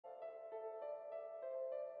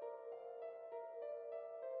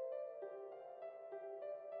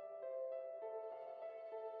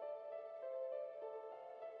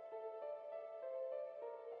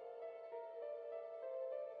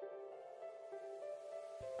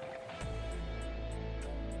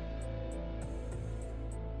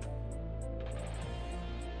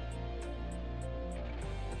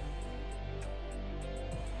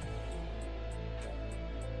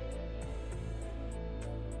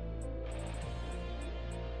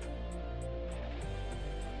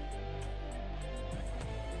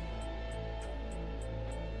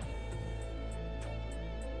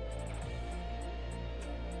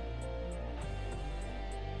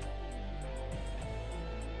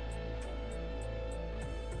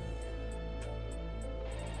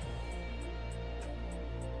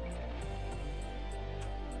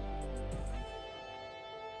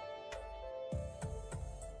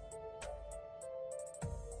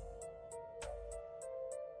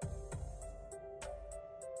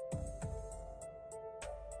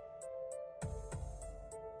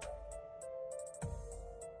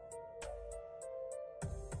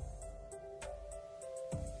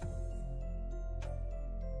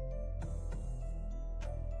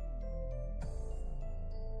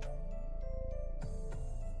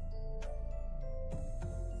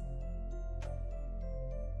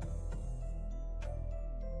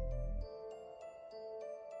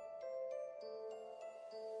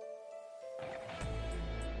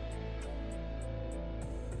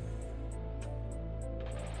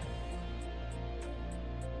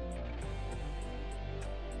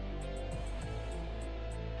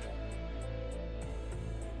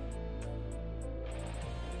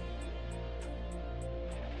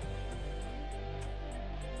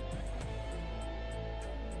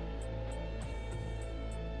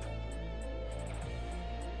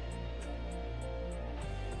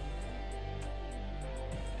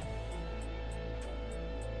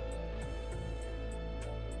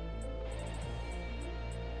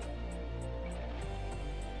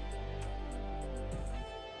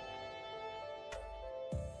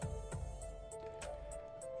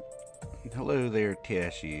Hello there,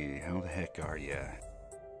 Tashi. How the heck are ya?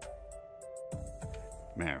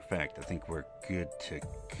 Matter of fact, I think we're good to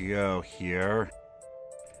go here.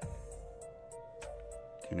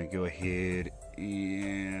 Gonna go ahead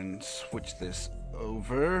and switch this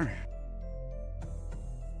over.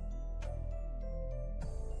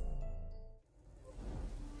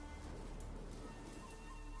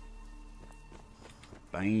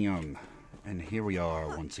 Bam. And here we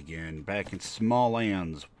are once again, back in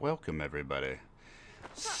Smalland. Welcome, everybody.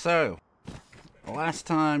 So, last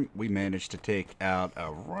time we managed to take out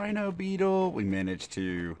a rhino beetle. We managed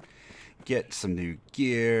to get some new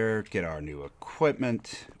gear, get our new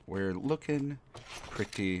equipment. We're looking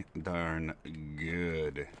pretty darn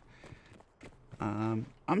good. I'm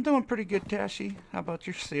doing pretty good, Tashi. How about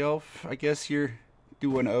yourself? I guess you're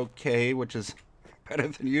doing okay, which is better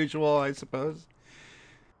than usual, I suppose.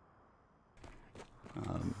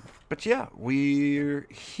 But yeah, we're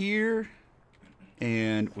here,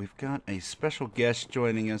 and we've got a special guest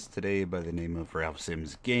joining us today by the name of Ralph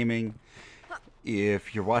Sims Gaming.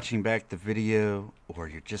 If you're watching back the video, or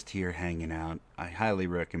you're just here hanging out, I highly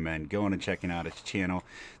recommend going and checking out his channel.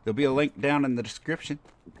 There'll be a link down in the description.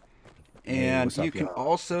 And you can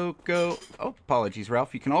also go, oh, apologies,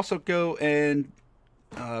 Ralph. You can also go and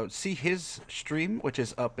see his stream, which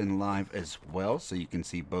is up and live as well, so you can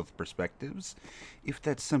see both perspectives if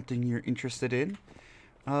that's something you're interested in.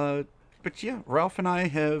 But yeah, Ralph and I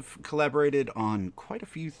have collaborated on quite a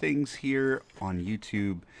few things here on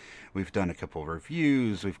YouTube. We've done a couple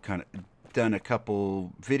reviews, we've kind of done a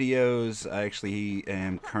couple videos. I actually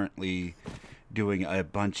am currently doing a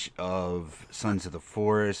bunch of Sons of the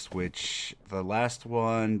Forest, which the last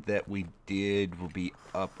one that we did will be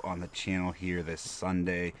up on the channel here this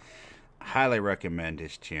Sunday. Highly recommend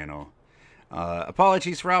his channel.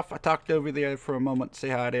 Apologies, Ralph. I talked over there for a moment. Say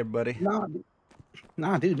hi to everybody.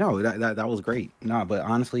 Nah, dude, no, that was great. Nah, but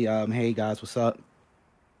honestly, hey guys, what's up?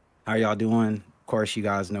 How y'all doing? Of course, you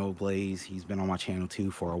guys know Blazze. He's been on my channel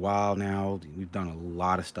too for a while now. We've done a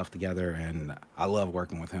lot of stuff together, and I love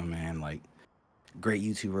working with him, man. Like, great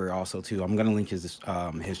YouTuber also too. I'm gonna link his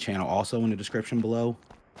channel also in the description below.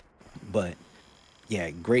 But yeah,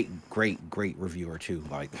 great reviewer too.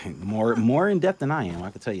 Like more in depth than I am.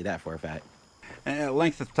 I can tell you that for a fact.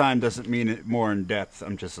 Length of time doesn't mean it more in depth.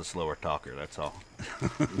 I'm just a slower talker, that's all.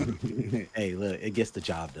 Hey, look, it gets the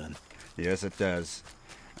job done. Yes, it does.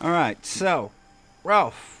 All right, so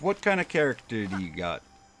Ralph, what kind of character do you got?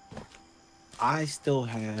 I still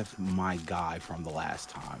have my guy from the last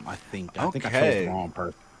time. I think I chose the wrong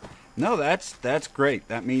person. No, that's great.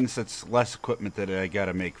 That means it's less equipment that I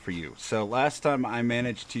gotta make for you. So last time I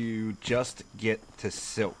managed to just get to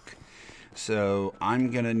silk. So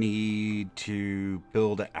I'm gonna need to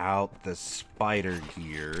build out the spider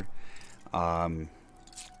gear. And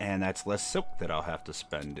that's less silk that I'll have to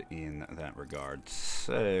spend in that regard.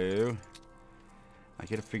 So I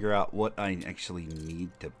gotta figure out what I actually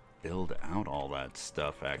need to build out all that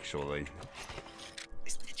stuff, actually.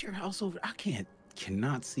 Is that your house over? I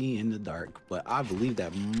cannot see in the dark, but I believe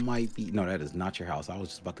that might be. No, that is not your house. I was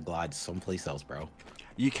just about to glide someplace else, bro.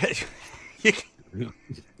 You can. You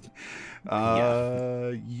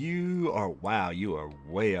are, wow, you are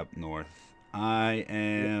way up north. I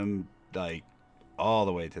am like all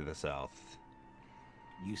the way to the south.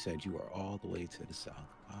 You said you are all the way to the south.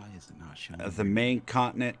 Why is it not showing? The main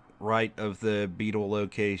continent, right of the beetle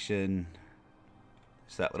location.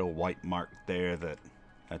 It's that little white mark there.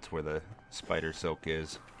 That's where the spider silk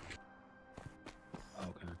is.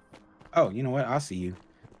 Okay. Oh, you know what? I see you.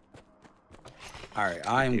 All right,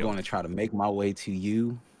 I am going to try to make my way to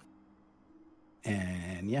you.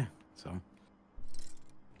 And yeah, so. All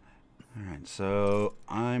right, so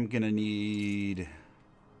I'm gonna need.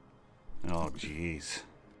 Oh, jeez.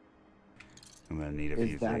 I'm gonna need a few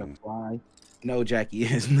things. Is that a fly? No, Jackie,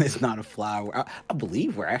 it's not a fly. I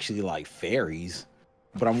believe we're actually like fairies,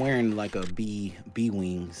 but I'm wearing like a bee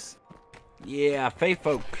wings. Yeah, fae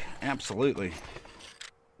folk, absolutely.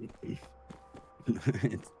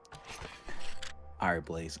 All right,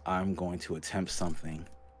 Blazze, I'm going to attempt something.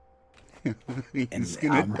 He's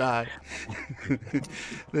gonna die.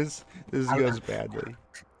 This goes badly.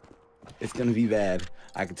 It's gonna be bad.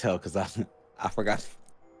 I can tell because I forgot.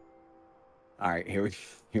 All right, here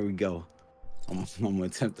we go. I'm gonna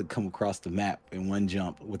attempt to come across the map in one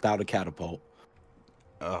jump without a catapult.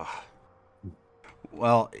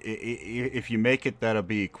 Well, if you make it, that'll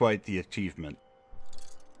be quite the achievement.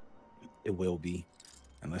 It will be,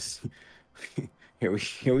 unless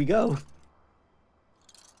here we go.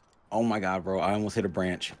 Oh my god, bro! I almost hit a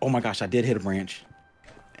branch. Oh my gosh, I did hit a branch.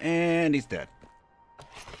 And he's dead.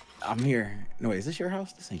 I'm here. No, wait, is this your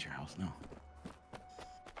house? This ain't your house, no.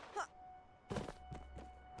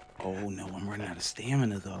 Oh no, I'm running out of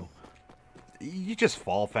stamina though. You just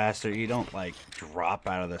fall faster. You don't like drop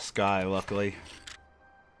out of the sky, luckily.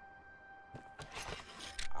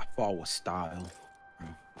 I fall with style.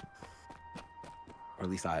 Or at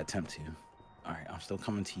least I attempt to. Alright, I'm still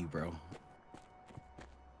coming to you, bro.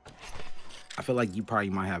 I feel like you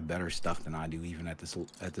probably might have better stuff than I do even at this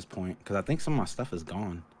point. Because I think some of my stuff is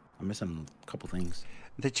gone. I'm missing a couple things.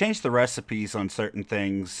 They changed the recipes on certain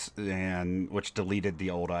things, and which deleted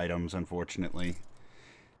the old items, unfortunately.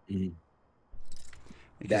 Mm-hmm.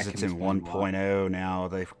 Because it's in 1.0 now,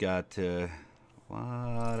 they've got a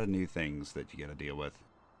lot of new things that you got to deal with.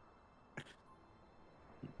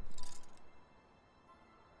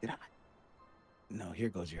 Did I? No, here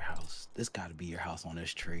goes your house. This got to be your house on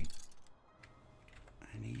this tree.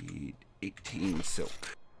 I need 18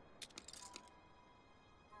 silk.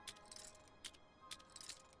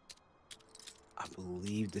 I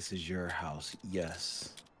believe this is your house.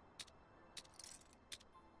 Yes.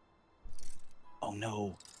 Oh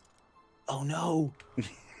no. Oh no.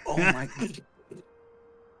 Oh my god.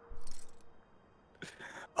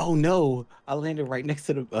 Oh no. I landed right next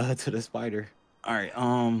to the spider. All right.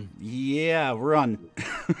 Yeah, run.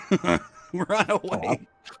 Run away. Oh,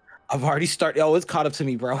 I've already started. Oh, it's caught up to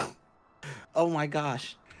me, bro. Oh my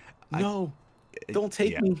gosh. No. Don't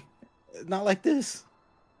take me. Not like this.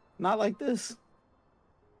 Not like this.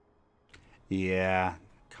 Yeah,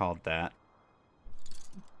 called that.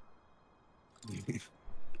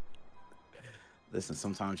 Listen,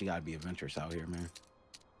 sometimes you gotta be adventurous out here, man.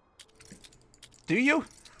 Do you?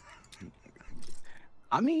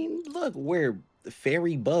 I mean, look, we're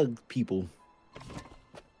fairy bug people.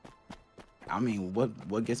 I mean,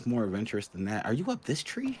 what gets more adventurous than that? Are you up this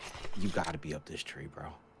tree? You gotta be up this tree, bro.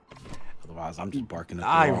 Otherwise, I'm just barking up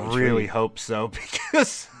the wrong tree. I really hope so,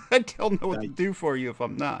 because I don't know what to do for you if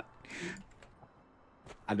I'm not.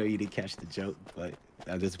 I know you didn't catch the joke, but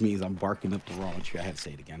that just means I'm barking up the wrong tree. I had to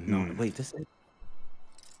say it again. No, wait, this is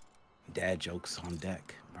dad jokes on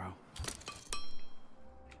deck, bro.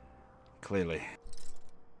 Clearly.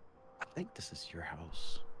 I think this is your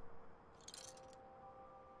house.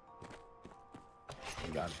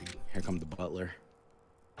 It gotta be. Here come the butler.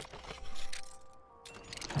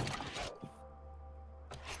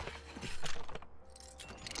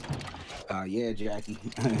 Yeah, Jackie.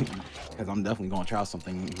 Because I'm definitely gonna try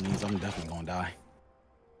something. It means I'm definitely gonna die.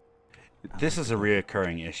 This is a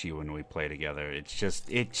reoccurring issue when we play together. It's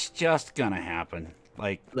just gonna happen.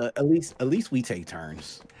 Like at least we take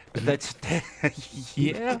turns. That's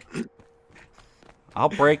yeah. I'll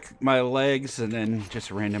break my legs and then just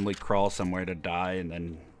randomly crawl somewhere to die, and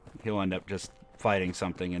then he'll end up just fighting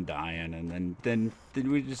something and dying, and then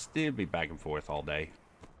we just it'd be back and forth all day.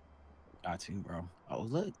 Got you, bro. Oh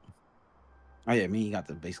look. Oh yeah, me and you got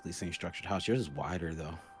the basically same structured house. Yours is wider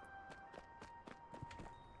though.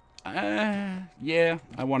 Yeah,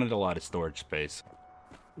 I wanted a lot of storage space.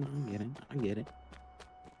 No, I get it. I get it.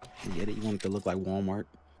 I get it. You want it to look like Walmart.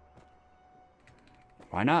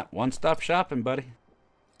 Why not? One-stop shopping, buddy.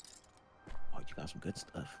 Oh, you got some good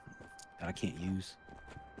stuff that I can't use.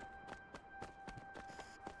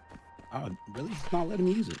 Oh, really? It's not letting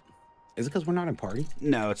me use it. Is it because we're not in party?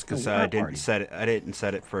 No, it's because I didn't set it. I didn't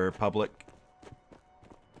set it for public.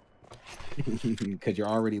 Because you're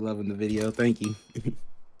already loving the video. Thank you.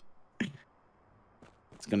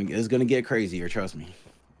 It's gonna get crazier. Trust me.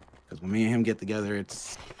 Because when me and him get together,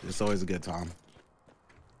 it's always a good time.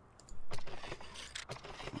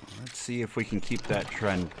 Let's see if we can keep that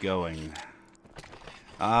trend going.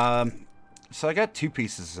 So I got 2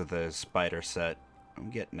 pieces of the spider set. I'm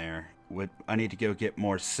getting there. I need to go get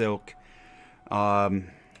more silk. Let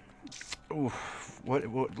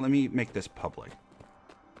me make this public.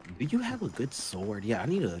 Do you have a good sword? Yeah, I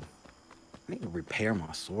need to repair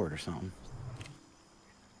my sword or something.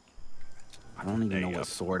 I don't even know what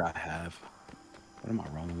sword I have. What am I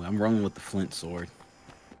rolling with? I'm rolling with the flint sword.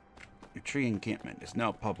 Your tree encampment is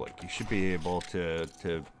now public. You should be able to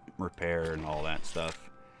repair and all that stuff.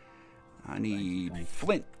 I need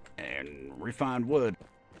flint and refined wood.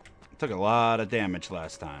 Took a lot of damage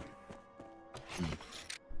last time.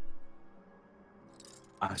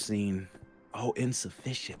 I've seen,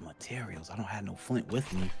 insufficient materials. I don't have no flint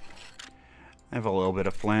with me. I have a little bit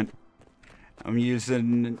of flint. I'm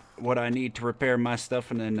using what I need to repair my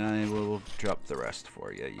stuff, and then I will drop the rest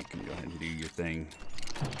for you. You can go ahead and do your thing.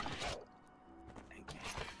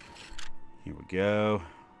 Here we go.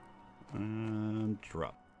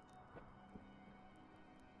 Drop.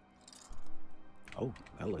 Oh,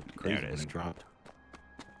 that looked crazy when it dropped.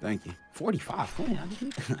 Thank you. 45 coin. I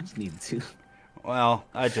just needed two. Well,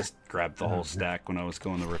 I just grabbed the whole stack when I was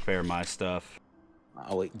going to repair my stuff.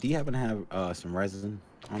 Oh wait, do you happen to have some resin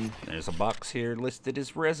on you? There's a box here listed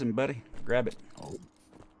as resin, buddy. Grab it. Oh,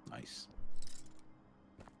 nice.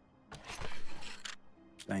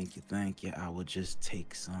 Thank you, thank you. I will just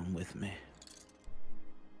take some with me.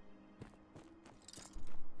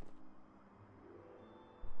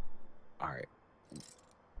 All right.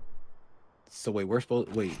 So wait, we're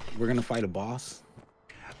gonna fight a boss?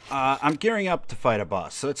 I'm gearing up to fight a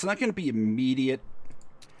boss, so it's not going to be immediate.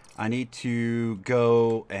 I need to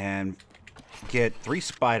go and get 3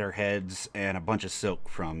 spider heads and a bunch of silk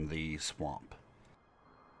from the swamp.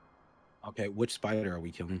 Okay, which spider are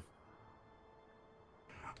we killing?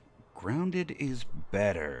 Grounded is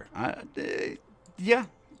better. Yeah,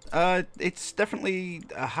 it's definitely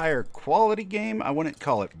a higher quality game. I wouldn't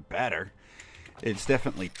call it better. It's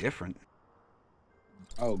definitely different.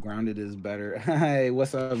 Oh, Grounded is better. Hey,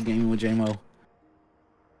 what's up, Gaming with JMO?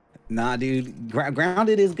 Nah, dude,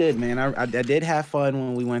 Grounded is good, man. I did have fun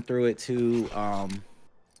when we went through it too.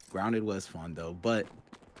 Grounded was fun though, but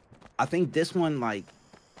I think this one, like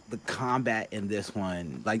the combat in this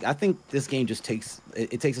one, like I think this game just takes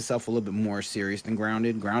it takes itself a little bit more serious than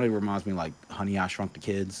Grounded. Grounded reminds me like Honey, I Shrunk the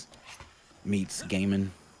Kids meets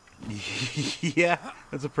gaming. Yeah,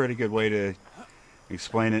 that's a pretty good way to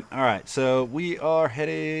explain it. All right, so we are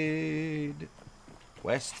headed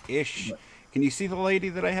west-ish. Can you see the lady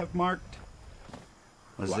that I have marked?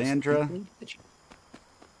 Lysandra?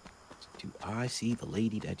 Do I see the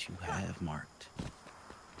lady that you have marked?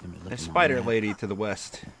 The spider lady to the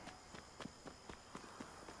west.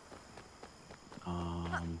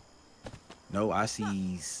 No, I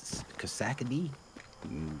see Kasakadi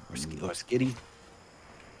or Skitty.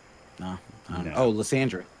 No. No. Oh,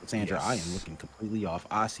 Lysandra. Lysandra, Yes. I am looking completely off.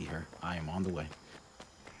 I see her. I am on the way.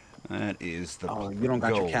 That is the Oh, you don't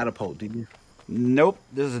got goal. your catapult, do you? Nope.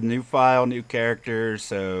 This is a new file, new character,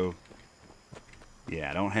 so yeah,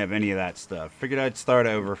 I don't have any of that stuff. Figured I'd start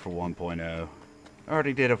over for 1.0. I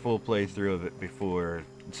already did a full playthrough of it before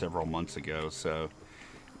several months ago, so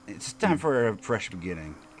it's time for a fresh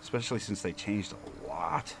beginning, especially since they changed a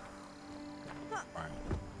lot. Alright.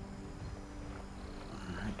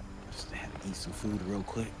 Let's eat some food real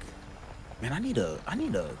quick. Man, I need a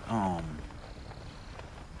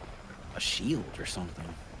shield or something.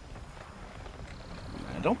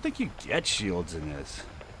 I don't think you get shields in this.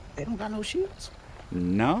 They don't got no shields?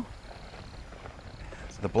 No.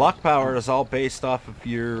 The block power is all based off of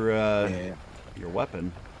your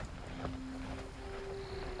weapon.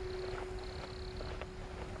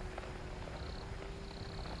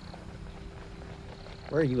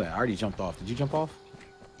 Where are you at? I already jumped off. Did you jump off?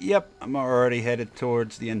 Yep, I'm already headed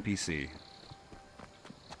towards the NPC.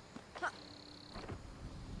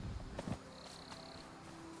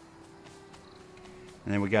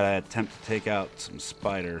 And then we gotta attempt to take out some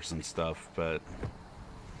spiders and stuff, but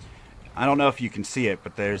I don't know if you can see it,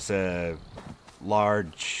 but there's a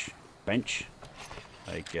large bench.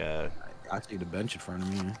 Like, I see the bench in front of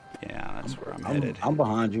me. yeah, that's where I'm headed. I'm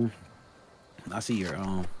behind you. I see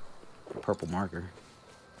your purple marker.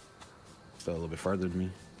 Still a little bit further than me.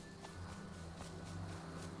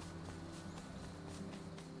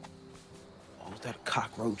 Oh, is that a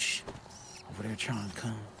cockroach over there trying to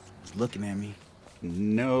come? It's looking at me.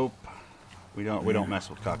 Nope. We don't mess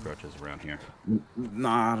with cockroaches around here.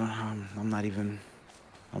 Nah, I'm not even.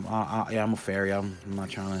 Yeah, I'm a fairy. I'm not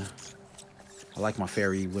trying to. I like my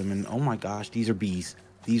fairy women. Oh my gosh, these are bees.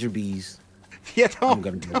 These are bees. Yeah, I'm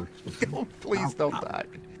gonna please don't die.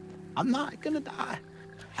 I'm not gonna die.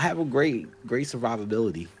 I have a great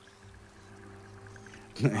survivability.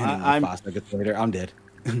 And I'm 5 seconds later, I'm dead.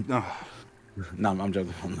 Oh, No, I'm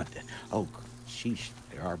joking. I'm not dead. Oh, sheesh.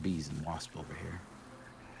 There are bees and wasps over here.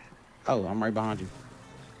 Oh, I'm right behind you.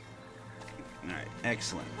 all right,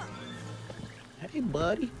 excellent. Hey,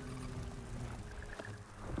 buddy.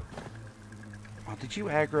 Oh, did you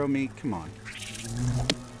aggro me? Come on.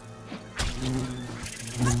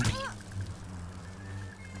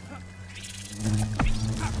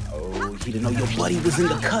 Oh, he didn't know your buddy was in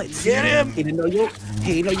the cuts. Get him! He didn't know your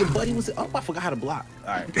buddy was. Oh, I forgot how to block.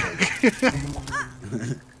 All right.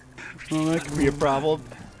 Well, that could be a problem.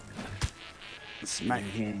 Smack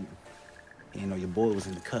him. He didn't know your boy was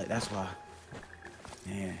in the cut. That's why.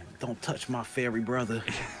 Man, don't touch my fairy brother.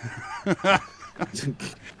 It's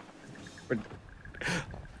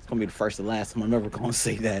gonna be the first and last time I'm ever gonna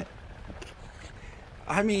say that.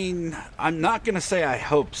 I mean, I'm not gonna say I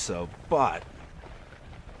hope so, but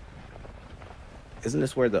Isn't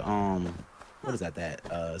this where the what is that?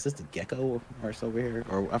 Is this the gecko or it's over here?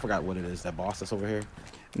 Or I forgot what it is. That boss that's over here.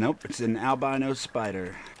 Nope, it's an albino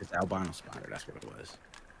spider. It's albino spider. That's what it was.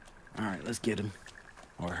 All right, let's get him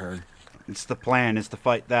or her. It's the plan is to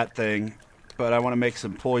fight that thing, but I want to make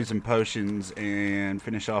some poison potions and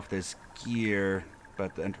finish off this gear.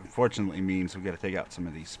 But that unfortunately means we got to take out some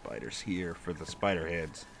of these spiders here for the spider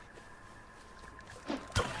heads.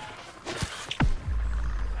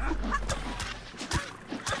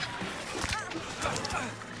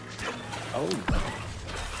 Oh.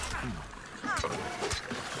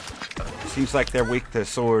 Seems like they're weak to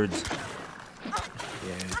swords.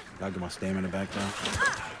 Yeah, gotta get my stamina back though.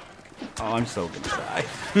 Oh, I'm so gonna die.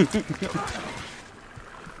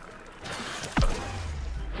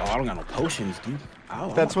 Oh, I don't got no potions, dude.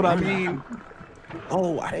 Oh, That's what I mean.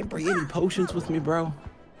 Oh, I didn't bring any potions with me, bro.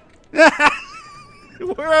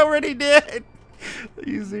 We're already dead. Are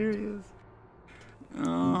you serious?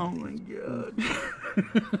 Oh my god.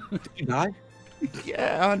 Did you die?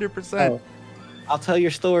 Yeah, 100%. Oh, I'll tell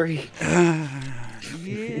your story.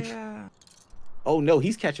 Yeah. Oh no,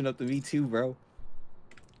 he's catching up to me too, bro.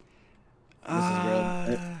 This is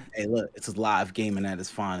real. Hey, look, it's live gaming at its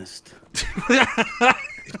finest.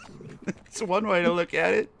 It's one way to look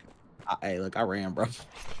at it. Hey, look, I ran, bro.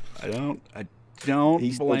 I don't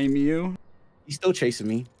blame you. He's still chasing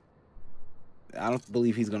me. I don't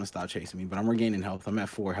believe he's gonna stop chasing me, but I'm regaining health. I'm at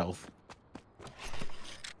 4 health.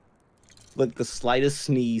 Look, the slightest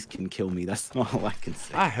sneeze can kill me. That's all I can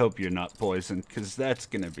say. I hope you're not poisoned, because that's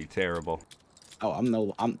gonna be terrible.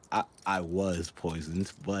 Oh, I was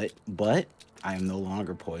poisoned, but I am no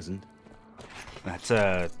longer poisoned.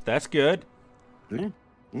 That's good. Yeah.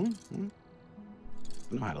 I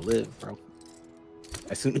know how to live, bro.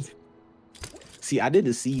 As soon as see, I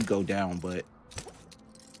didn't see you go down, but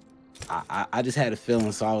I just had a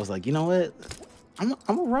feeling, so I was like, you know what? I'm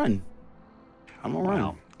gonna run. I'm gonna run.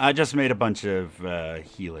 Well, I just made a bunch of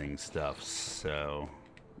healing stuff, so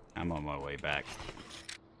I'm on my way back.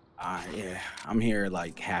 Yeah, I'm here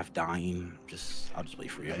like half dying. I'll just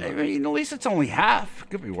wait for you. I mean, at least it's only half.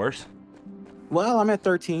 Could be worse. Well, I'm at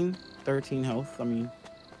 13 health. I mean,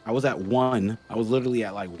 I was at 1. I was literally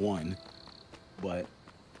at like 1, but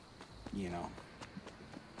you know,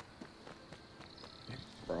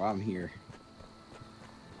 bro, I'm here.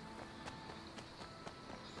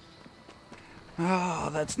 Oh,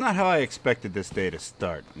 that's not how I expected this day to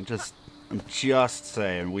start. I'm just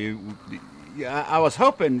saying yeah, I was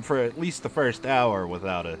hoping for at least the first hour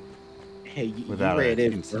without a. Hey, you without ran a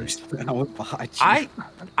in first. I went behind you.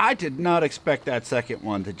 I did not expect that second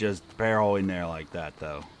one to just barrel in there like that,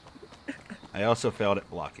 though. I also failed at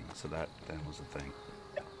blocking, so that was a thing.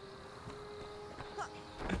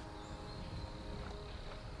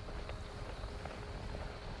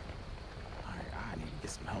 Alright, I need to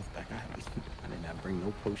get some health back. I did not bring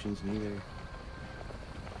no potions neither.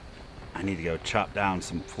 I need to go chop down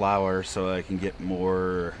some flour so I can get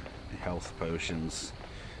more health potions.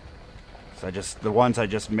 So the ones I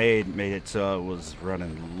just made it so I was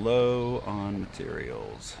running low on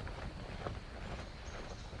materials.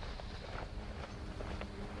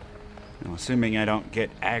 Now, assuming I don't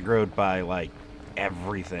get aggroed by like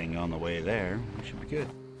everything on the way there, we should be good.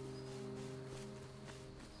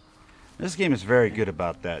 This game is very good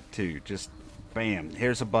about that too. Just bam,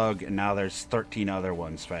 here's a bug, and now there's 13 other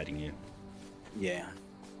ones fighting you. Yeah.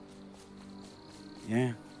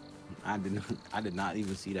 I did not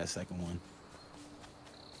even see that second one.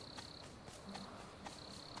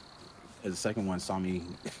 The second one saw me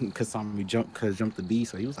jump the bee,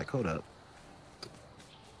 so he was like, "Hold up."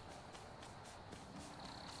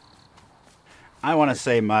 I want to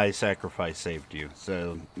say my sacrifice saved you,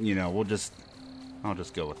 so you know I'll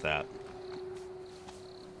just go with that.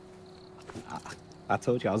 I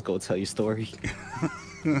told you I was gonna tell your story.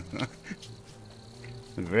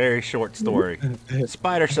 A very short story.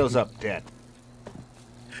 Spider shows up dead.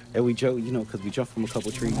 And we joke, you know, because we jumped from a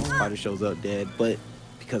couple trees. Spider shows up dead, but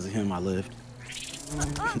because of him, I lived.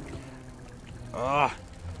 Oh,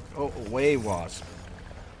 away, wasp.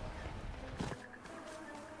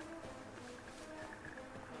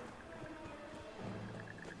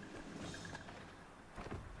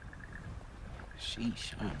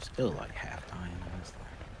 Sheesh, I'm still like half dying.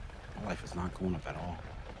 My life is not going up at all.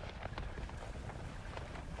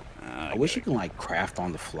 I wish you can like craft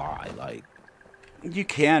on the fly, like. You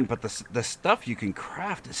can, but the stuff you can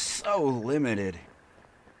craft is so limited.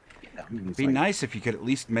 Yeah, I mean, It'd be nice if you could at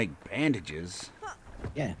least make bandages.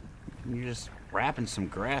 Yeah. You're just wrapping some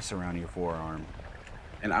grass around your forearm.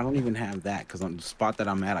 And I don't even have that because on the spot that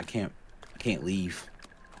I'm at, I can't leave.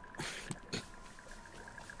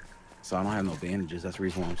 So I don't have no bandages. That's the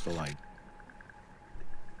reason why I'm still like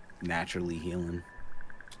naturally healing.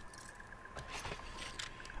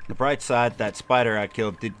 The bright side, that spider I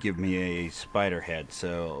killed did give me a spider head,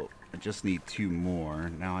 so I just need 2 more.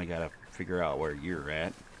 Now I gotta figure out where you're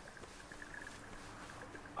at.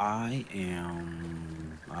 I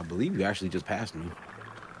believe you actually just passed me.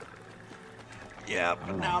 Yeah,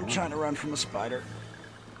 but now I'm trying to run from a spider.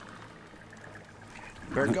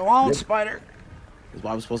 Better go on, spider. That's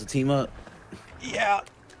why we're supposed to team up. Yeah.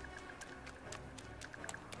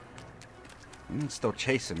 You're still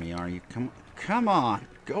chasing me, are you? Come on.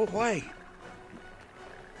 Go away.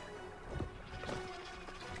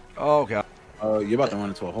 Oh, God. Oh, you're about to run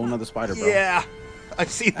into a whole nother spider, bro. Yeah. I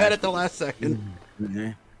see that at the last second.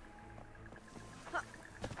 Mm-hmm.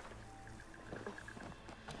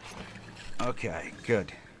 Okay,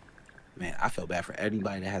 good. Man, I feel bad for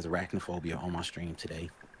anybody that has arachnophobia on my stream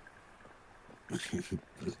today.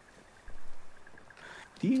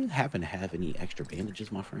 Do you happen to have any extra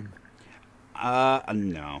bandages, my friend?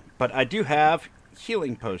 No. But I do have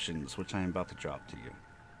healing potions, which I am about to drop to you.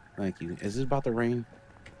 Thank you. Is this about to rain?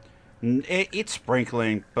 It's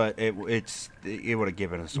sprinkling, but it would have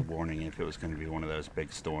given us a warning if it was going to be one of those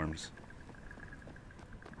big storms.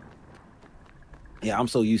 Yeah, I'm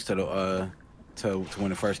so used to the to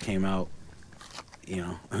when it first came out.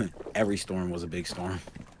 You know, every storm was a big storm.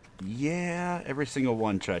 Yeah, every single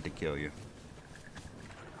one tried to kill you.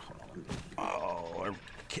 Oh,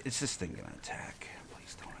 is this thing gonna attack?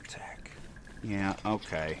 Please don't attack. Yeah,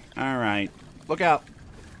 okay. All right. Look out.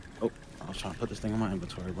 Oh, I was trying to put this thing in my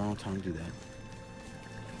inventory. Wrong time to do that.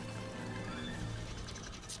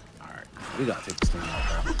 All right, we gotta take this thing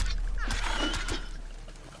out, bro.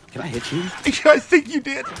 Can I hit you? I think you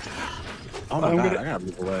did. Oh my God, I gotta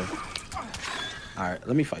move away. All right,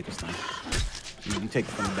 let me fight this thing. You take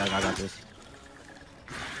it from the back. I got this.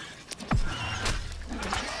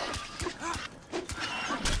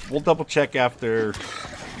 We'll double check after.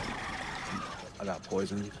 I got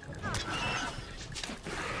poison.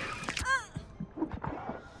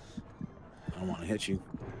 I don't want to hit you.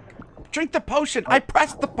 Drink the potion. I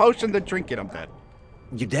pressed the potion to drink it. I'm dead.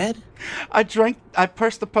 You dead? I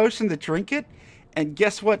pressed the potion to drink it, and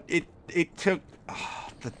guess what? It took.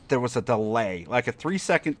 There was a delay, like a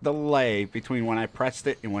 3-second delay between when I pressed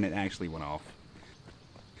it and when it actually went off.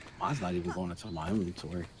 Mine's not even going into my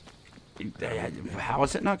inventory. How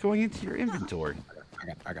is it not going into your inventory?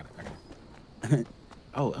 I got it.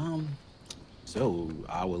 Oh, so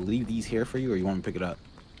I will leave these here for you, or you want me to pick it up?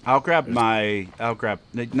 I'll grab.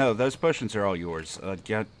 No, those potions are all yours.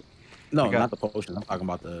 No, not the potions. I'm talking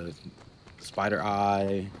about the spider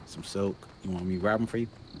eye, some silk. You want me to grab them for you?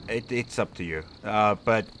 It's up to you.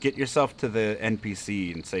 But get yourself to the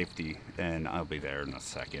NPC in safety, and I'll be there in a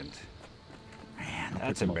second. Man,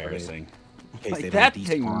 that's embarrassing. Like,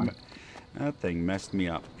 that thing messed me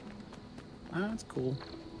up. That's cool.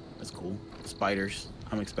 That's cool. Spiders.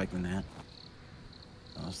 I'm expecting that.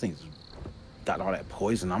 Those things got all that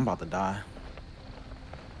poison. I'm about to die.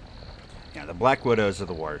 Yeah, the Black Widows are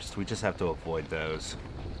the worst. We just have to avoid those.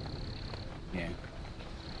 Yeah.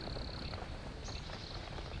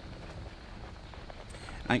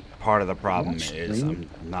 I think part of the problem is I'm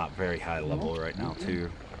not very high level right now, too.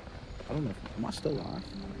 I don't know. Am I still alive?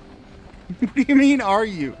 What do you mean, are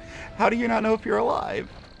you? How do you not know if you're alive?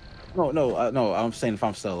 No. I'm saying if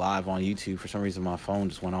I'm still alive on YouTube. For some reason, my phone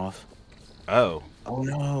just went off. Oh. Oh,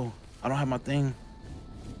 no. I don't have my thing.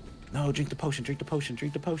 No, drink the potion. Drink the potion.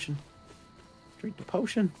 Drink the potion. Drink the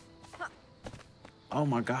potion. Oh,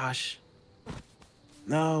 my gosh.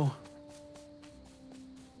 No.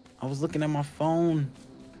 I was looking at my phone.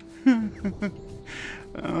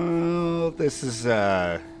 Oh, this is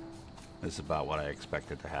about what I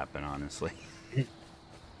expected to happen, honestly.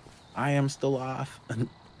 I am still off.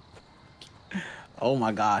 Oh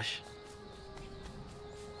my gosh.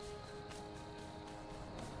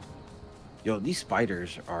 Yo, these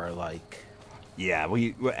spiders are like... Yeah,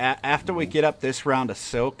 after we get up this round of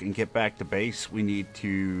silk and get back to base, we need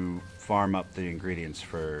to farm up the ingredients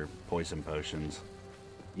for poison potions.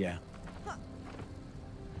 Yeah.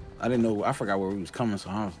 I didn't know. I forgot where we was coming,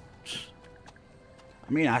 so I was...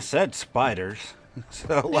 I mean, I said spiders.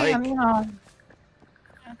 So, like... Yeah,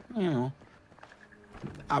 you know.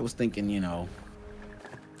 I was thinking, you know...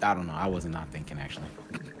 I don't know. I wasn't not thinking, actually.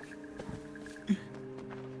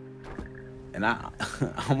 And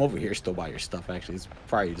I'm over here still by your stuff, actually. It's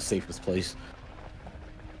probably the safest place.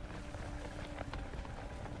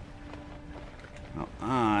 Well,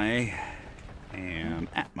 I am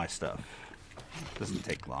at my stuff. Doesn't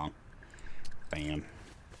take long. Bam.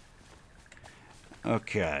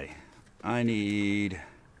 Okay. I need...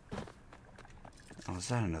 Oh, is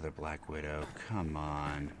that another Black Widow? Come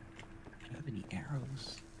on. Do you have any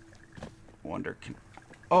arrows? Wonder,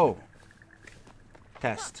 Oh.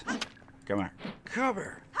 Test. Come here. Come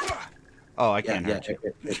here. Oh, I can't hurt you.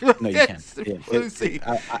 No, you can't. Lucy,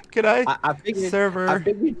 can I figured, server? I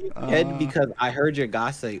figured you had because I heard your guy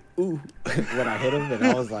say "ooh" when I hit him, and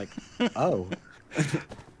I was like, "Oh."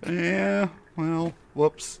 Yeah. Well,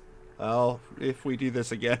 whoops. If we do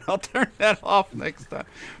this again, I'll turn that off next time.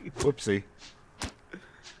 Whoopsie.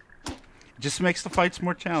 Just makes the fights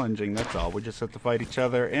more challenging. That's all. We just have to fight each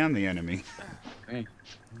other and the enemy. Okay.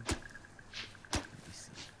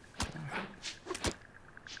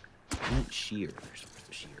 Shears. Where's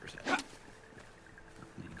the shears at?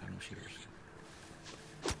 Ain't got no shears.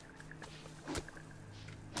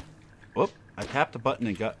 Whoop! I tapped a button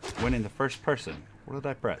and went into first person. What did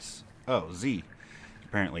I press? Oh, Z.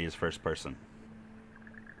 Apparently is first person.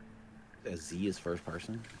 Z is first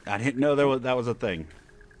person? I didn't know that was a thing.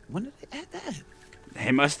 When did they add that?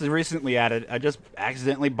 They must have recently added. I just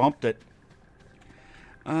accidentally bumped it.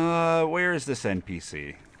 Where is this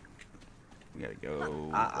NPC? We gotta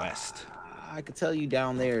go west. I could tell you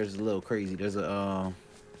down there is a little crazy. There's a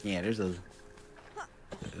there's a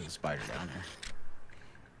spider down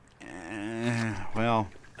there. Well,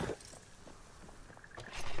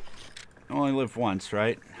 I only live once,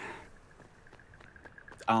 right?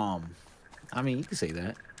 I mean, you could say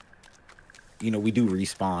that. You know, we do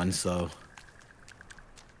respawn, so.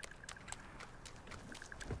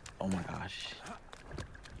 Oh my gosh.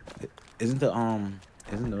 Isn't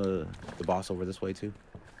the boss over this way too?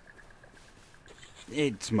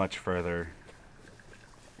 It's much further.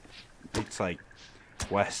 It's like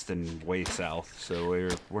west and way south, so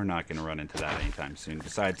we're not going to run into that anytime soon.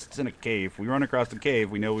 Besides, it's in a cave. We run across the cave,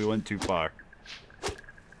 we know we went too far.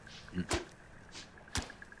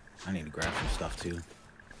 I need to grab some stuff too.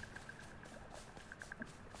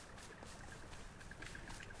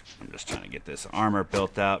 I'm just trying to get this armor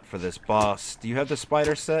built out for this boss. Do you have the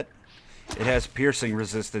spider set? It has piercing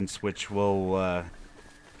resistance, which will, I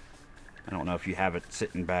don't know if you have it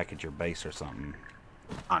sitting back at your base or something.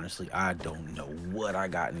 Honestly, I don't know what I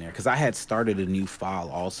got in there. Because I had started a new file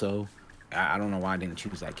also. I don't know why I didn't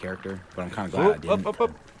choose that character, but I'm kind of glad I didn't.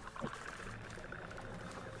 Up.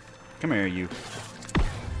 Come here, you.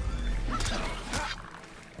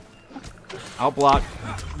 I'll block.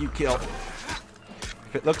 You kill.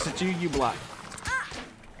 If it looks at you, you block.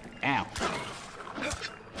 Ow.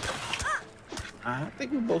 I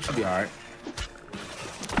think we both should be alright.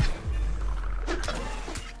 I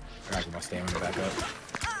gotta get my stamina back up.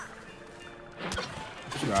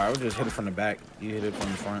 Alright, we'll just hit it from the back. You hit it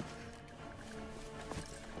from the front.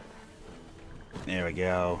 There we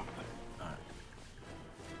go.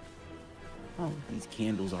 Oh, these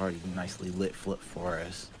candles already nicely lit for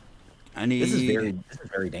us. This is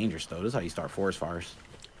very dangerous though. This is how you start forest fires.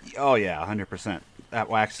 Oh yeah, 100%. That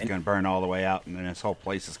wax is gonna burn all the way out, and then this whole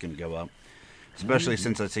place is gonna go up. Especially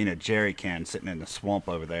since I've seen a jerry can sitting in the swamp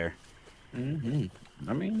over there. I mean,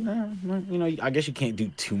 you know, I guess you can't do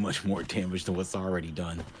too much more damage than what's already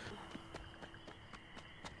done.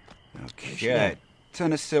 Okay,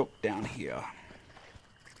 ton of silk down here.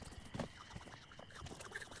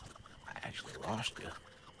 I actually lost you.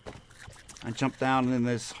 I jumped down in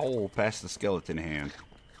this hole past the skeleton hand.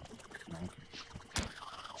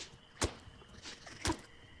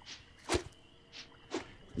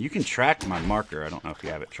 You can track my marker. I don't know if you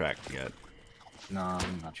have it tracked yet. No,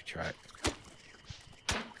 I'm not your track.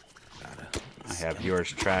 I have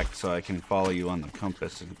yours tracked so I can follow you on the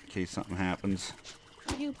compass in case something happens.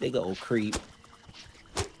 You big old creep.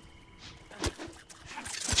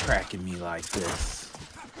 Tracking me like this.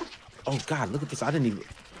 Oh god, look at this. I didn't even...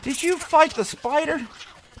 Did you fight the spider?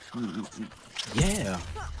 Yeah.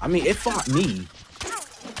 I mean, it fought me.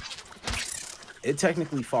 It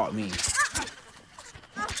technically fought me.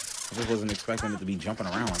 I just wasn't expecting it to be jumping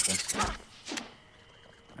around like this.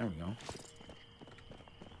 There we go.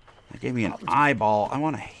 That gave me an eyeball. I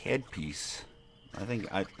want a headpiece.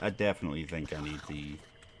 I definitely think I need the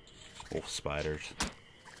wolf spiders.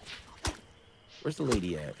 Where's the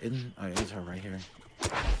lady at? Oh, it's her right here.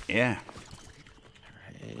 Yeah.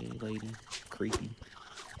 Hey, lady. Creepy.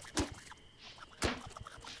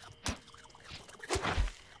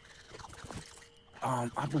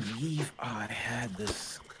 I believe I had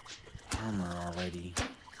this armor already.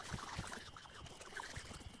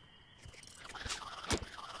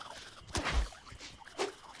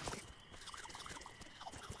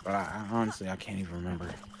 But I honestly, I can't even remember.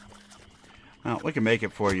 Well, we can make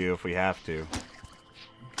it for you if we have to.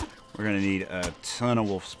 We're going to need a ton of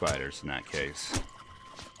wolf spiders in that case.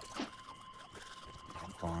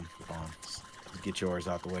 Come on. Let's get yours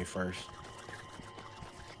out the way first.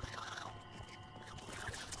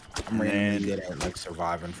 I'm randomly good at like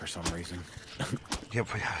surviving for some reason. Yeah,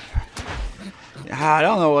 I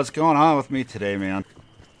don't know what's going on with me today, man.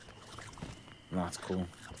 No, that's cool.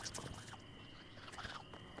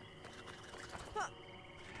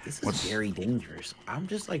 This is very dangerous. I'm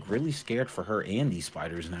just like really scared for her and these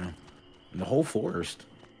spiders now. And the whole forest.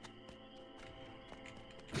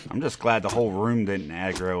 I'm just glad the whole room didn't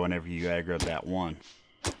aggro whenever you aggroed that one.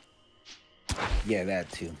 Yeah, that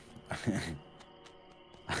too.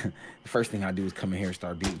 The first thing I do is come in here and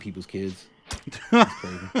start beating people's kids. That's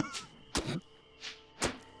crazy.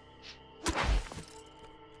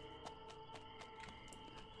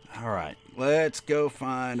 Alright, let's go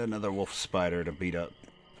find another wolf spider to beat up.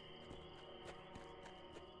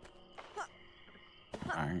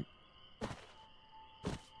 Alright.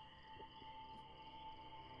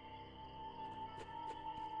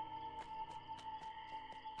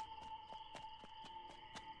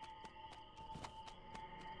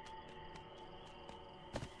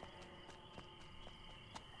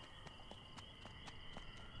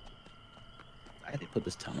 I had to put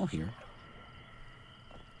this tunnel here.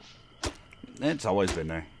 It's always been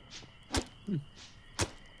there. I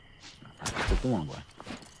took the long way.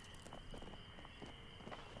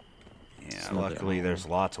 Yeah, luckily there's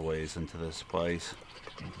lots of ways into this place.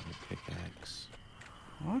 Pickaxe.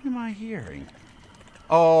 What am I hearing?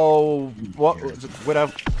 Oh, what? What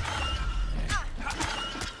up?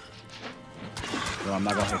 No, I'm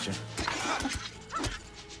not gonna hit you.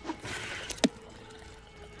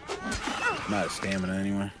 I'm out of stamina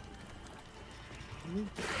anyway. You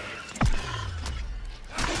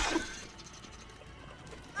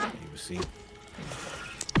see,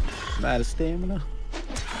 I'm out of stamina.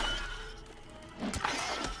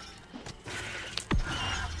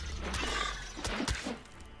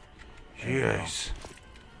 Yes.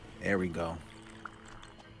 There we go.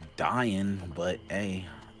 Dying, but hey,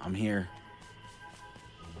 I'm here.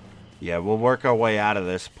 Yeah, we'll work our way out of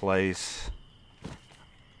this place.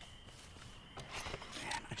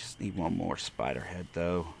 Man, I just need one more spider head,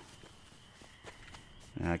 though.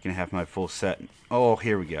 And I can have my full set. Oh,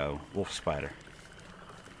 here we go. Wolf spider.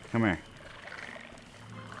 Come here.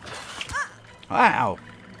 Wow.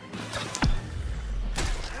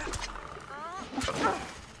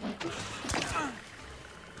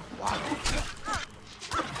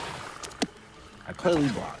 I clearly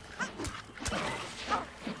blocked.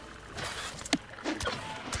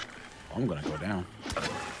 I'm gonna go down.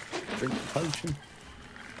 Drink the potion.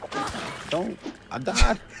 Don't. I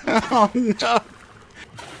died. Oh, no.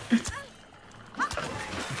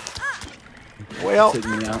 Well, Took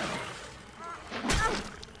me out.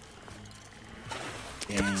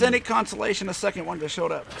 if it's any consolation, a second one just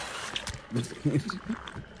showed up.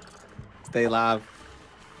 Stay alive.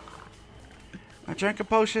 I drank a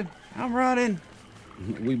potion. I'm running.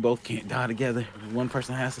 We both can't die together. One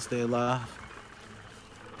person has to stay alive.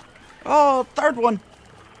 Oh, third one.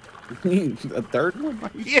 A third one?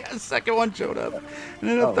 Yeah, second one showed up. And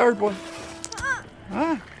then a third one.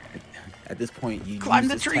 Huh? At this point, you Climb use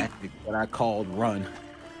the this tree. tactic that I called run.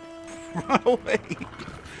 Run away.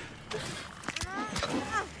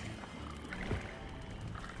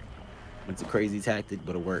 It's a crazy tactic,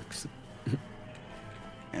 but it works.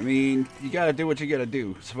 I mean, you gotta do what you gotta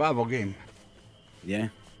do. Survival game. Yeah.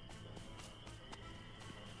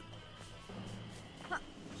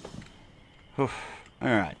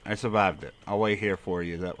 Alright, I survived it. I'll wait here for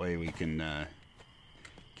you. That way we can, in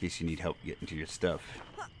case you need help getting to your stuff.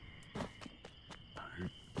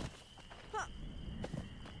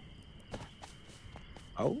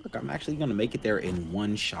 Oh, look, I'm actually going to make it there in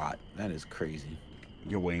one shot. That is crazy.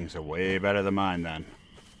 Your wings are way better than mine, then.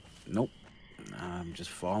 Nope. I'm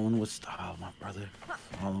just falling with style, my brother.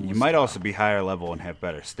 You might also be higher level and have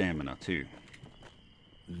better stamina, too.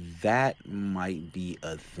 That might be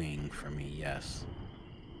a thing for me, yes.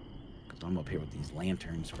 Because I'm up here with these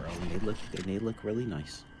lanterns, bro. And they look really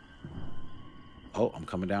nice. Oh, I'm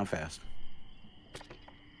coming down fast.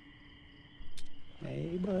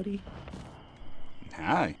 Hey, buddy.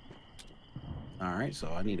 Hi. All right, so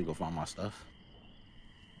I need to go find my stuff.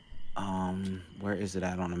 Where is it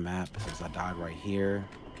at on the map? Since I died right here.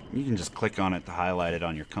 You can just click on it to highlight it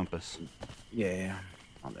on your compass. Yeah,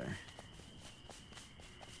 on there.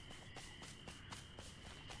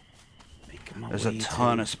 There's a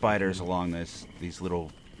ton of spiders along these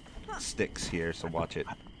little sticks here, so watch it.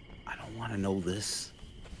 I don't want to know this.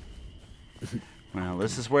 Well,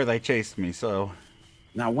 this is where they chased me, so...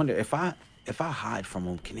 Now, I wonder, if I hide from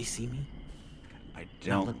them, can they see me? I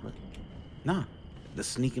don't... No, look. Nah, the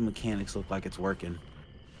sneaking mechanics look like it's working.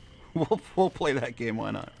 We'll play that game,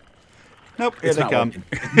 why not? Nope, here It's they not come. working.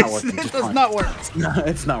 It's not working. It Just does run. not work. No,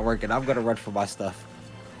 it's not working. I'm gonna run for my stuff.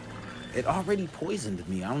 It already poisoned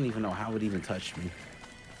me. I don't even know how it even touched me.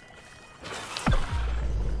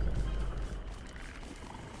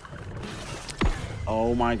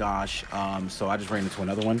 Oh my gosh. So I just ran into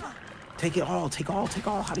another one. Take it all. Take all. Take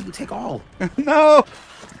all. How do you take all? No.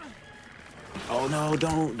 Oh no!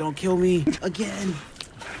 Don't kill me again.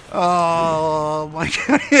 Oh my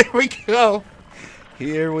god! Here we go.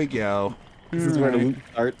 Here we go. This is where the loop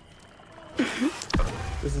starts.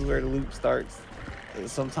 This is where the loop starts.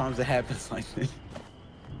 Sometimes it happens like this.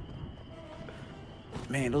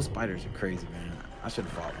 Man, those spiders are crazy, man. I should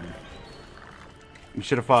have fought them. We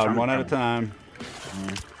should have fought them one at a time.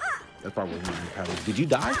 That's probably one. Did you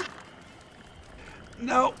die?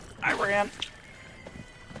 No, I ran.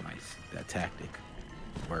 Nice. That tactic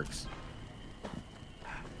works.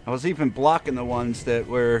 I was even blocking the ones that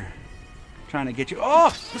were trying to get you.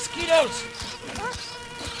 Oh, mosquitoes!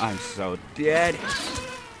 I'm so dead.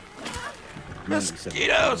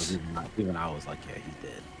 Mosquitoes! Even I was like, yeah, he's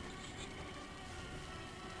dead.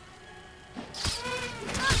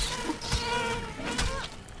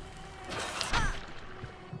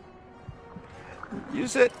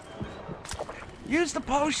 Use it. Use the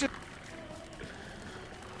potion.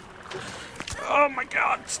 Oh my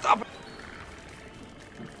god, stop it.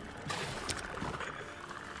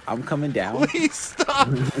 I'm coming down. Please stop.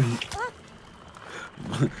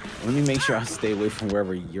 Let me make sure I stay away from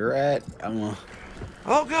wherever you're at.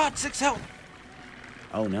 Oh god, 6 health.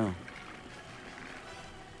 Oh no.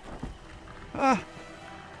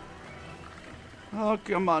 Oh,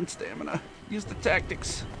 come on, stamina. Use the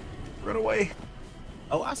tactics. Run away.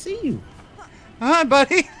 Oh, I see you. Hi,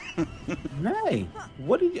 buddy. Hey,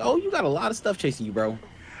 what did you? Oh, you got a lot of stuff chasing you, bro.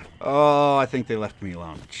 Oh, I think they left me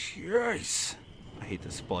alone. Jeez. I hate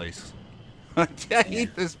this place. I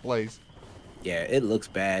hate this place. Yeah, it looks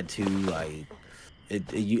bad too. Like,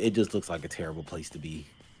 it just looks like a terrible place to be.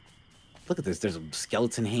 Look at this. There's a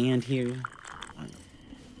skeleton hand here. Like,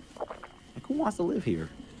 who wants to live here?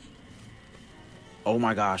 Oh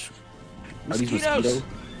my gosh. Are these mosquitoes?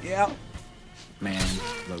 Yeah. Man,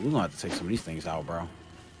 look, we're gonna have to take some of these things out, bro.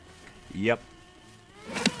 Yep.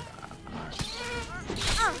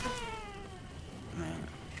 Man.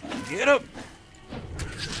 Get him.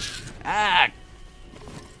 Ah.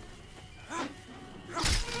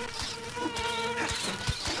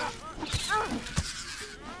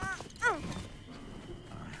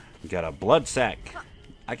 Got a blood sack.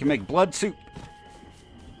 I can make blood soup.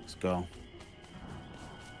 Let's go.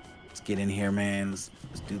 Let's get in here, man. Let's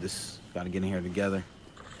do this. Gotta get in here together.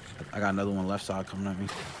 I got another one left side coming at me.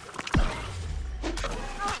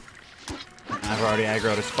 I've already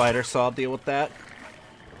aggroed a spider, so I'll deal with that.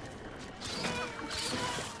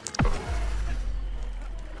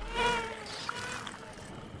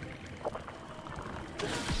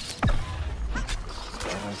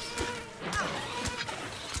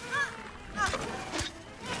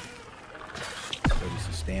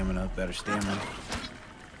 Some stamina, better stamina.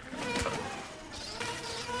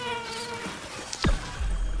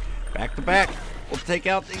 Back to back. We'll take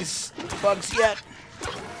out these bugs yet.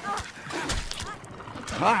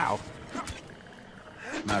 Wow.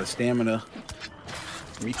 I'm out of stamina.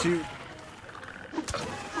 Me too.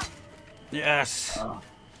 Yes.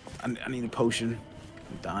 I need a potion.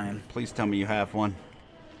 I'm dying. Please tell me you have one.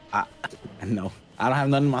 No, I don't have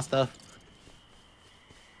none of my stuff.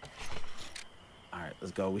 All right,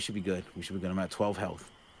 let's go. We should be good. We should be good. I'm at 12 health.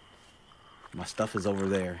 My stuff is over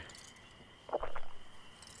there.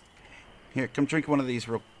 Here, come drink one of these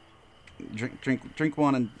real. Drink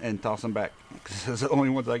one and toss them back. Because those are the only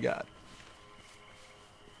ones I got.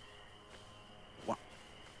 What?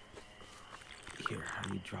 Here, how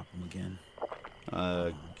do you drop them again?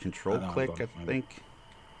 Control click, I think.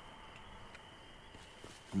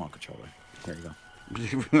 I'm on controller. There you go.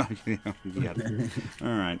 Yeah. All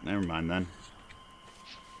right, never mind then.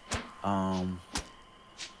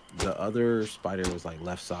 The other spider was like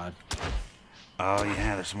left side. Oh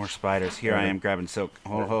yeah, there's more spiders. Here I am grabbing silk.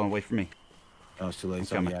 Hold on, wait for me. Oh, it's too late. I'm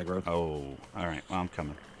So coming. yeah, aggro. Oh, all right. Well, I'm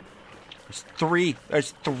coming. There's three.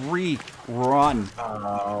 There's three. Run.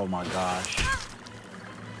 Oh my gosh.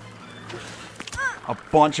 A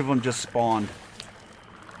bunch of them just spawned.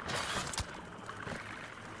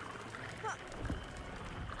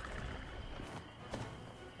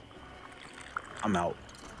 I'm out.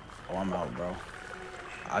 Oh, I'm out, bro.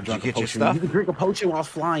 I drank you a get your potion. stuff? You can drink a potion while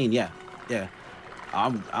flying. Yeah, yeah.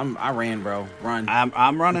 I ran, bro. Run.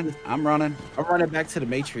 I'm running. I'm running. I'm running back to the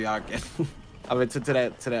matriarch. I mean, to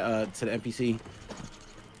the NPC.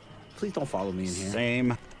 Please don't follow me in here.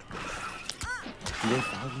 Same. You didn't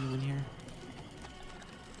follow me in here?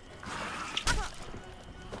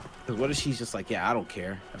 Because what if she's just like, yeah, I don't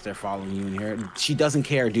care if they're following you in here. She doesn't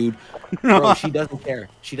care, dude. Bro, she doesn't care.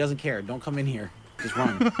 She doesn't care. Don't come in here. Just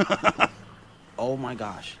run. Oh my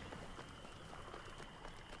gosh.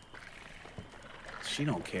 She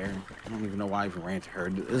don't care. I don't even know why I even ran to her.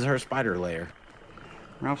 This is her spider lair.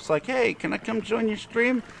 Ralph's like, hey, can I come join your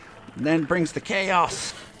stream? And then brings the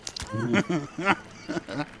chaos.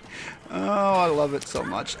 Oh, I love it so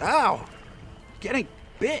much. Ow! Getting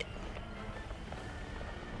bit.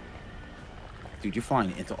 Dude, you're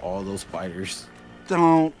flying into all those spiders.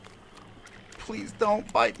 Don't. Please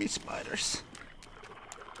don't bite me, spiders.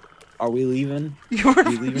 Are we leaving? You're,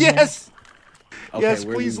 yes! Okay, yes,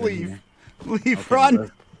 please leave. Here. Leave, okay,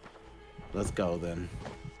 run! Let's go then.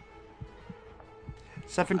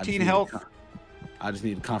 17 health. I just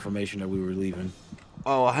needed confirmation that we were leaving.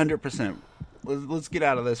 Oh, 100%. Let's get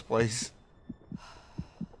out of this place.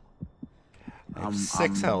 I'm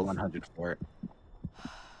 6 health. 100 for it.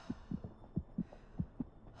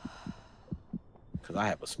 Because I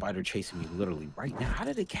have a spider chasing me literally right now. How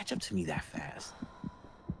did it catch up to me that fast?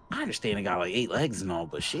 I understand it got like 8 legs and all,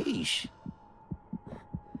 but sheesh.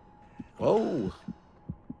 Whoa.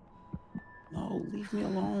 No, leave me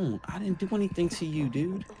alone. I didn't do anything to you,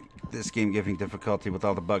 dude. This game giving difficulty with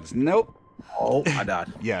all the bugs. Nope. Oh, I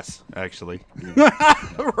died. Yes, actually. Yeah.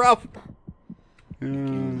 Rough.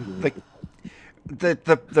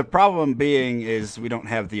 The problem being is we don't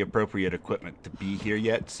have the appropriate equipment to be here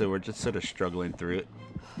yet, so we're just sort of struggling through it.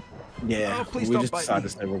 Yeah, oh, please we don't just bite decided me.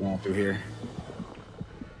 to say we're going through here.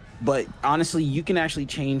 But honestly, you can actually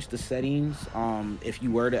change the settings if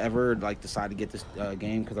you were to ever like decide to get this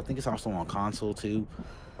game, because I think it's also on console too.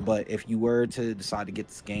 But if you were to decide to get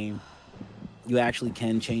this game, you actually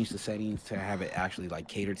can change the settings to have it actually like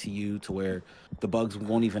cater to you, to where the bugs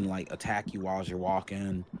won't even like attack you while you're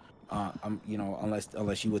walking, you know,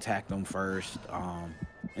 unless you attack them first,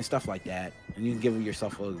 and stuff like that. And you can give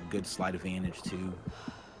yourself a good slight advantage too.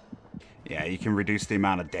 Yeah, you can reduce the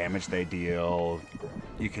amount of damage they deal.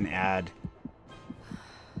 You can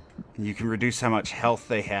reduce how much health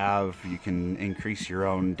they have. You can increase your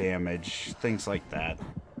own damage, things like that.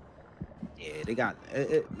 Yeah, they got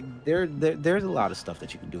there's a lot of stuff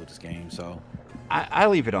that you can do with this game. So I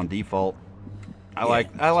leave it on default. I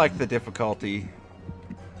like the difficulty.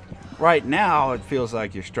 Right now, it feels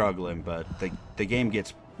like you're struggling, but the game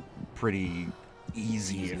gets pretty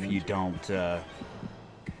easy if you don't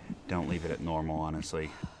leave it at normal. Honestly,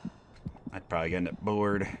 I'd probably end up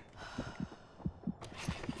bored.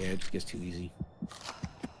 Yeah, it just gets too easy.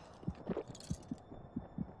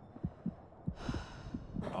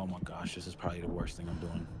 Oh my gosh, this is probably the worst thing I'm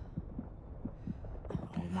doing.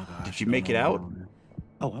 Oh my gosh. Did you make it out?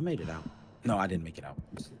 Oh, I made it out. No, I didn't make it out.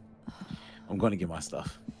 I'm going to get my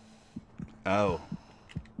stuff. Oh.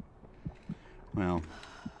 Well.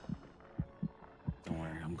 Don't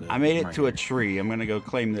worry, I'm good. I made it right to here. a tree. I'm going to go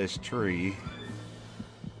claim this tree.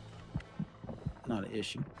 Not an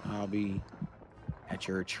issue. I'll be at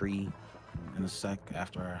your tree in a sec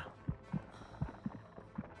after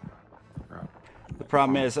The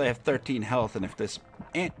problem is I have 13 health, and if this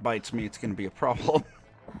ant bites me, it's going to be a problem.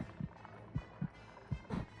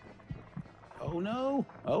 Oh no!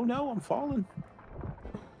 Oh no, I'm falling.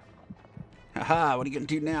 Haha, what are you going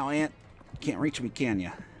to do now, ant? Can't reach me, can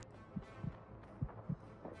you?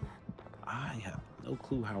 I have no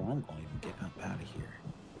clue how I'm going to even get up out of here.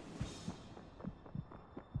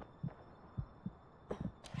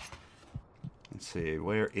 Let's see,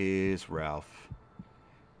 where is Ralph?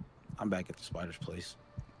 I'm back at the spider's place.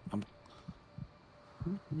 I'm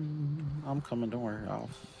coming, don't worry,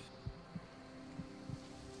 Ralph.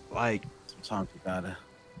 Like, Sometimes you gotta...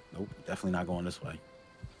 Nope, definitely not going this way.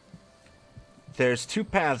 there's two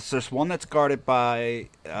paths. There's one that's guarded by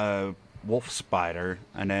a wolf spider,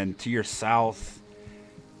 and then to your south,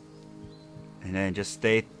 and then just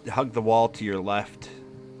hug the wall to your left,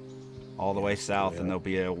 all the way south, and there'll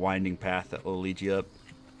be a winding path that will lead you up.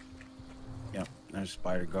 Yep, there's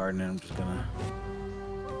spider garden, and I'm just gonna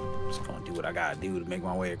do what I gotta do to make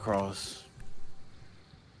my way across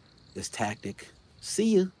this tactic.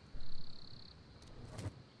 See ya.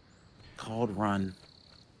 Called run.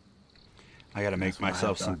 I gotta make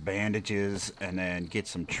myself some bandages, and then get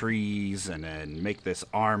some trees, and then make this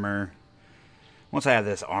armor. Once I have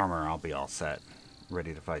this armor, I'll be all set,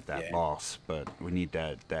 ready to fight that boss. But we need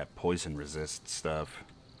that poison resist stuff.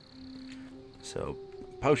 So,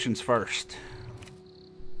 potions first.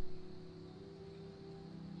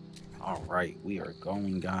 All right, we are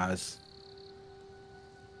going, guys.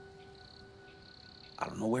 I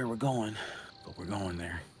don't know where we're going, but we're going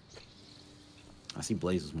there. I see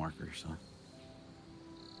Blazze's marker, so.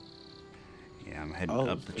 Yeah, I'm heading Oh,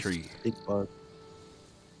 up the it's tree. big bug.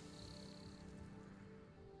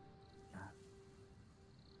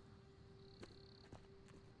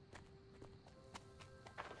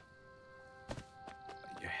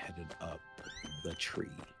 You're headed up the tree.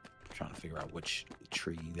 I'm trying to figure out which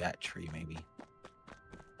tree, that tree maybe.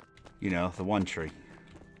 You know, the one tree.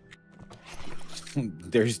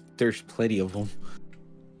 There's plenty of them.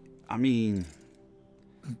 I mean,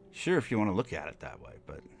 sure if you want to look at it that way,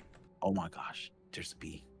 but... Oh my gosh, there's a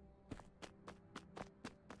bee.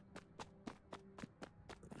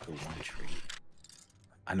 The one tree.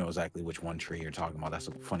 I know exactly which one tree you're talking about. That's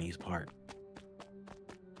the funniest part.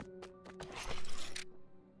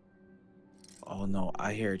 Oh no,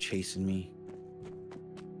 I hear it chasing me.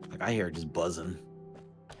 Like I hear it just buzzing.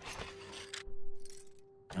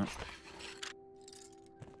 Yep.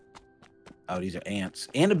 Oh, these are ants.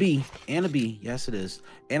 And a bee. And a bee. Yes, it is.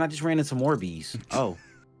 And I just ran into more bees. Oh.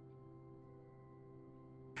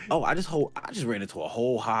 Oh, I just ran into a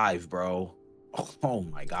whole hive, bro. Oh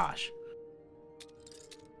my gosh.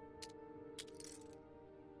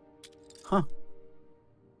 Huh.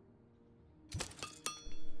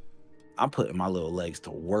 I'm putting my little legs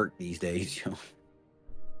to work these days, yo.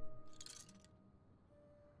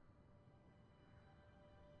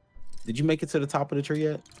 Did you make it to the top of the tree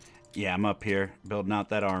yet? Yeah, I'm up here building out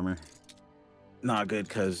that armor. Not good,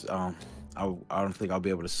 because I don't think I'll be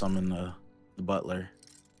able to summon the butler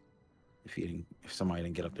if somebody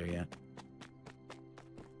didn't get up there yet.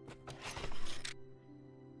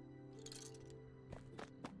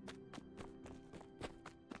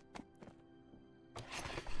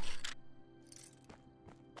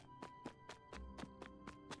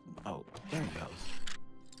 Oh, there he goes.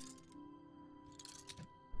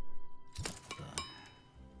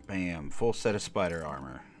 Bam, full set of spider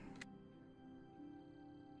armor.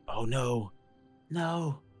 Oh no.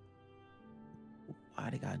 No. Why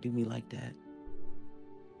they gotta do me like that?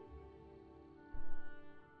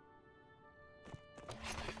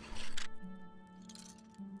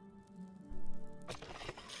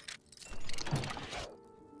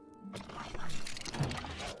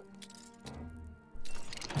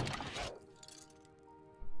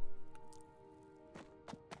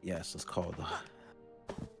 Yes, let's call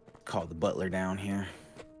the butler down here.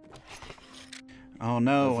 Oh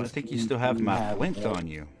no, I think you still have my flint on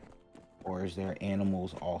you. Or is there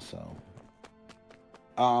animals also?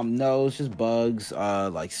 No, it's just bugs,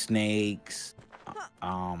 like snakes.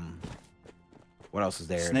 What else is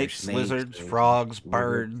there? Snakes, lizards, frogs,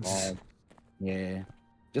 birds. Frogs. Yeah.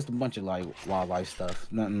 Just a bunch of like wildlife stuff.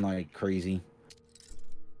 Nothing like crazy.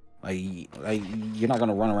 Like you're not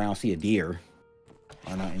gonna run around and see a deer.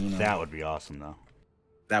 Or not, you know. That would be awesome though.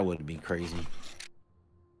 That would be crazy.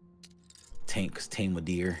 Tame a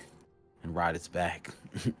deer and ride its back.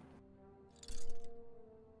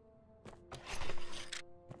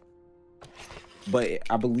 But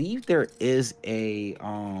I believe there is a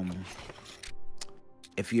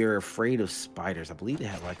if you're afraid of spiders, I believe they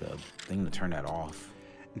have like a thing to turn that off.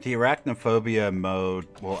 The arachnophobia mode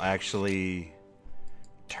will actually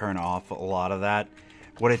turn off a lot of that.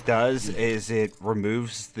 What it does is it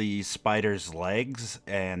removes the spider's legs,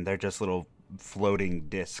 and they're just little floating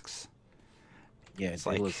discs. Yeah, it's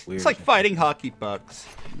like like weird. It's like fighting hockey pucks.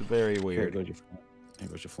 Very weird. Here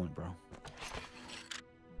goes your flint, bro.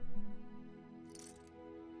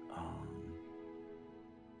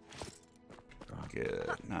 Good.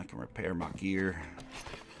 Now I can repair my gear.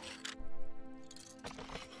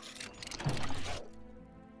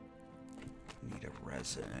 Need a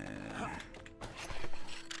resin.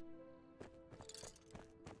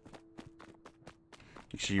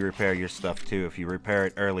 Make sure you repair your stuff too. If you repair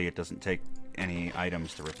it early, it doesn't take any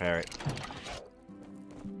items to repair it.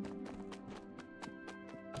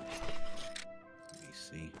 Let me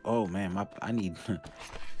see. Oh man, I need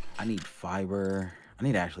fiber. I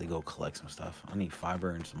need to actually go collect some stuff. I need fiber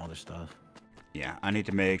and some other stuff. Yeah, I need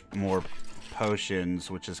to make more potions,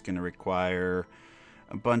 which is going to require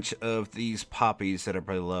a bunch of these poppies that are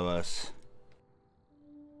below us.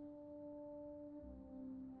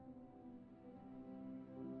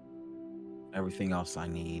 Everything else I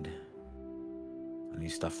need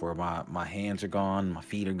stuff where my hands are gone, my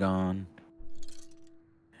feet are gone,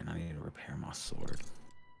 and I need to repair my sword.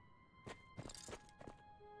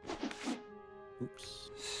 Oops.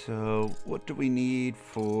 So, what do we need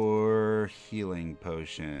for healing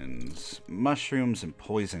potions? Mushrooms and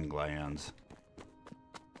poison glands.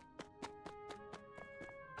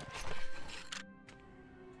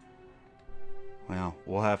 Well,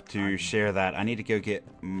 we'll have to share that. I need to go get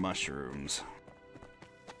mushrooms.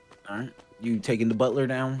 Alright. You taking the butler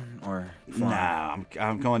down or flying? Nah,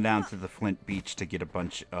 I'm going down to the Flint Beach to get a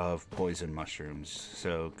bunch of poison mushrooms.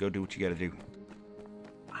 So go do what you gotta do.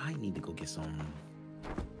 I need to go get some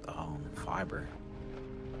fiber.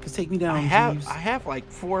 Just take me down. I have like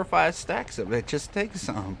 4 or 5 stacks of it. Just take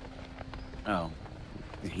some. Oh,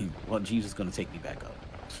 well, Jeeves is gonna take me back up.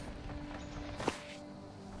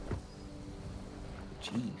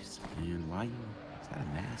 Jeeves, man, why you? Is that a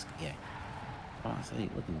mask? Yeah. Oh, I say,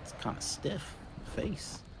 looking kind of stiff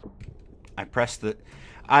face. I pressed the.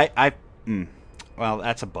 Well,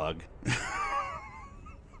 that's a bug.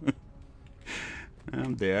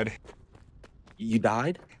 I'm dead. You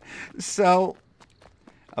died? So,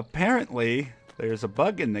 apparently, there's a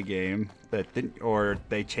bug in the game that didn't, or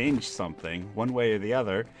they changed something, one way or the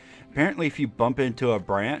other. Apparently, if you bump into a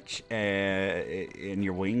branch and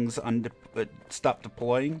your wings stop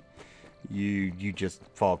deploying, you just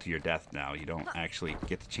fall to your death now. You don't actually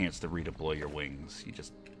get the chance to redeploy your wings. You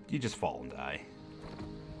just fall and die.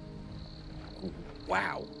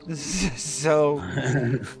 Wow. So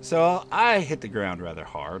I hit the ground rather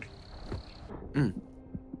hard. Mm.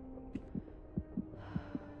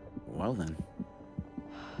 Well then,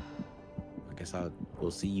 I guess we'll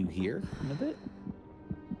see you here in a bit.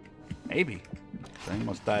 Maybe. I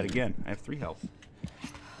almost died again. I have 3 health.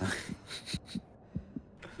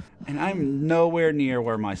 And I'm nowhere near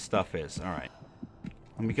where my stuff is. All right.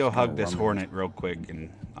 Let me go hug this hornet real quick, and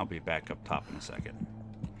I'll be back up top in a second.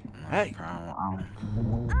 Hey. I'm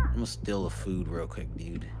gonna steal the food real quick,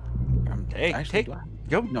 dude. Cook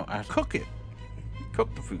it.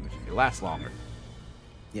 Cook the food. It lasts longer.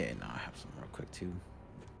 Yeah, no, I have some real quick too.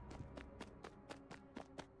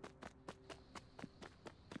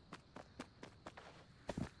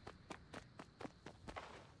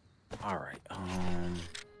 All right.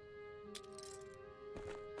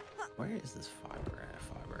 Where is this fiber at?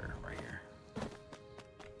 Fiber right here.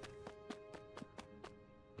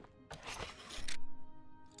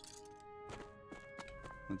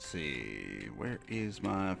 Let's see. Where is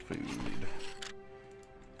my food?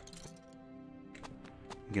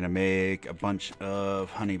 I'm gonna make a bunch of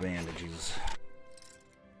honey bandages.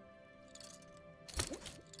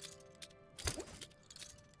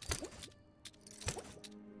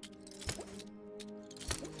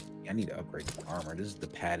 I need to upgrade the armor. This is the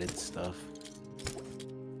padded stuff.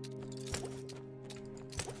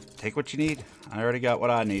 Take what you need. I already got what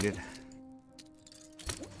I needed.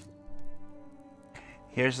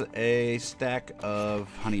 Here's a stack of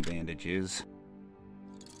honey bandages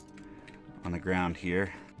on the ground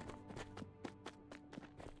here.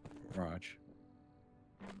 Raj.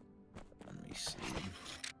 Let me see.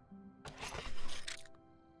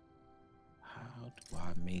 How do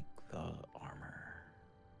I make the armor?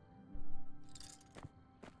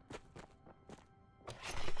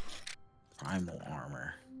 Primal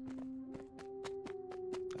armor.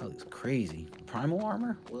 That looks crazy. Primal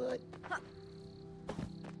armor? What?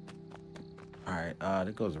 Alright,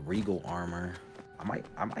 there goes regal armor. I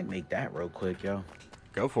might make that real quick, yo.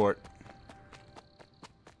 Go for it.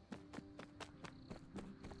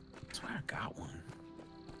 I swear I got one.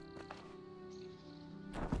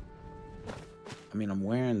 I mean, I'm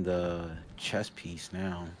wearing the chest piece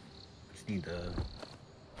now. Just need the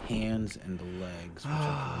hands and the legs, which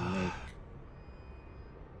I can make.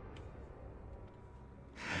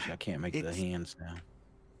 Actually, I can't make the hands now.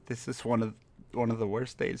 This is one of the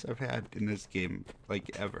worst days I've had in this game, like,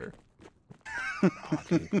 ever. Oh,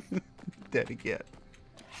 Dead again.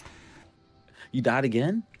 You died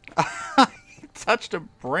again? I touched a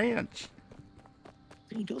branch.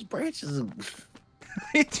 Dude, those branches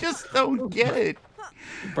I just don't get it.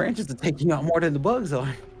 branches are taking you out more than the bugs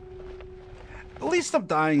are. At least I'm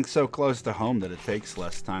dying so close to home that it takes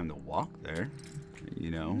less time to walk there.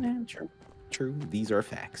 You know? Yeah, true. True. These are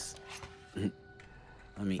facts. Let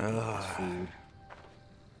me eat this food.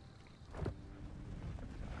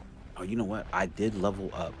 Oh, you know what? I did level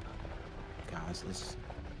up. Guys, let's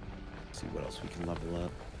see what else we can level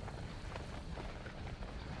up.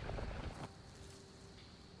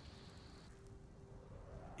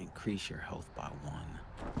 Increase your health by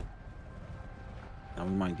 1. Now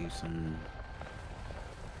we might do some...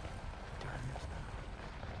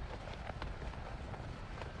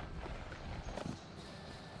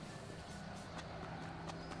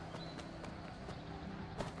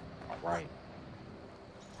 Right.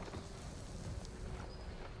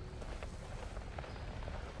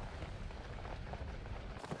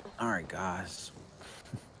 All right, guys.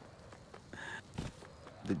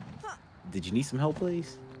 Did you need some help,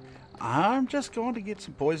 please? I'm just going to get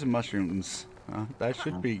some poison mushrooms. That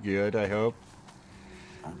should be good, I hope.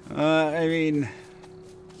 I mean,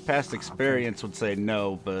 past experience would say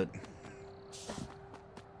no, but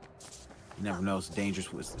you never know. It's dangerous.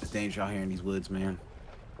 It's dangerous out here in these woods, man.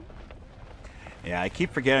 yeah, I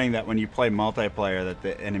keep forgetting that when you play multiplayer, that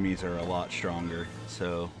the enemies are a lot stronger.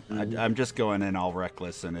 So I'm just going in all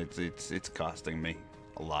reckless, and it's costing me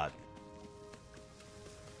a lot.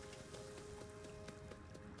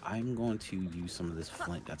 I'm going to use some of this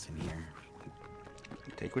flint that's in here.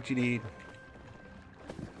 Take what you need.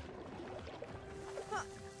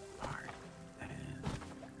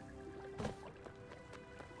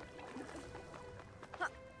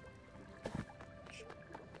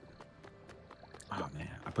 Oh man,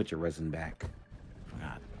 I put your resin back.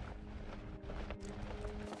 Forgot.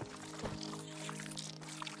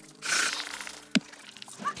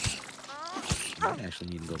 I actually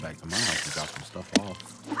need to go back to my house and drop some stuff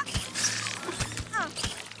off.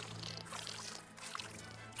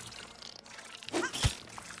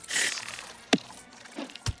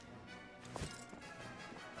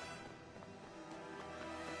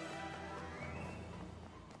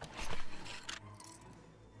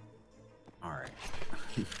 All right.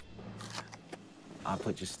 I'll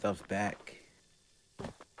put your stuff back.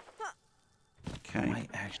 Okay. I might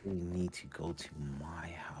actually need to go to my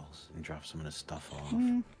house and drop some of the stuff off.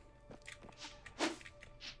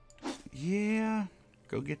 Yeah,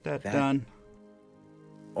 go get that done.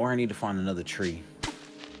 Or I need to find another tree.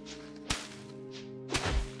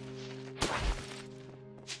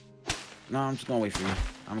 No, I'm just gonna wait for you.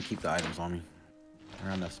 I'm gonna keep the items on me.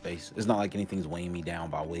 Around that space. It's not like anything's weighing me down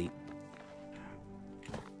by weight.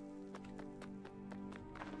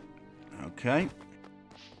 Okay.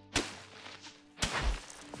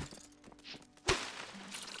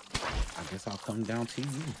 I guess I'll come down to you.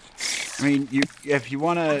 I mean, if you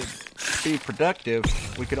want to be productive,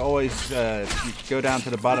 we could always you could go down to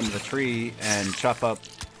the bottom of the tree and chop up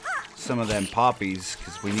some of them poppies,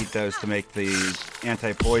 because we need those to make the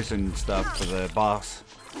anti-poison stuff for the boss.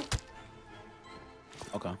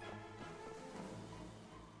 Okay.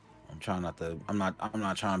 I'm trying not to. I'm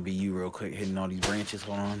not trying to be you real quick, hitting all these branches.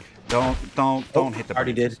 Hold on. Don't hit the. I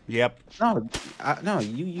already branches. did. Yep. No,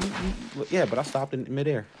 you. Yeah, but I stopped in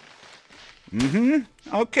midair.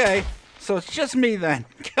 Okay. So it's just me then.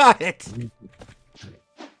 Got it.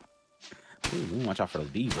 Ooh, watch out for those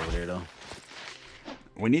bees over there, though.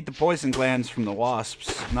 We need the poison glands from the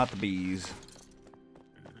wasps, not the bees.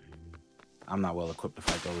 I'm not well equipped to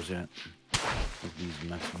fight those yet. Those bees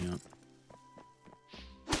mess me up.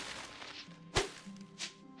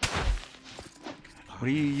 What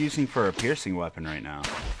are you using for a piercing weapon right now?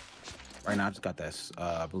 Right now, I just got that.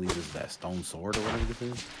 I believe it's that stone sword or whatever this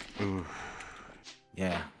is. Ooh.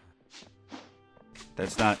 Yeah.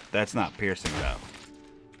 That's not piercing though.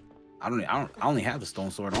 I only have the stone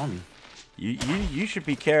sword on me. You should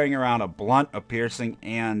be carrying around a blunt, a piercing,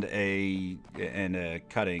 and a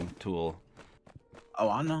cutting tool. Oh,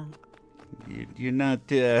 I know. You're not.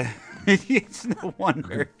 It's no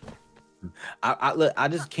wonder. I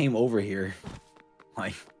just came over here,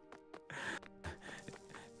 like,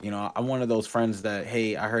 you know, I'm one of those friends that,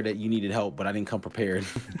 hey, I heard that you needed help, but I didn't come prepared.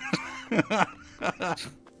 I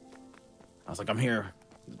was like, I'm here.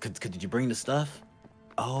 Could you bring the stuff?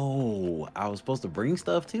 Oh, I was supposed to bring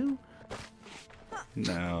stuff too?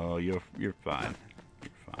 No, you're fine.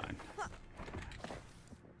 You're fine.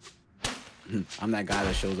 I'm that guy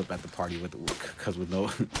that shows up at the party with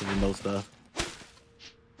no stuff.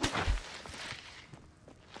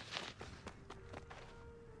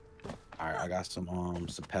 All right, I got some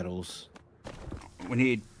petals. We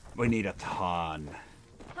need a ton.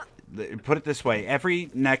 Put it this way: every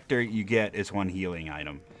nectar you get is one healing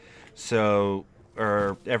item. So,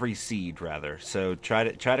 or every seed rather. So try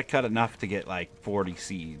to cut enough to get like 40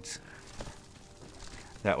 seeds.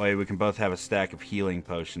 That way we can both have a stack of healing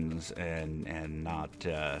potions and not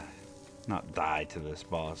die to this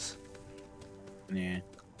boss. Yeah.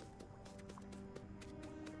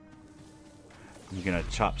 I'm gonna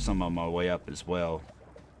chop some on my way up as well.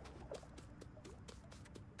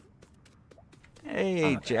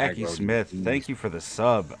 Hey, Jackie Smith, thank you for the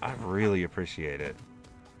sub. I really appreciate it.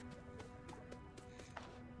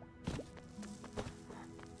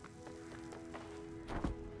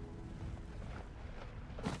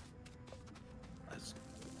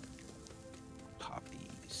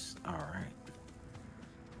 Poppies. All right.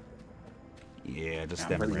 Yeah, just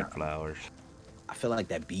them red flowers. I feel like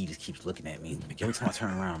that bee just keeps looking at me. Like, every time I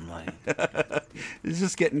turn around, I'm like... It's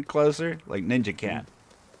just getting closer, like Ninja Cat.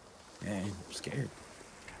 Yeah, I'm scared.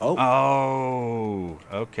 Oh. Oh,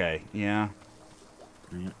 okay, yeah.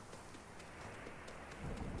 Yeah.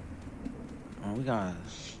 Oh,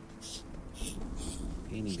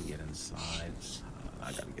 we need to get inside.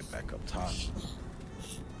 I gotta get back up top.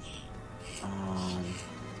 Let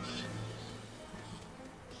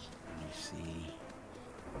me see.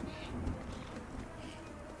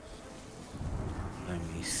 Let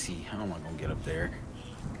me see. How am I gonna get up there?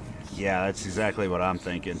 Yeah, that's exactly what I'm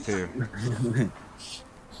thinking too.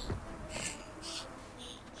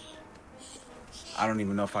 I don't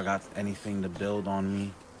even know if I got anything to build on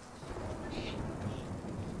me.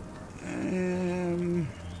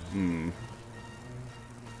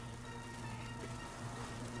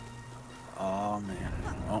 Oh man.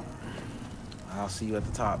 Oh, I'll see you at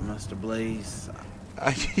the top, Mr. Blazze.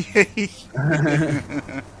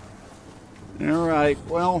 All right.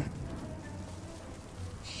 Well,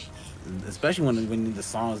 especially when the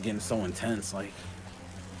song is getting so intense, like.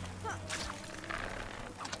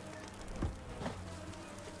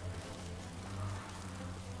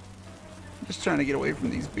 just trying to get away from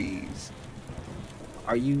these bees.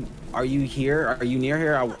 Are you here? Are you near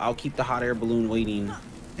here? I'll keep the hot air balloon waiting.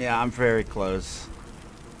 Yeah, I'm very close.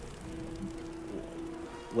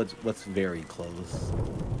 What's very close?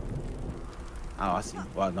 Oh, I see.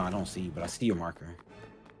 Well, no, I don't see you, but I see your marker.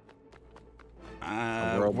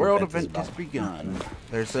 World event has begun.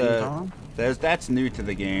 That's new to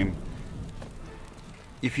the game.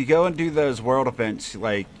 If you go and do those world events,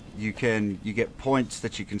 like you get points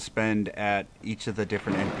that you can spend at each of the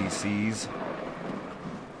different NPCs,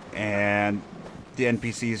 and the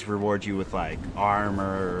NPCs reward you with like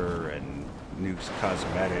armor and new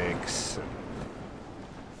cosmetics.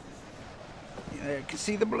 Yeah, you can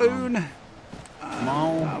see the balloon. Come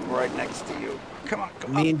on. I'm right next to you. Come on,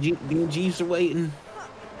 come me on. and Jeeves are waiting.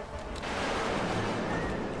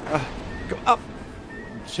 Go up.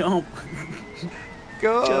 Jump.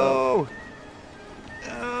 Go.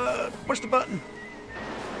 Push the button.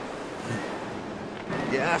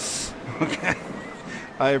 Yes. Okay.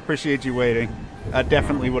 I appreciate you waiting. I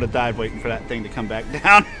definitely would have died waiting for that thing to come back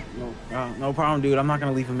down. No problem, dude. I'm not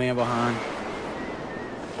gonna leave a man behind.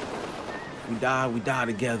 We die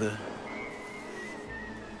together.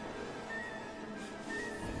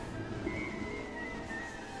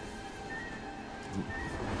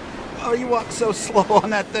 Oh, you walk so slow on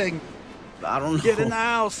that thing. I don't know. Get in the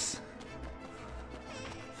house.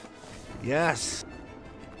 Yes.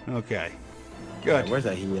 Okay. Good. Where's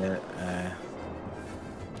that heat at?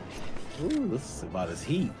 Ooh, this is about his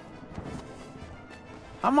heat.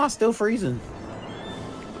 How am I still freezing?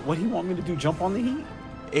 What do you want me to do? Jump on the heat?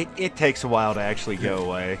 It takes a while to actually go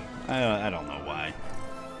away. I don't know why.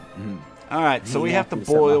 All right, so we have to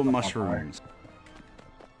boil mushrooms.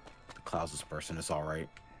 The clouds dispersing. It's all right.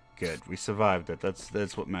 Good. We survived it.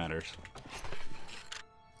 That's what matters.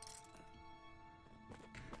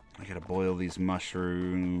 I gotta boil these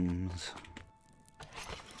mushrooms.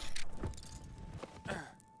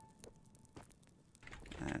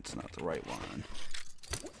 That's not the right one.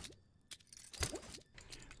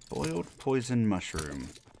 Boiled poison mushroom.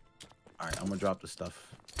 Alright, I'm gonna drop the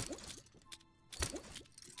stuff.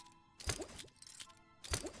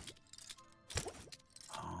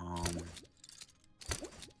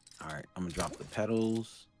 Alright, I'm gonna drop the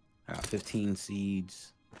petals. I got 15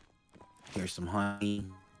 seeds. Here's some honey.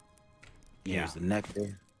 Here's the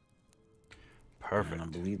nectar. Perfect. And I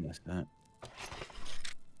believe that's that.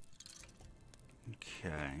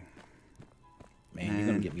 Okay. Man, you're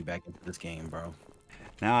gonna get me back into this game, bro.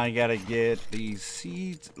 Now I gotta get these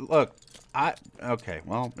seeds. Look, okay.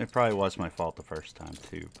 Well, it probably was my fault the first time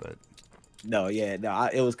too, but no,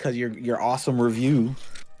 it was because your awesome review.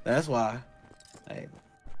 That's why. Hey,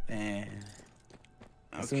 man.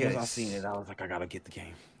 As soon as I seen it, I was like, I gotta get the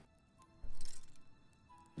game.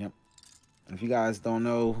 Yep. And if you guys don't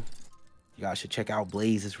know, you guys should check out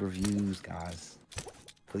Blazze's reviews, guys.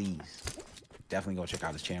 Please, definitely go check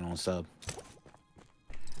out his channel and sub.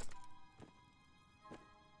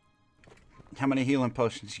 How many healing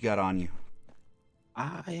potions you got on you?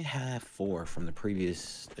 I have 4 from the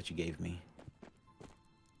previous that you gave me.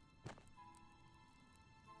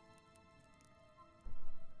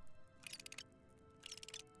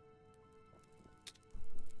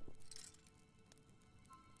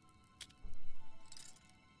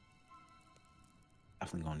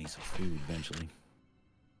 Definitely gonna need some food eventually.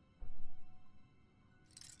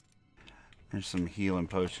 There's some healing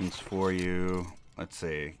potions for you. Let's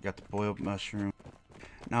see. Got the boiled mushroom.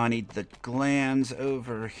 Now I need the glands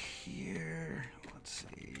over here. Let's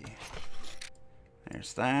see.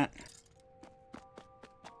 There's that.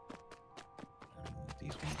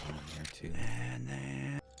 These ones on here too. And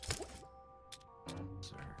then.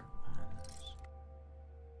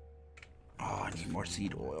 Oh, I need more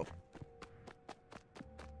seed oil.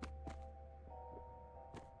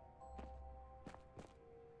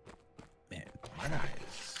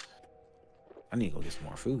 I need to go get some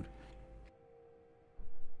more food.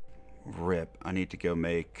 Rip. I need to go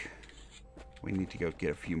make... We need to go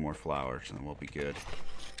get a few more flowers and then we'll be good.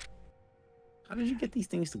 How did you get these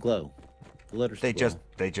things to glow? The letters They to glow.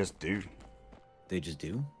 they just do. They just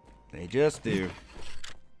do? They just do.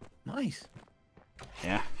 Nice.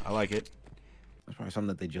 Yeah, I like it. That's probably something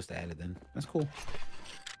that they just added then. That's cool.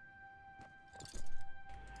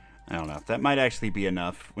 I don't know. That might actually be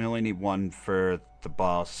enough. We only need one for the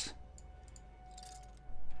boss.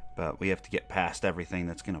 But we have to get past everything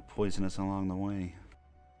that's going to poison us along the way.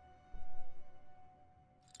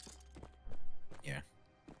 Yeah.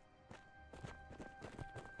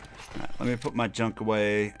 Right, let me put my junk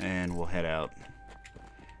away and we'll head out.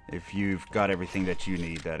 If you've got everything that you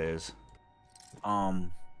need, that is. I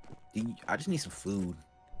just need some food.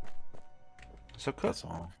 So cook. That's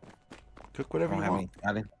all. Cook whatever you want.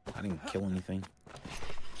 I didn't kill anything.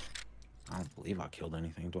 I don't believe I killed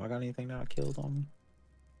anything. Do I got anything that I killed on me?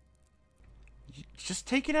 Just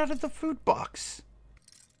take it out of the food box.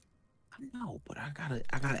 I know, but I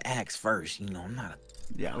gotta ask first. You know, I'm not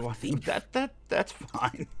a Well, thief. that's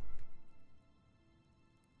fine.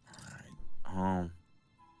 All right.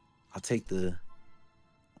 I'll take the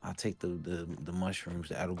mushrooms,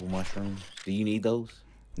 the edible mushrooms. Do you need those?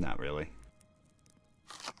 Not really.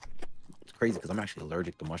 It's crazy because I'm actually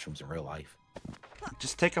allergic to mushrooms in real life.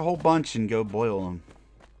 Just take a whole bunch and go boil them.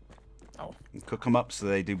 Oh. And cook them up so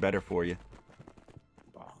they do better for you.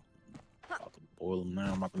 About to boil them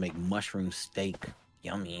now. I'm about to make mushroom steak.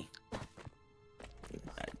 Yummy.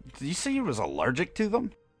 Did you say you was allergic to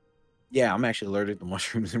them? Yeah, I'm actually allergic to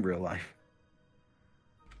mushrooms in real life.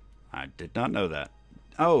 I did not know that.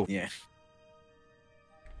 Oh. Yeah.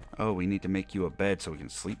 Oh, we need to make you a bed so we can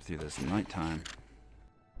sleep through this nighttime.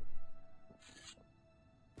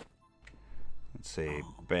 Let's see.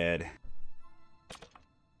 Bed.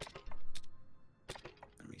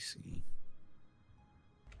 Let me see.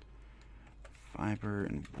 Fiber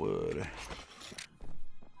and wood.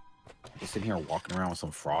 Just sitting here walking around with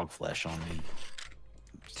some frog flesh on me.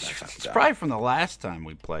 It's probably from the last time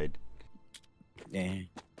we played. Yeah.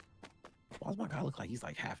 Why does my guy look like he's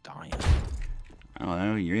like half dying? I don't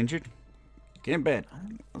know. You're injured? Get in bed.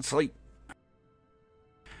 Let's sleep.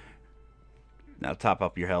 Now top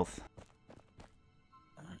up your health.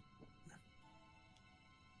 Right.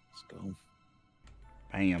 Let's go.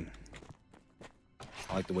 Bam.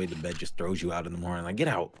 I like the way the bed just throws you out in the morning. Like, get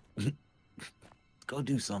out. Go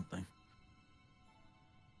do something.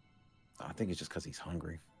 I think it's just because he's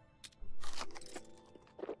hungry.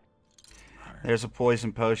 There's a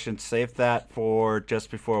poison potion. Save that for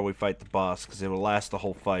just before we fight the boss, because it will last the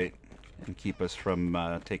whole fight and keep us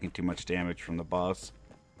from taking too much damage from the boss.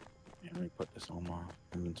 Yeah, let me put this on my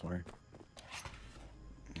inventory.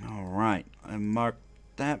 Alright, I marked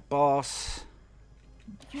that boss.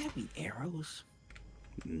 Do you have any arrows?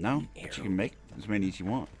 No, but you can make as many as you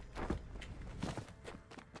want.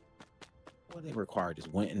 What they require?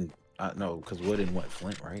 Just went and no, because wood and what,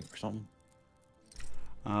 flint, right, or something.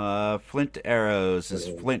 Flint arrows is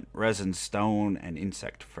flint, resin, stone, and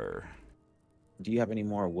insect fur. Do you have any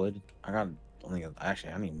more wood? I got only.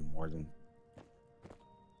 Actually, I need more than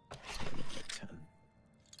 10.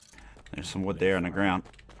 There's some wood there on the ground.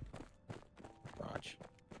 Raj.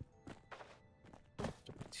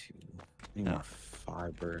 2. Need more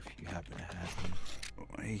fiber if you happen to have them.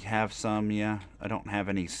 We have some, yeah. I don't have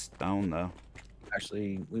any stone though.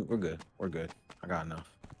 Actually, we're good. We're good. I got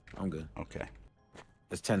enough. I'm good. Okay.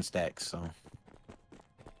 It's 10 stacks, so.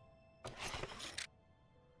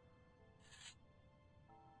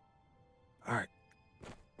 All right.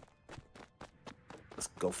 Let's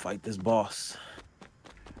go fight this boss.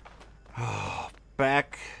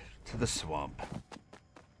 Back to the swamp.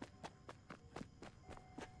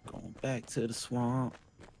 Going back to the swamp.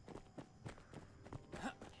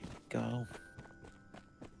 Here we go.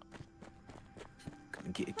 Gonna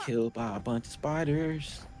get killed by a bunch of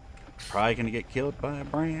spiders. Probably gonna get killed by a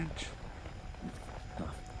branch.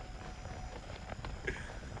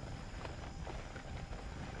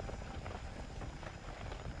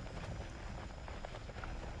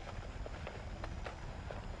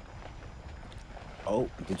 Oh,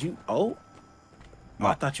 did you? Oh,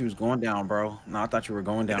 I thought you was going down, bro. No, I thought you were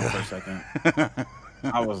going down for a second.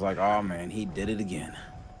 I was like, oh man, he did it again.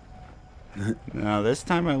 No, this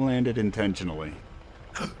time I landed intentionally.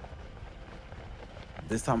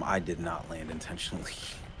 This time I did not land intentionally.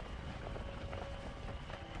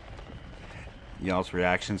 Y'all's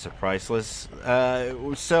reactions are priceless.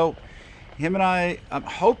 So, him and I'm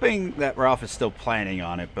hoping that Ralph is still planning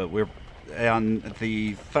on it, but we're on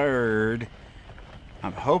the 3rd.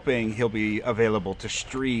 I'm hoping he'll be available to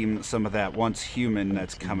stream some of that Once Human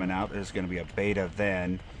that's coming out. There's going to be a beta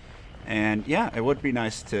then. And yeah, it would be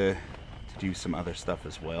nice to do some other stuff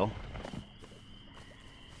as well.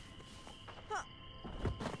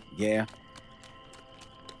 Yeah.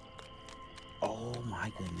 Oh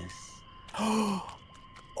my goodness.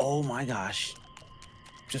 Oh my gosh.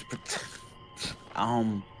 Just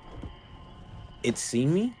it's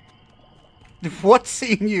seen me? What's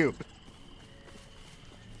seeing you?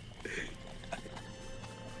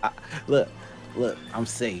 Look, I'm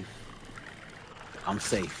safe. I'm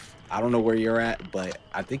safe. I don't know where you're at, but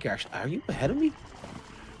I think you're actually... Are you ahead of me?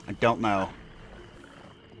 I don't know.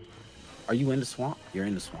 Are you in the swamp? You're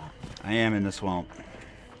in the swamp. I am in the swamp.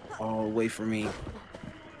 Oh, wait for me.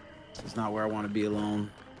 It's not where I want to be alone.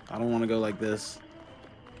 I don't want to go like this.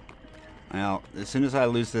 Well, as soon as I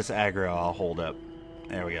lose this aggro, I'll hold up.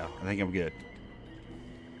 There we go. I think I'm good.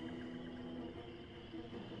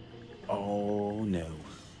 Oh, no.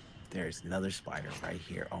 There's another spider right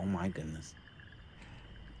here. Oh, my goodness.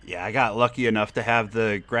 Yeah, I got lucky enough to have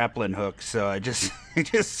the grappling hook, so I just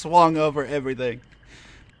just swung over everything.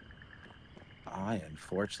 I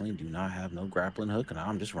unfortunately do not have no grappling hook, and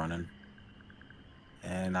I'm just running.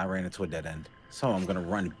 And I ran into a dead end. So I'm going to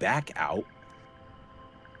run back out.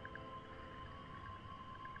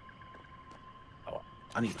 Oh,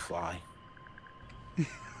 I need to fly.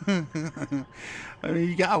 I mean,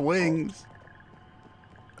 you got wings.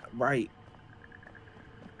 Right.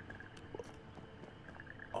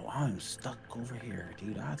 Oh, I'm stuck over here,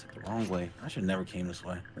 dude. I took the wrong way. I should never came this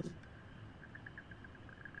way.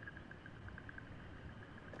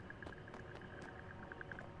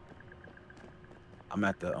 I'm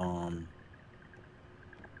at the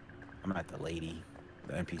lady,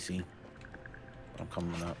 the NPC. I'm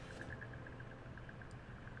coming up.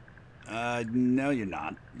 No, you're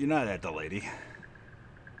not. You're not at the lady.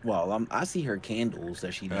 Well, I see her candles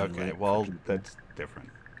that she done. Okay, well, that's different.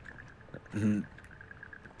 Mm-hmm.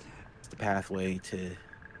 It's the pathway to...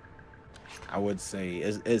 I would say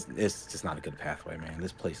it's just not a good pathway, man.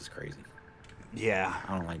 This place is crazy. Yeah.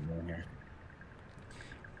 I don't like being here.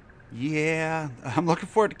 Yeah, I'm looking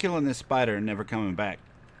forward to killing this spider and never coming back.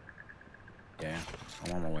 Yeah,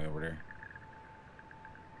 I'm on my way over there.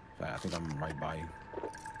 I think I'm right by you.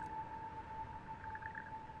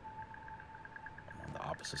 I'm on the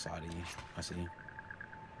opposite side of you. I see you.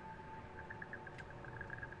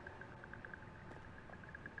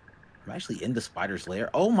 I'm actually in the spider's lair.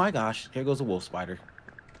 Oh my gosh, here goes a wolf spider.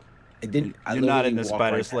 It didn't. You're not in the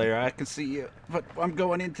spider's lair. I can see you, but I'm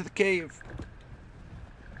going into the cave.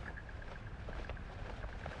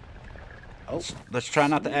 Oh. Let's try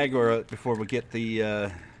not to aggro it before we get the...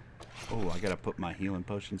 Oh, I gotta put my healing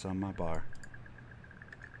potions on my bar.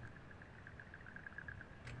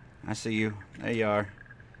 I see you. There you are.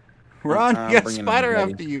 Run! You got a spider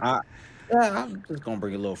after you. Yeah, I'm just gonna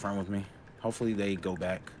bring a little friend with me. Hopefully they go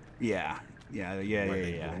back. Yeah. You on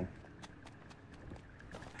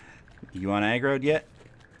aggroed yet?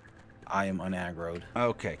 I am unaggroed.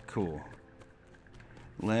 Okay, cool.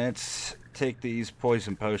 Let's take these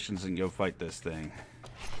poison potions and go fight this thing.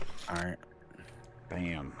 Alright.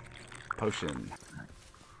 Bam. Potion.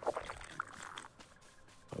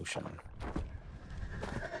 Potion.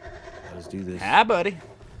 Let's do this. Hi, buddy.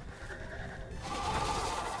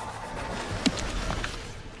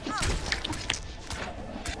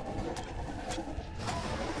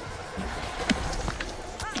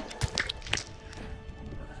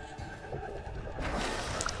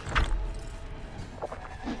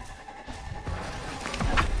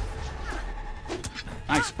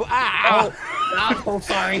 Nice. Ah! Oh,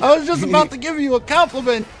 sorry. I was just about to give you a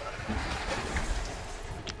compliment.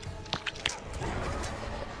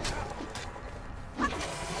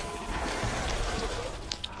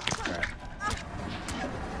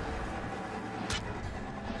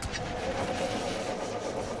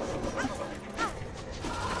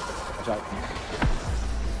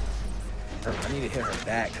 I need to hit her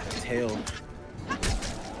back, her tail.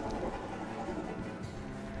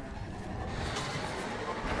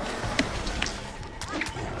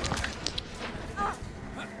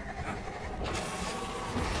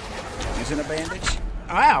 Using a bandage.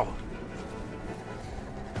 Ow!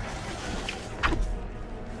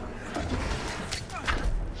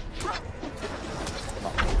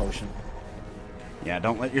 Potion. Yeah,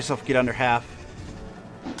 don't let yourself get under half.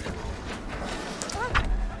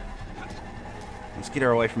 Let's get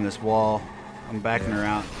her away from this wall. I'm backing her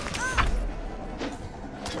out.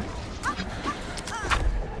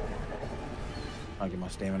 I'll get my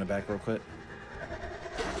stamina back real quick.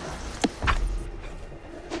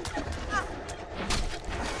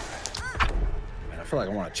 Man, feel like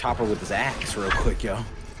I want to chop her with this axe real quick, yo.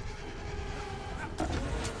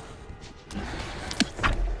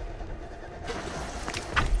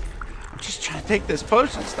 I'm just trying to take this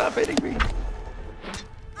potion. Stop hitting me.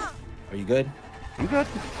 Are you good? I'm good.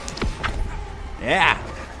 Yeah.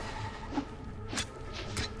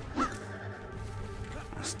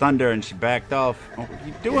 I stunned her and she backed off. Oh, what are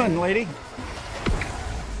you doing, lady?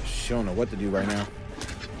 She don't know what to do right now.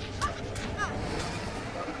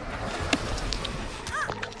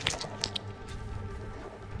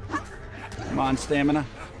 Come on, stamina.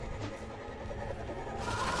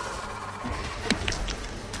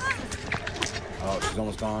 Oh, she's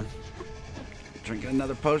almost gone. Drinking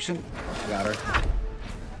another potion. Got her.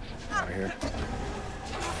 Right here.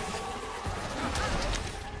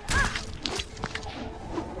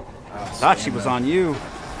 Thought she was on you.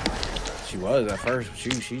 She was at first. She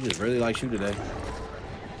just really likes you today.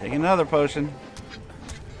 Take another potion.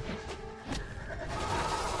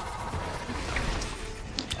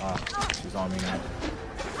 She's on me now.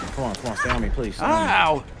 Come on, stay on me, please.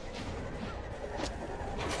 Ow!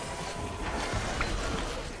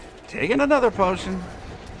 Taking another potion.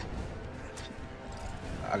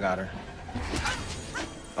 I got her.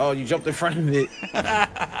 Oh, you jumped in front of it.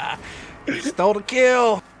 Stole the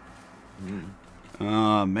kill.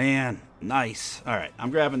 Oh, man. Nice. All right. I'm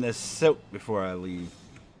grabbing this silk before I leave.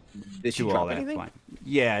 Did she drop anything? Fine.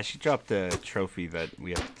 Yeah, she dropped a trophy that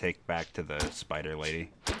we have to take back to the spider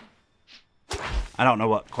lady. I don't know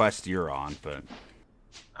what quest you're on, but...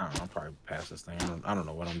 I don't know. I'll probably pass this thing. I don't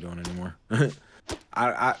know what I'm doing anymore.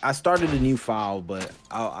 I started a new file, but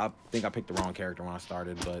I think I picked the wrong character when I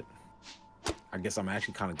started, but I guess I'm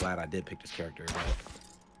actually kind of glad I did pick this character,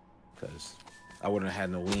 because I wouldn't have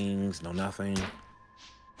had no wings, no nothing,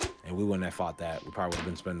 and we wouldn't have fought that. We probably would have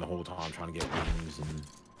been spending the whole time trying to get wings. And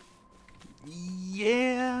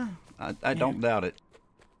yeah, I don't doubt it.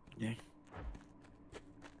 Yeah.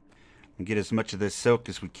 Get as much of this silk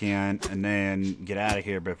as we can, and then get out of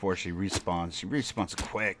here before she respawns. She respawns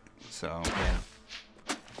quick, so yeah.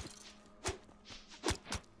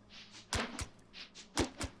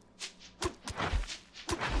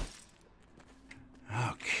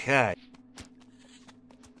 Okay. I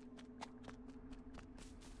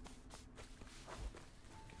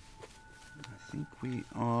think we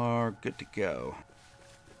are good to go.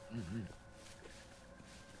 Mm-hmm.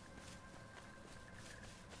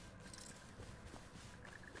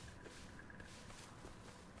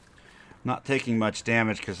 Not taking much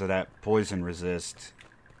damage because of that poison resist,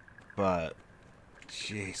 but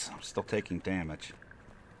jeez, I'm still taking damage.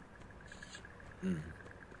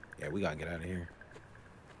 Yeah, we gotta get out of here.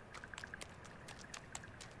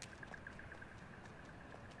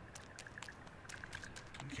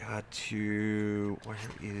 Got to... Where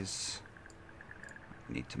is...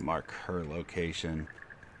 I need to mark her location.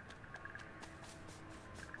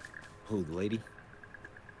 Who, the lady?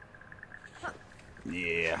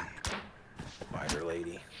 Yeah. Spider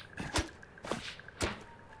lady.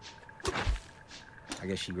 I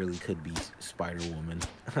guess she really could be Spider Woman.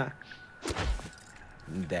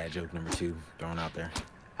 Dad joke number 2 thrown out there.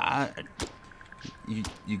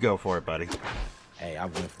 You go for it, buddy. Hey, I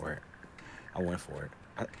went for it. I went for it.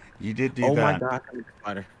 You did do that. Oh my God,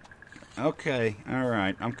 spider. Okay, all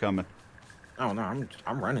right, I'm coming. Oh no,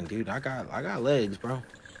 I'm running, dude. I got legs, bro.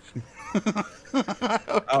 Okay.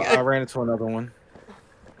 I ran into another one.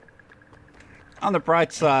 On the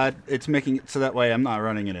bright side, it's making it so that way I'm not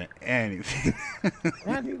running into anything.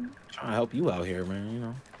 Yeah, dude. Trying to help you out here, man. You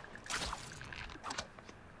know.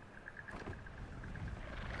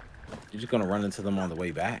 You're just gonna run into them on the way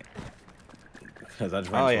back. Because I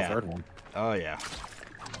just ran into the third one. Oh yeah.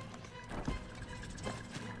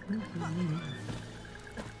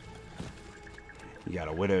 You got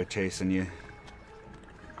a widow chasing you.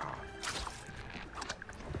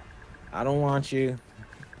 I don't want you.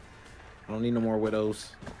 I don't need no more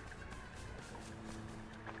widows.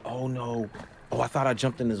 Oh no. Oh, I thought I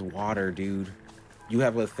jumped in this water, dude. You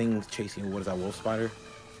have a thing chasing you. What is that, wolf spider?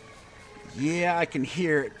 Yeah, I can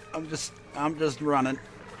hear it. I'm just running.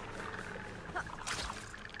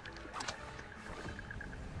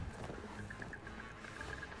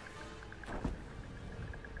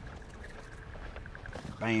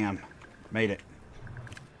 Bam. Made it.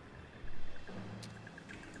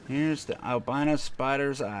 Here's the albino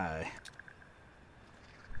spider's eye.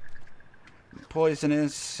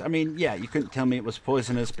 Poisonous. I mean, yeah, you couldn't tell me it was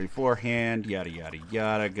poisonous beforehand. Yada, yada,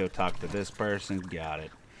 yada. Go talk to this person. Got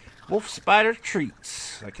it. Wolf spider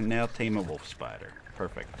treats. I can now tame a wolf spider.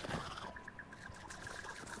 Perfect.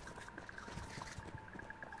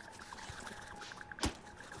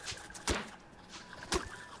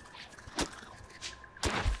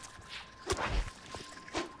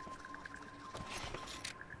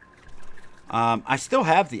 I still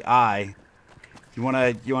have the eye. You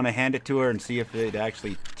wanna hand it to her and see if it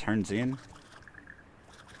actually turns in?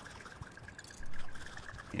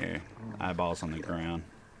 Here, eyeballs on the ground.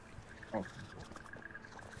 Oh. Let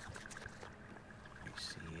me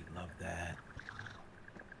see. Love that.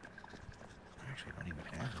 I actually don't even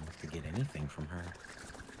have enough to get anything from her.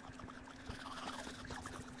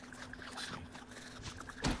 Let's see.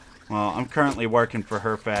 Well, I'm currently working for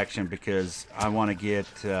her faction because I want to get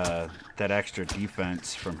that extra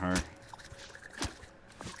defense from her.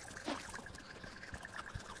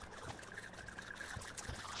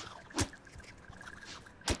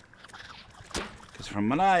 Because from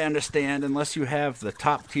what I understand, unless you have the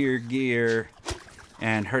top tier gear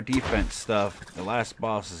and her defense stuff, the last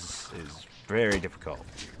boss is very difficult.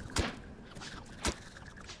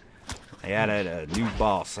 They added a new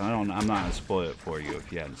boss. I'm not gonna spoil it for you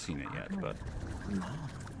if you haven't seen it yet, but No.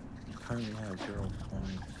 You currently have 0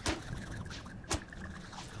 points.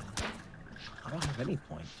 I don't have any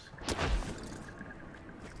points.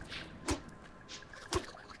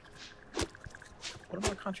 What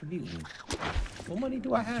am I contributing? What money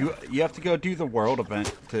do I have? you have to go do the world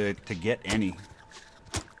event to get any.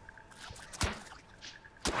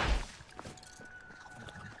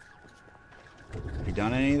 You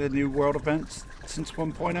done any of the new world events since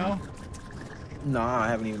 1.0? No, I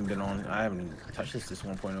haven't even been on. I haven't even touched this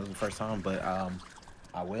 1.0. It was the first time, but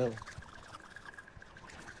I will.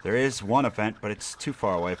 There is one event, but it's too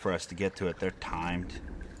far away for us to get to it. They're timed.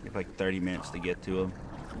 We have like 30 minutes to get to them.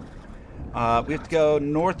 We have to go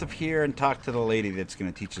north of here and talk to the lady that's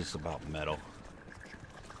going to teach us about metal.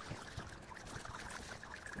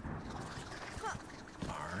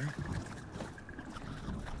 Alright.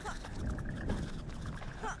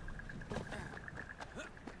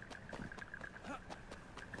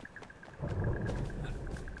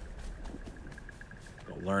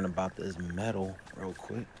 Go learn about this metal real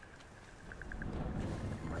quick.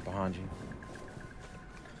 I'm right behind you.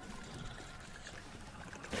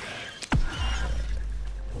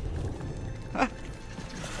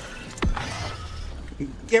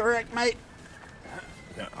 Get wrecked, mate.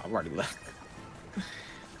 Yeah, I've already left. I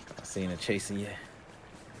seen it chasing you.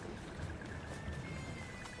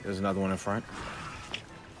 There's another one in front.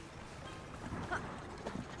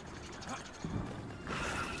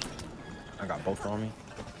 I got both on me.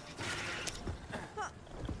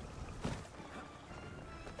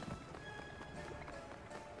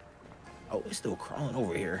 Oh, it's still crawling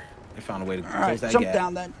over here. They found a way to close Alright, that jump gap.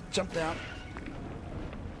 down then. Jump down.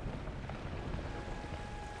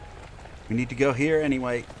 We need to go here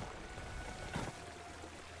anyway.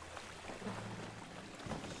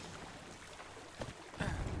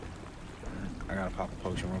 I gotta pop a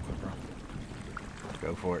potion real quick, bro.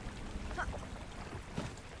 Go for it.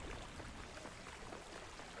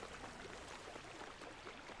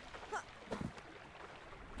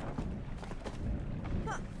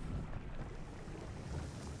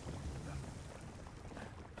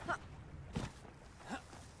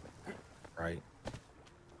 Right.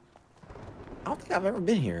 I don't think I've ever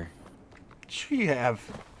been here. Sure you have.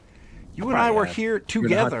 You and I were here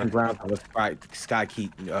together. Sky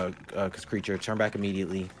Keep, creature, turn back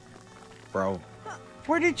immediately, bro.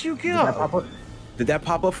 Where did you Did that go? pop up? Did that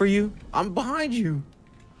pop up for you? I'm behind you.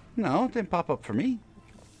 No, it didn't pop up for me.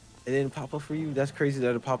 It didn't pop up for you? That's crazy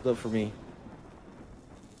that it popped up for me.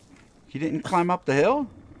 You didn't climb up the hill?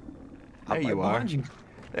 There I'm you right are. behind you.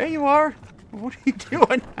 There you are. What are you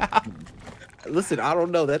doing now? Listen, I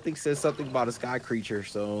don't know. That thing says something about a sky creature,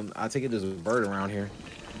 so I take it there's a bird around here.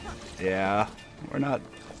 Yeah, we're not.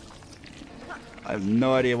 I have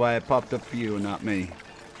no idea why it popped up for you and not me.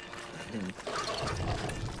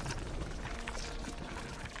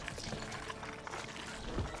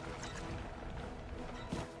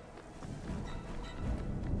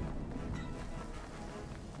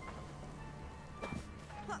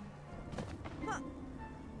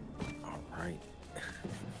 All right.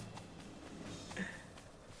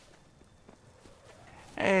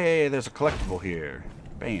 Hey, there's a collectible here.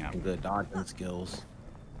 Bam. Good dodging skills.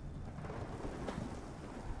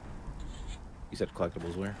 You said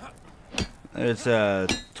collectibles where? There's a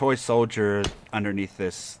toy soldier underneath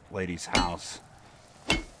this lady's house.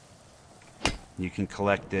 You can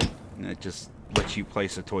collect it, and it just lets you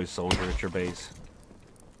place a toy soldier at your base.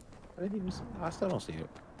 I didn't even see, I still don't see it.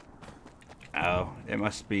 Oh, it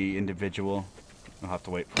must be individual. I'll have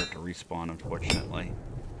to wait for it to respawn, unfortunately.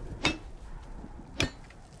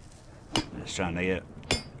 Just trying to get...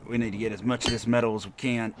 We need to get as much of this metal as we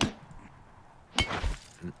can.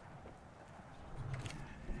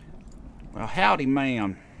 Well, howdy,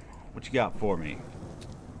 ma'am. What you got for me?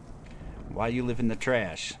 Why you live in the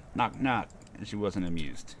trash? Knock, knock. She wasn't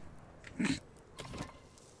amused.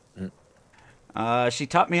 She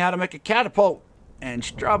taught me how to make a catapult and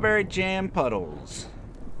strawberry jam puddles.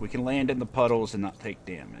 We can land in the puddles and not take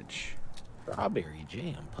damage. Strawberry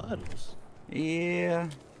jam puddles? Yeah.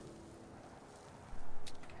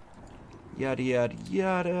 Yada yada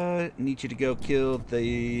yada. Need you to go kill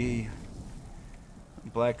the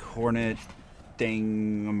Black Hornet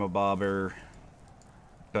thingamabobber.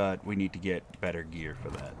 But we need to get better gear for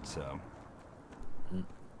that, so.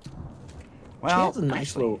 Well, she has a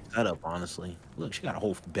nice little setup, honestly. Look, she got a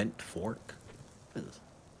whole bent fork.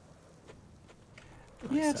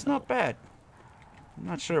 Yeah, it's not bad. I'm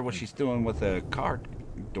not sure what she's doing with a car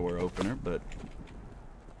door opener, but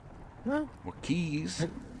well, with keys.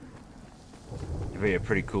 It'd be a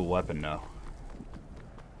pretty cool weapon, though.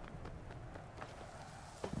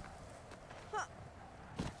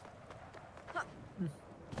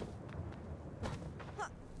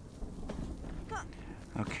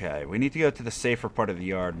 Okay, we need to go to the safer part of the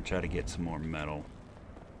yard and try to get some more metal.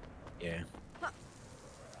 Yeah.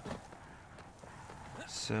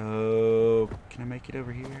 So, can I make it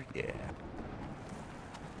over here? Yeah.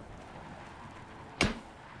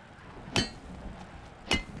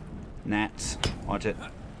 Gnats. Watch it.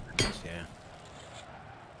 Yeah.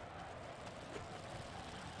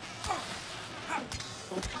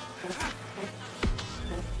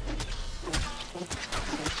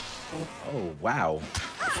 Oh, wow.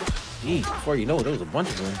 Geez, before you know it, there was a bunch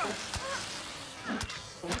of them.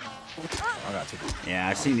 Oh, I gotta take it. Yeah,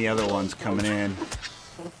 I've seen the other ones coming in.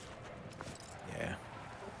 Yeah.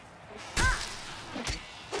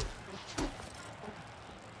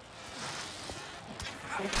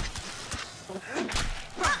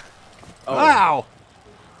 Oh. Wow!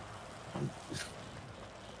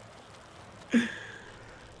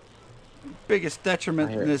 Biggest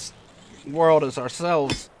detriment in this world is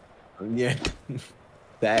ourselves. Yeah.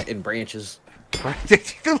 That and branches.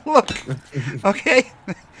 Look. Okay.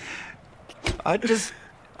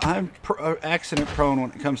 I'm accident prone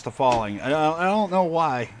when it comes to falling. I don't know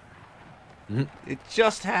why. Mm-hmm. It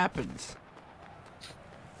just happens.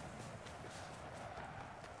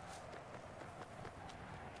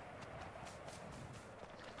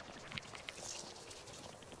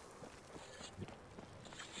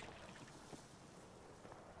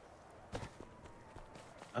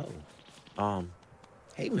 Oh.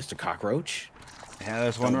 Hey, Mr. Cockroach. Yeah,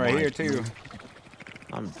 there's one right here, too.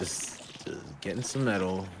 I'm just getting some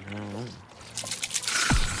metal. I don't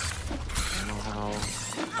know how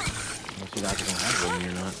much you guys are going to have with me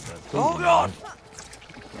or not. But Oh, God!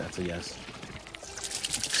 That's a yes.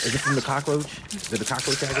 Is it from the cockroach? Did the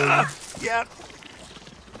cockroach have with you? Yeah.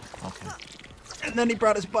 Okay. And then he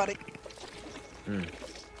brought his buddy. Hmm.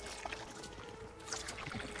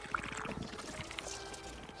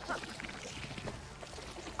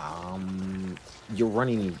 You're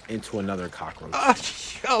running into another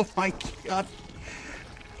cockroach. Oh my God.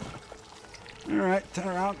 Alright, turn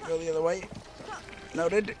around, go the other way.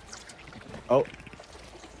 Noted. Oh.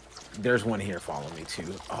 There's one here following me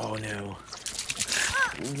too. Oh no.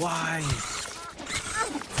 Why?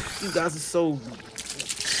 You guys are so...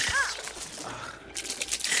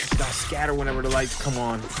 You guys scatter whenever the lights come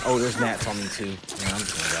on. Oh, there's gnats on me too. Yeah, I'm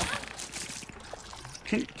just gonna go.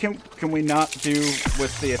 Can we not do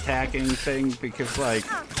with the attacking thing? Because, like,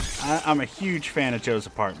 I'm a huge fan of Joe's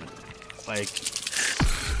apartment. Like...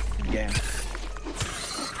 Yeah.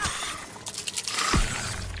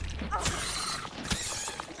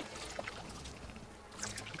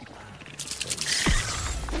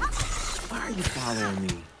 Why are you following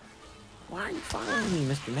me? Why are you following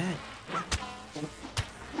me, Mr. Nat?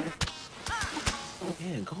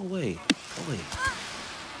 Yeah, go away. Go away.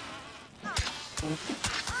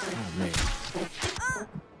 Oh, man.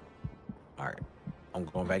 Alright. I'm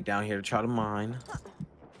going back down here to try to mine.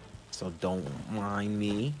 So don't mind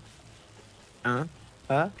me. Huh?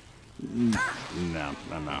 No.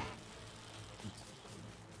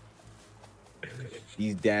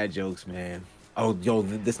 These dad jokes, man. Oh, yo,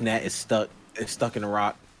 this gnat is stuck. It's stuck in a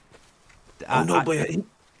rock. Oh, no, but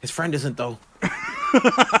his friend isn't, though.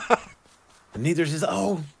 Neither is his...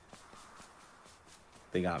 Oh!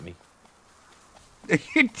 They got me.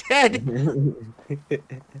 You're dead!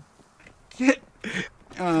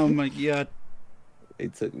 Oh, my God. They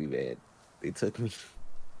took me, man. They took me.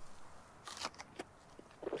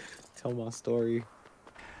 Tell my story.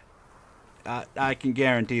 I can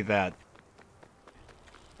guarantee that.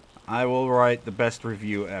 I will write the best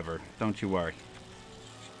review ever. Don't you worry.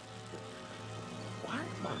 Why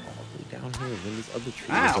am I all the way down here when this other tree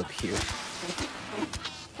Ow. is up here?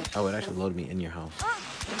 Oh, it actually loaded me in your house.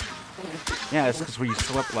 Yeah, it's because we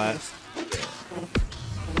slept last. Yeah.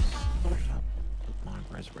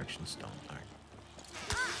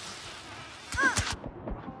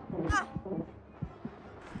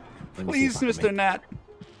 Let me see if Please, I can Mr. make Gnat.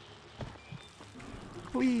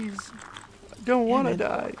 Please. I don't want to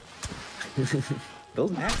die. it.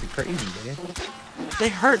 Those gnats are crazy, man. They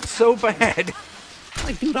hurt so bad.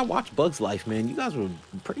 Like, dude, I watched Bugs Life, man. You guys were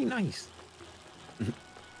pretty nice.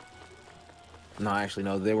 No, actually,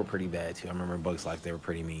 no, they were pretty bad too. I remember Bugs Life; they were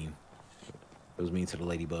pretty mean. It was mean to the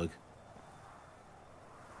ladybug.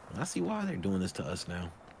 I see why they're doing this to us now.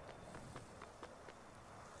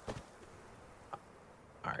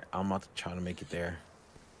 All right, I'm about to try to make it there.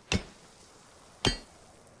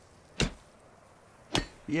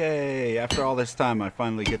 Yay! After all this time, I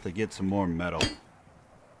finally get to get some more metal.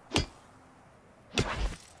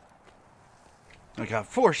 I got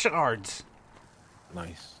 4 shards.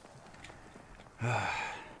 Nice. I'm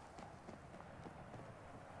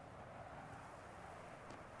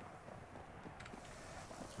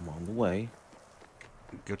on the way.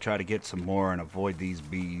 Go try to get some more and avoid these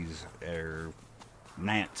bees or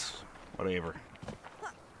gnats, whatever.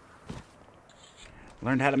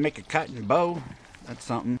 Learned how to make a cotton bow. That's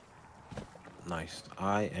something. Nice.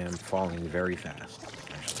 I am falling very fast.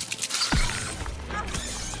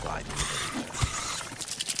 Sliding very fast.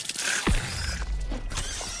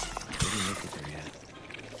 Didn't make it there yet.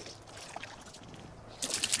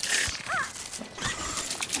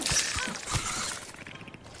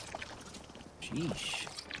 Sheesh.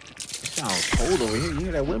 It sounds cold over here. You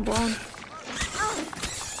hear that wind blowing?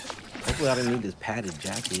 Hopefully I didn't need this padded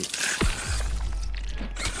jacket.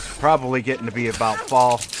 Probably getting to be about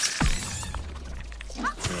fall. Yeah,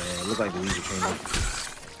 it looks like the leaves are changing.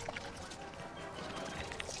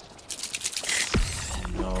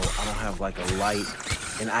 No, I don't have like a light.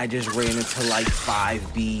 And I just ran into like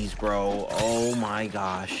 5 bees, bro. Oh my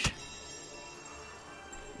gosh.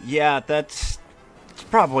 Yeah, it's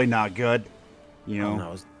probably not good. You know? Oh,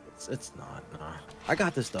 no, it's not. Nah. I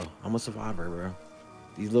got this though. I'm a survivor, bro.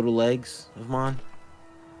 These little legs of mine,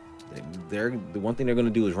 they're the one thing they're gonna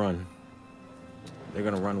do is run. They're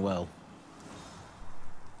gonna run well.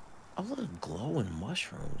 I love glowing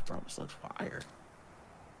mushrooms, bro. This looks fire.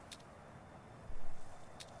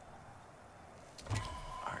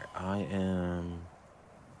 Alright, I am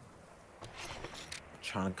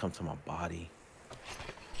trying to come to my body.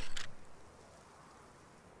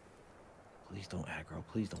 Please don't aggro.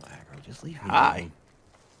 Please don't aggro. Just leave me alone.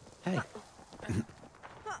 Hey.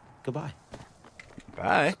 Goodbye.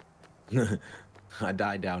 Bye. I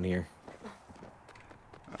died down here.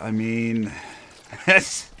 I mean,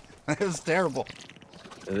 that was terrible.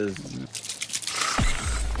 It is.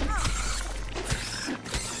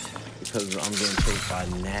 Because I'm getting chased by a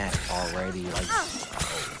gnat already. Like, oh.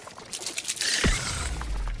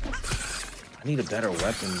 I need a better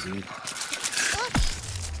weapon, dude.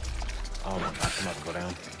 Oh my gosh, I'm about to go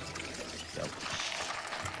down. Yep.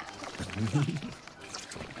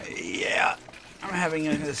 Yeah, I'm having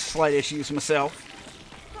a slight issues myself.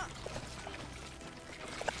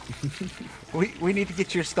 we need to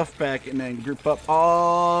get your stuff back and then group up.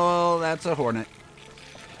 Oh, that's a hornet.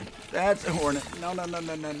 That's a hornet. No.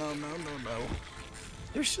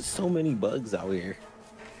 There's just so many bugs out here.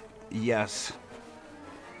 Yes.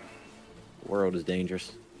 The world is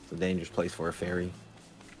dangerous. It's a dangerous place for a fairy.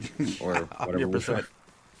 Or whatever. 100%.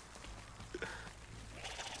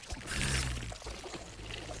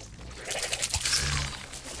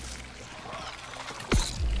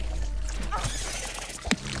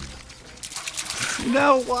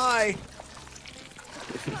 No, why?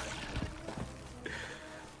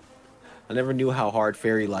 I never knew how hard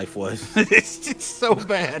fairy life was. It's just so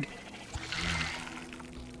bad.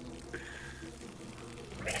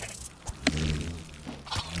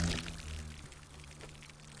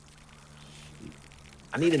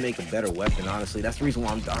 I need to make a better weapon, honestly. That's the reason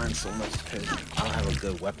why I'm dying so much, because I don't have a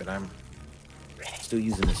good weapon. I'm still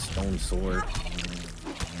using a stone sword.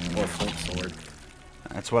 Or a flint sword.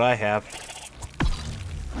 That's what I have.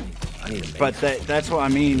 I need to make But that's what I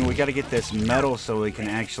mean. We got to get this metal so we can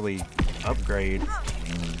actually upgrade.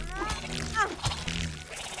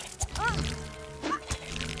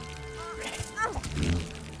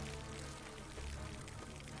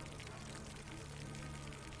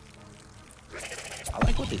 I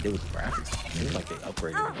like what they did with the graphics. It seems like they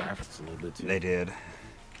upgraded the graphics a little bit too. They did.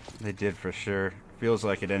 They did for sure. Feels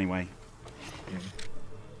like it anyway.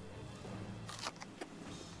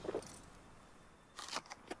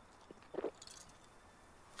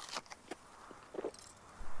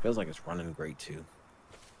 Feels like it's running great too.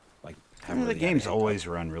 Like The game's always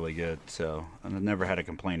run really good, so I've never had a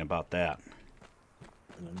complaint about that.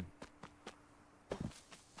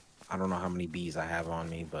 I don't know how many bees I have on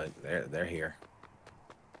me, but they're here.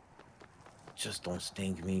 Just don't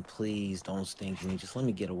stink me. Please don't stink me. Just let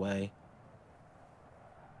me get away.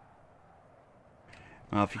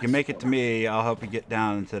 Well, if you can make it to me, I'll help you get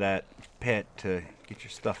down into that pit to get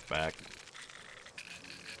your stuff back.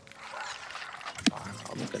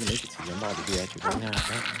 I'm not gonna make it to you. I'm about to be at you right now.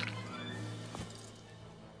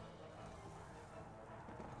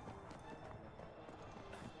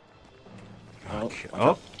 Okay? Okay.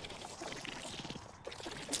 Oh.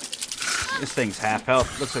 This thing's half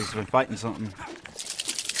health. Looks like it's been fighting something.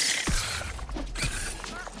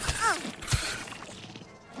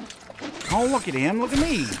 Oh, look at him. Look at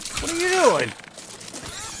me. What are you doing?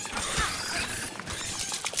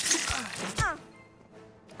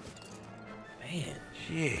 Man.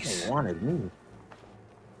 Jeez. They wanted me.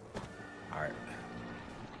 Alright.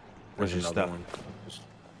 Where's your stuff? One.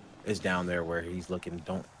 It's down there where he's looking.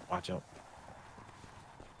 Don't watch out.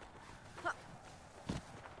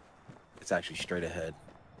 It's actually straight ahead.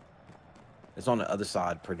 It's on the other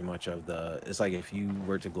side pretty much of the... It's like if you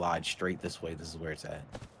were to glide straight this way, this is where it's at.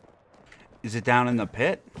 Is it down in the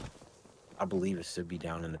pit? I believe it should be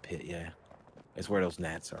down in the pit, yeah. It's where those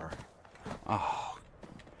gnats are. Oh.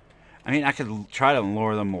 I mean, I could try to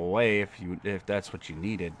lure them away if that's what you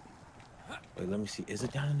needed. Wait, let me see. Is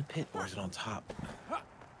it down in the pit or is it on top?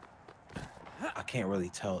 I can't really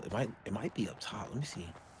tell. It might be up top. Let me see.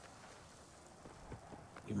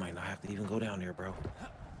 You might not have to even go down there, bro.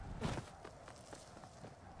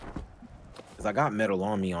 Cause I got metal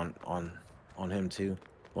on me on him too.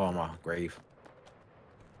 Well, on my grave.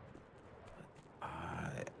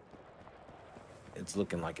 It's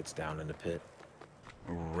looking like it's down in the pit.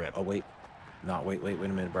 Rip. Oh wait, no, wait a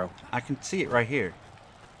minute, bro. I can see it right here.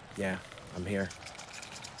 Yeah, I'm here.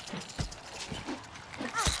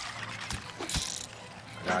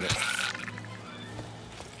 I got it.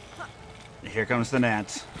 Here comes the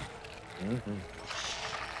gnats. Mm-hmm.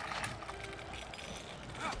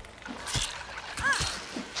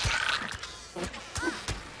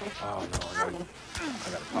 Oh no,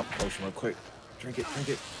 I gotta pop a potion real quick. Drink it.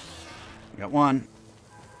 Got one.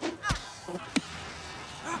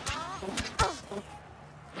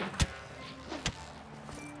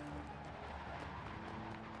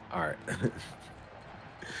 Alright.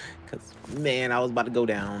 Cause man, I was about to go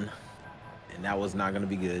down. And that was not gonna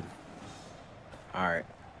be good. Alright.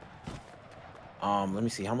 Let me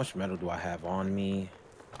see, how much metal do I have on me?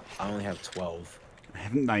 I only have 12. I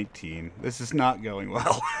have 19. This is not going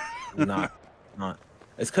well. not.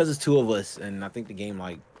 It's because it's two of us, and I think the game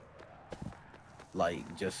like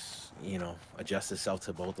just, you know, adjusts itself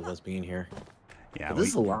to both of us being here. Yeah, this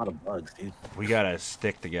is a lot of bugs, dude. We gotta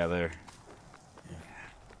stick together. Yeah.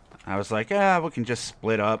 I was like, we can just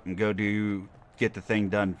split up and go get the thing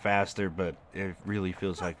done faster, but it really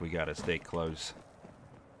feels like we gotta stay close.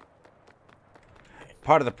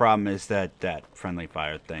 Part of the problem is that friendly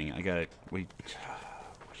fire thing. We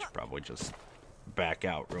should probably just back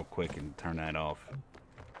out real quick and turn that off.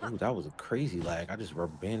 Ooh, that was a crazy lag. I just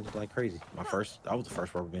rubber banded like crazy. That was the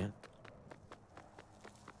first rubber band.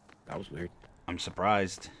 That was weird. I'm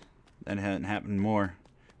surprised that hadn't happened more.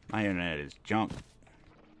 My internet is junk.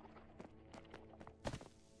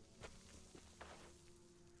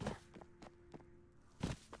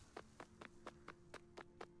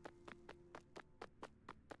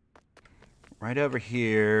 Right over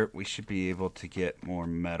here, we should be able to get more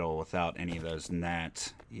metal without any of those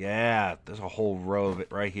gnats. Yeah, there's a whole row of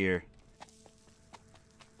it right here.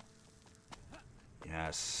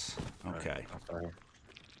 Yes. Okay.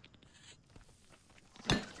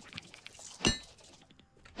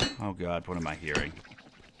 Oh God, what am I hearing?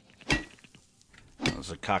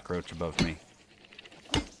 There's a cockroach above me.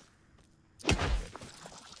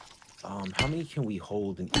 How many can we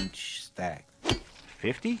hold in each stack?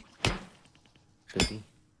 50? 50?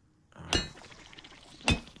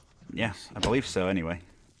 Yeah, I believe so anyway.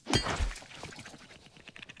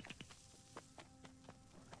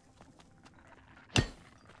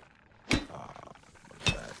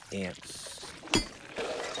 Ants.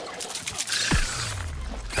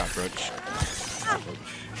 Cockroach.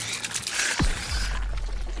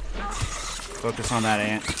 Focus on that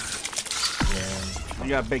ant. Yeah. I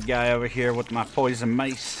got a big guy over here with my poison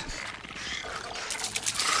mace.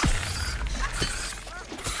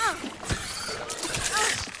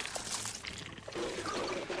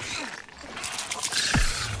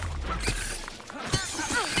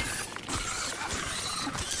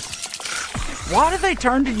 Why do they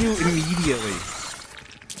turn to you immediately?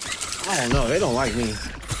 I don't know. They don't like me. It's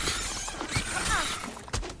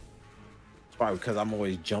probably because I'm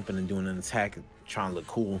always jumping and doing an attack and trying to look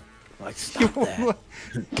cool. Like, stop that.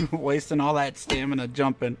 Wasting all that stamina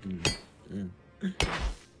jumping.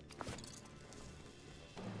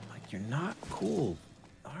 You're not cool.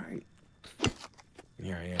 All right.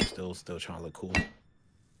 Here I am, still trying to look cool.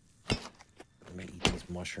 I'm gonna eat these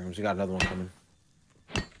mushrooms. We got another one coming.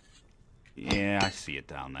 Yeah, I see it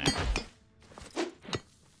down there.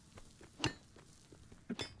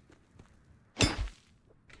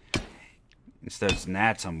 It's those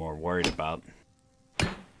gnats I'm more worried about.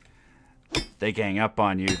 They gang up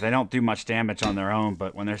on you. They don't do much damage on their own,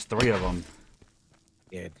 but when there's 3 of them...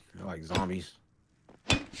 Yeah, they're like zombies.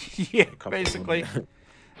 Yeah, basically.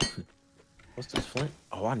 What's this, flint?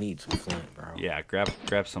 Oh, I need some flint, bro. Yeah,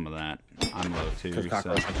 grab some of that. I'm low too. Because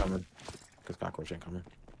cockroach ain't coming. Because cockroach ain't coming.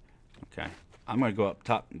 Okay. I'm going to go up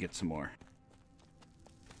top and get some more.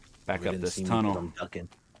 Back up this tunnel. I'm ducking.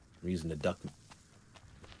 I'm using the duck.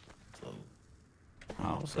 So,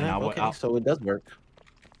 so now okay, so it does work.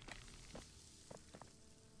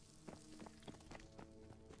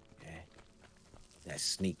 Yeah. That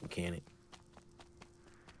sneak mechanic.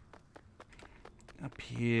 Up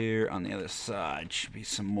here on the other side should be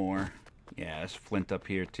some more. Yeah, there's flint up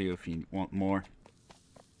here too if you want more.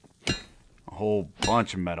 A whole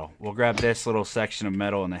bunch of metal. We'll grab this little section of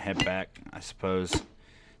metal and then head back, I suppose.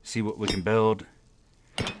 See what we can build.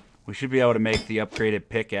 We should be able to make the upgraded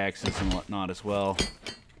pickaxes and whatnot as well.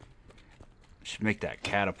 Should make that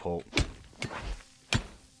catapult.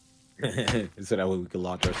 So that way we can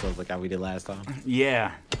launch ourselves like how we did last time.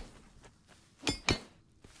 Yeah.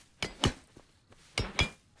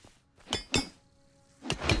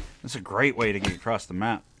 That's a great way to get across the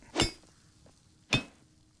map.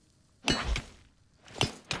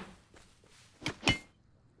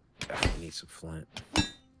 Definitely need some flint.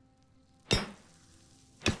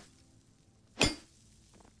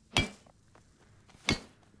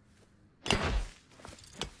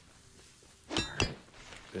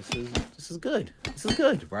 This is good. This is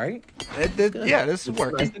good, right? Yeah, this is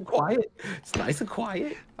working. Nice and quiet. It's nice and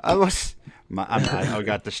quiet. I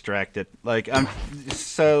got distracted. Like I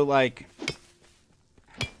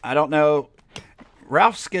don't know.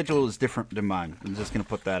 Ralph's schedule is different than mine. I'm just gonna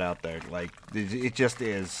put that out there. Like it just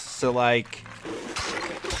is. So like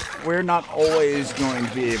we're not always going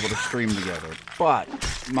to be able to stream together. But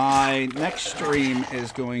my next stream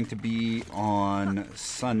is going to be on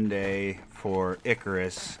Sunday for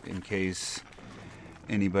Icarus, in case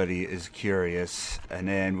anybody is curious. And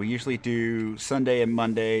then we usually do Sunday and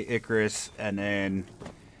Monday Icarus, and then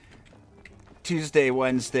Tuesday,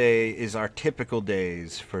 Wednesday is our typical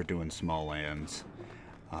days for doing Smallands.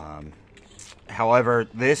 However,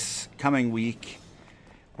 this coming week,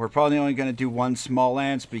 we're probably only going to do one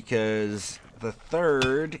Smallands because the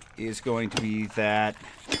third is going to be that...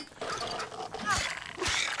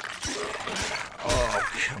 Oh,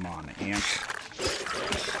 come on, ants.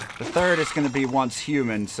 The third is going to be once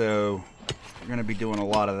human, so we're going to be doing a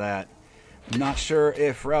lot of that. I'm not sure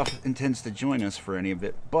if Ralph intends to join us for any of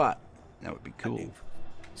it, but that would be cool.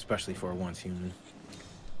 Especially for a once human.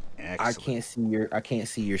 Excellent. I can't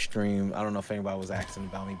see your stream. I don't know if anybody was asking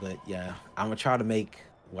about me, but yeah, I'm gonna try to make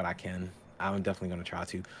what I can. I'm definitely gonna try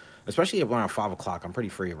to, especially around 5 o'clock. I'm pretty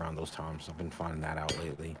free around those times. I've been finding that out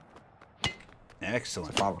lately.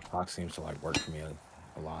 Excellent. So 5 o'clock seems to like work for me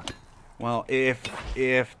a lot. Well, if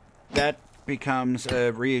that becomes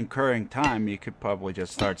a reoccurring time, you could probably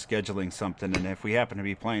just start scheduling something, and if we happen to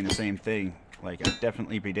be playing the same thing, like I'd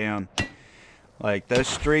definitely be down. Like those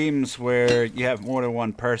streams where you have more than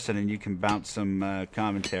one person and you can bounce some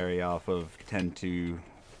commentary off of tend to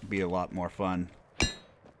be a lot more fun.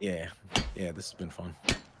 Yeah, this has been fun.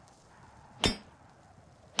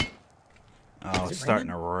 Oh, it's starting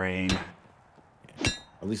to rain. Yeah.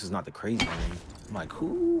 At least it's not the crazy rain. I'm like,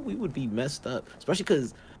 we would be messed up, especially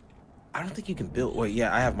because I don't think you can build. Wait,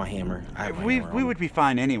 yeah, I have my hammer. We would be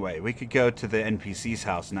fine anyway. We could go to the NPC's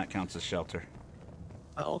house and that counts as shelter.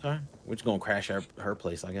 Oh, okay. We're just gonna crash her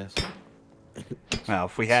place, I guess. Well,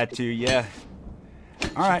 if we had to, yeah.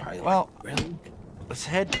 All right. Well, really? Let's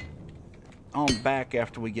head on back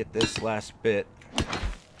after we get this last bit.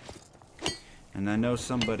 And I know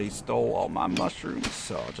somebody stole all my mushrooms,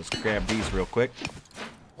 so I'll just grab these real quick.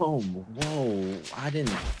 Whoa! I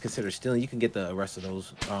didn't consider stealing. You can get the rest of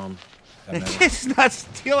those. It's not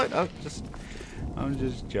stealing. I'm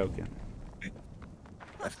just joking.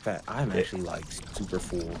 I'm actually like super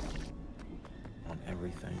full on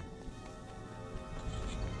everything.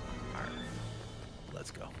 All right,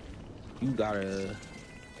 let's go. You got a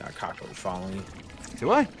cockroach following you.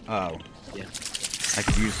 Do I? Oh. Yeah. I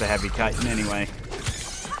could use the heavy chitin anyway.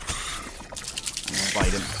 I'm gonna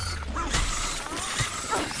bite him.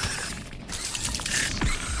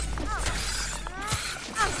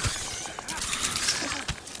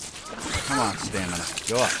 Come on, stamina.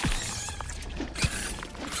 Go up.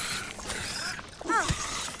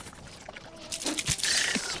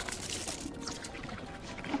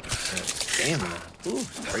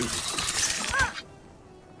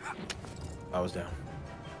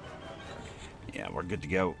 good to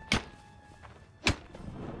go.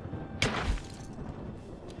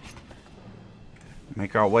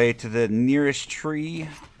 Make our way to the nearest tree,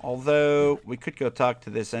 although we could go talk to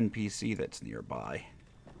this NPC that's nearby.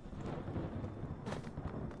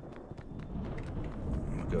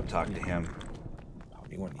 We'll go talk to him. I'll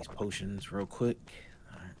need one of these potions real quick.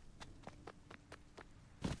 All right.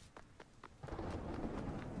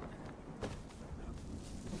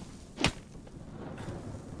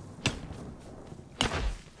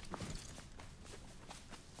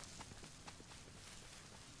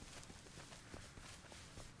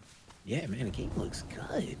 Yeah, man, the game looks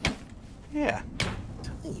good. Yeah.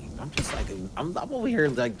 I'm just like, I'm over here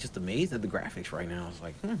like just amazed at the graphics right now. It's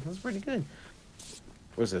like, that's pretty good.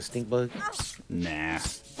 Where's the stink bug? Nah.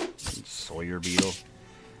 Sawyer beetle.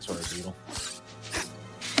 Sawyer beetle.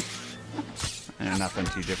 And nothing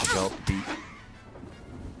too difficult to beat.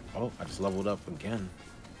 Oh, I just leveled up again.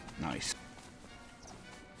 Nice.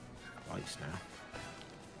 Twice now.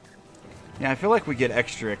 Yeah, I feel like we get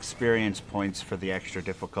extra experience points for the extra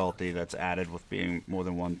difficulty that's added with being more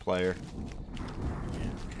than one player.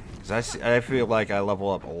 Because I feel like I level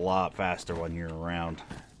up a lot faster when you're around.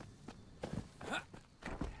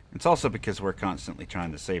 It's also because we're constantly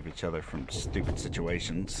trying to save each other from stupid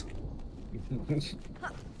situations.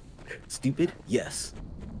 Stupid? Yes.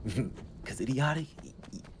 Because idiotic?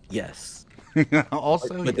 Yes.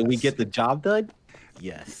 Also, but did we get the job done?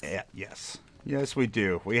 Yes. Yeah, yes. Yes, we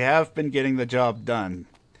do. We have been getting the job done.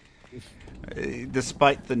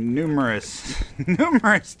 Despite the numerous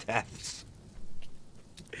deaths.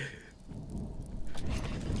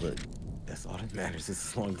 Look, that's all that matters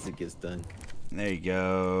as long as it gets done. There you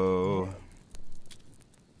go.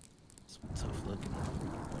 Some tough looking.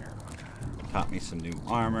 Pop me some new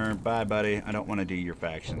armor. Bye, buddy. I don't want to do your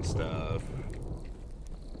faction stuff.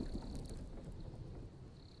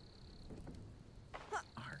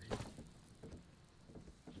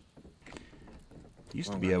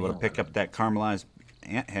 Used to be able to pick up that caramelized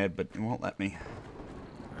ant head, but it won't let me.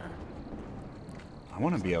 I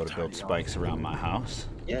want to be able to build spikes around my house.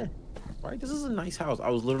 Yeah, right. This is a nice house. I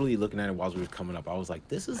was literally looking at it while we were coming up. I was like,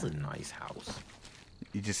 this is a nice house.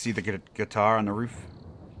 You just see the guitar on the roof?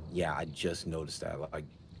 Yeah, I just noticed that. Like,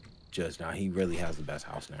 just now. He really has the best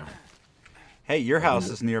house now. Hey, your house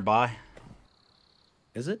is nearby.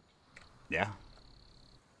 Is it? Yeah.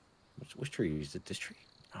 Which tree? Is it this tree?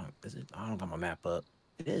 Oh, is it? I don't got my map up.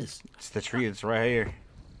 It is. It's the tree. It's right here.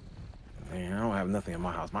 Man, I don't have nothing in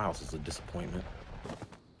my house. My house is a disappointment.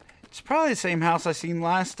 It's probably the same house I seen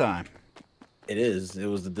last time. It is. It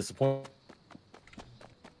was a disappointment.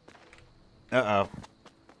 Uh-oh.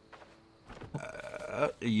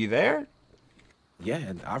 Are you there?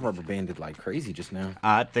 Yeah, I rubber banded like crazy just now.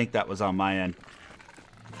 I think that was on my end.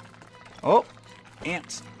 Oh,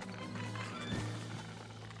 ants.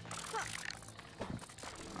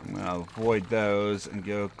 I'm going to avoid those and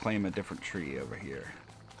go claim a different tree over here.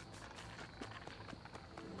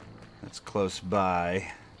 That's close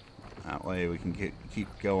by. That way we can keep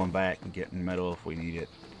going back and getting metal if we need it.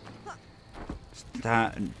 It's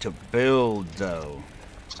time to build, though.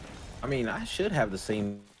 I mean, I should have the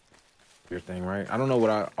same thing, right? I don't know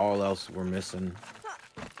what all else we're missing.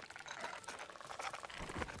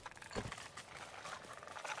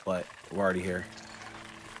 But we're already here.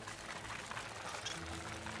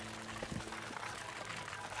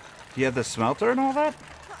 Do you have the smelter and all that?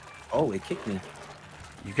 Oh, it kicked me.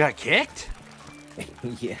 You got kicked?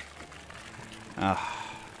 Yeah.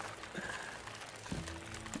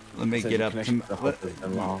 Let me get up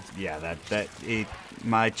to yeah,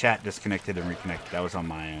 my chat disconnected and reconnected. That was on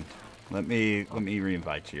my end. Let me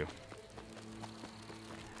re-invite you.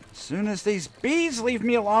 As soon as these bees leave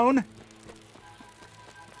me alone.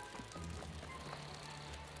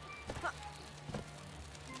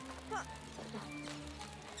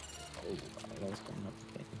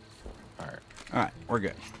 Alright, we're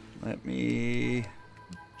good. Let me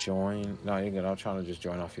join. No, you're good. I'm trying to just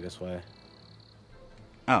join off you this way.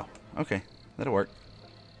 Oh, okay. That'll work.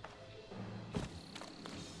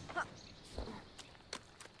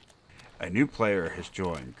 A new player has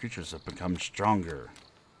joined. Creatures have become stronger.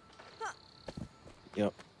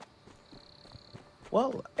 Yep.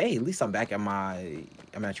 Well, hey, at least I'm back at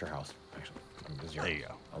I'm at your house, actually. There you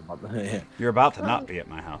go. You're about to not be at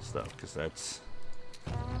my house, though, because that's...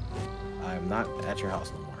 I'm not at your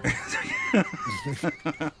house no more.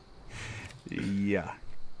 Yeah.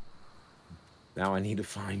 Now I need to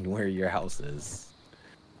find where your house is.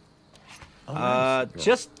 Oh,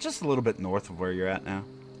 nice. Just a little bit north of where you're at now.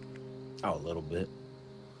 Oh, a little bit.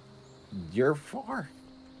 You're far.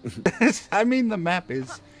 I mean, the map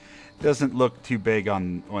is Doesn't look too big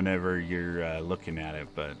on whenever you're looking at it,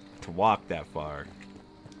 but to walk that far.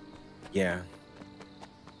 Yeah.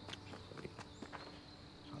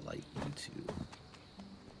 Highlight YouTube.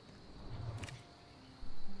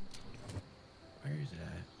 Where is it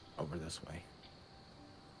at? Over this way.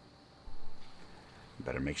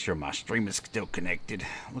 Better make sure my stream is still connected.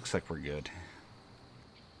 Looks like we're good.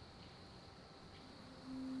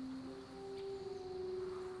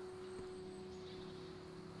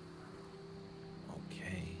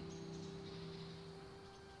 Okay.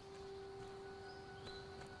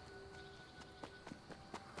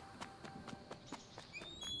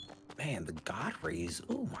 Man, the God rays.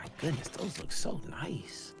 Oh my goodness, those look so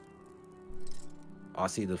nice. Oh, I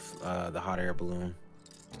see the hot air balloon.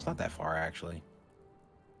 It's not that far actually.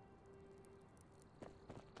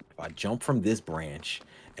 If I jump from this branch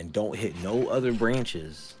and don't hit no other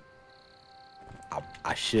branches,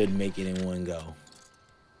 I should make it in one go.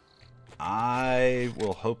 I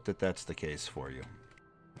will hope that that's the case for you.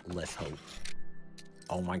 Let's hope.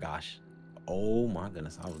 Oh my gosh. Oh my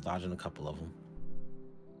goodness. I was dodging a couple of them.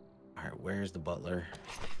 All right, where's the butler?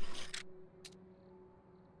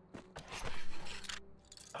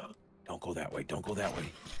 Oh, don't go that way. Don't go that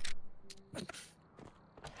way.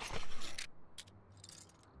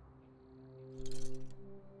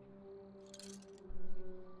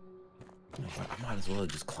 You know what? I might as well have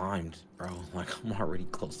just climbed, bro. Like, I'm already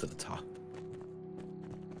close to the top.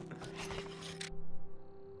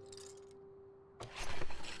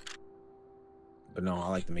 But no, I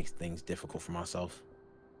like to make things difficult for myself.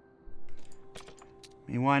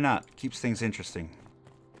 I mean, why not? Keeps things interesting.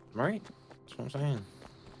 Right? That's what I'm saying.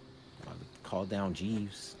 About to call down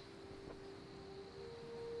Jeeves.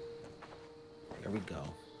 There we go.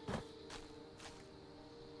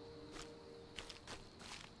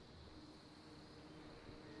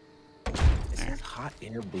 This is hot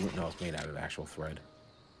air balloon. No, it's made out of actual thread.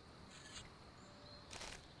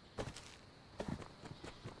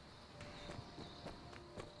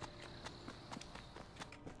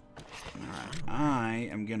 I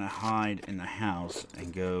am gonna hide in the house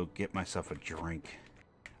and go get myself a drink.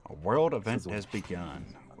 A world event has begun.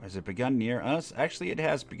 Has it begun near us? Actually, it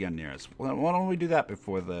has begun near us. Well, why don't we do that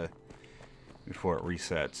before it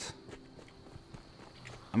resets?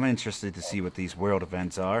 I'm interested to see what these world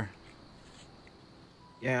events are.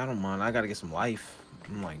 Yeah, I don't mind. I gotta get some life.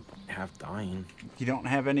 I'm like half dying. You don't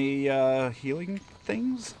have any healing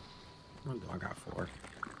things? What do I got for?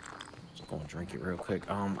 Just go and drink it real quick.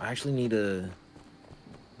 I actually need to.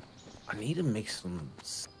 I need to make some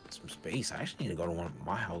space. I actually need to go to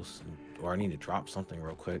my house, or I need to drop something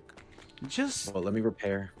real quick. Just. Well, let me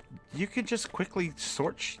repair. You could just quickly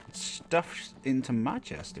sort stuff into my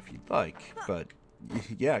chest if you'd like, but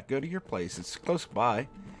yeah, go to your place. It's close by.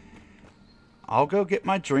 I'll go get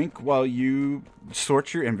my drink while you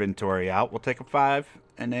sort your inventory out. We'll take a 5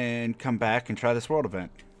 and then come back and try this world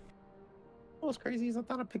event. What's crazy is I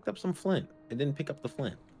thought I picked up some flint. It didn't pick up the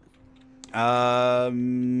flint.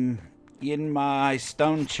 In my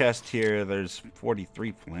stone chest here, there's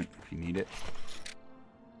 43 flint if you need it.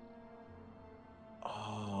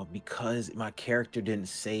 Oh, because my character didn't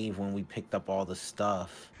save when we picked up all the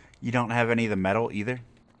stuff. You don't have any of the metal either?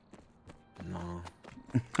 No.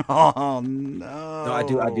 Oh, no. No, I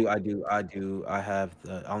do. I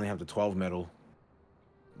only have the 12 metal.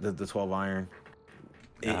 The 12 iron.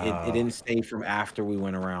 It didn't save from after we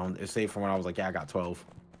went around. It saved from when I was like, yeah, I got 12.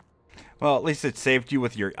 Well, at least it saved you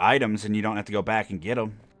with your items and you don't have to go back and get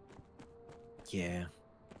them. Yeah.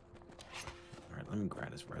 All right, let me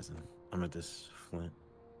grab this resin. I'm at this flint.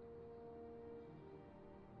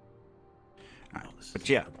 All right, but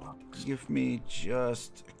yeah, give me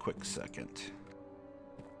just a quick second.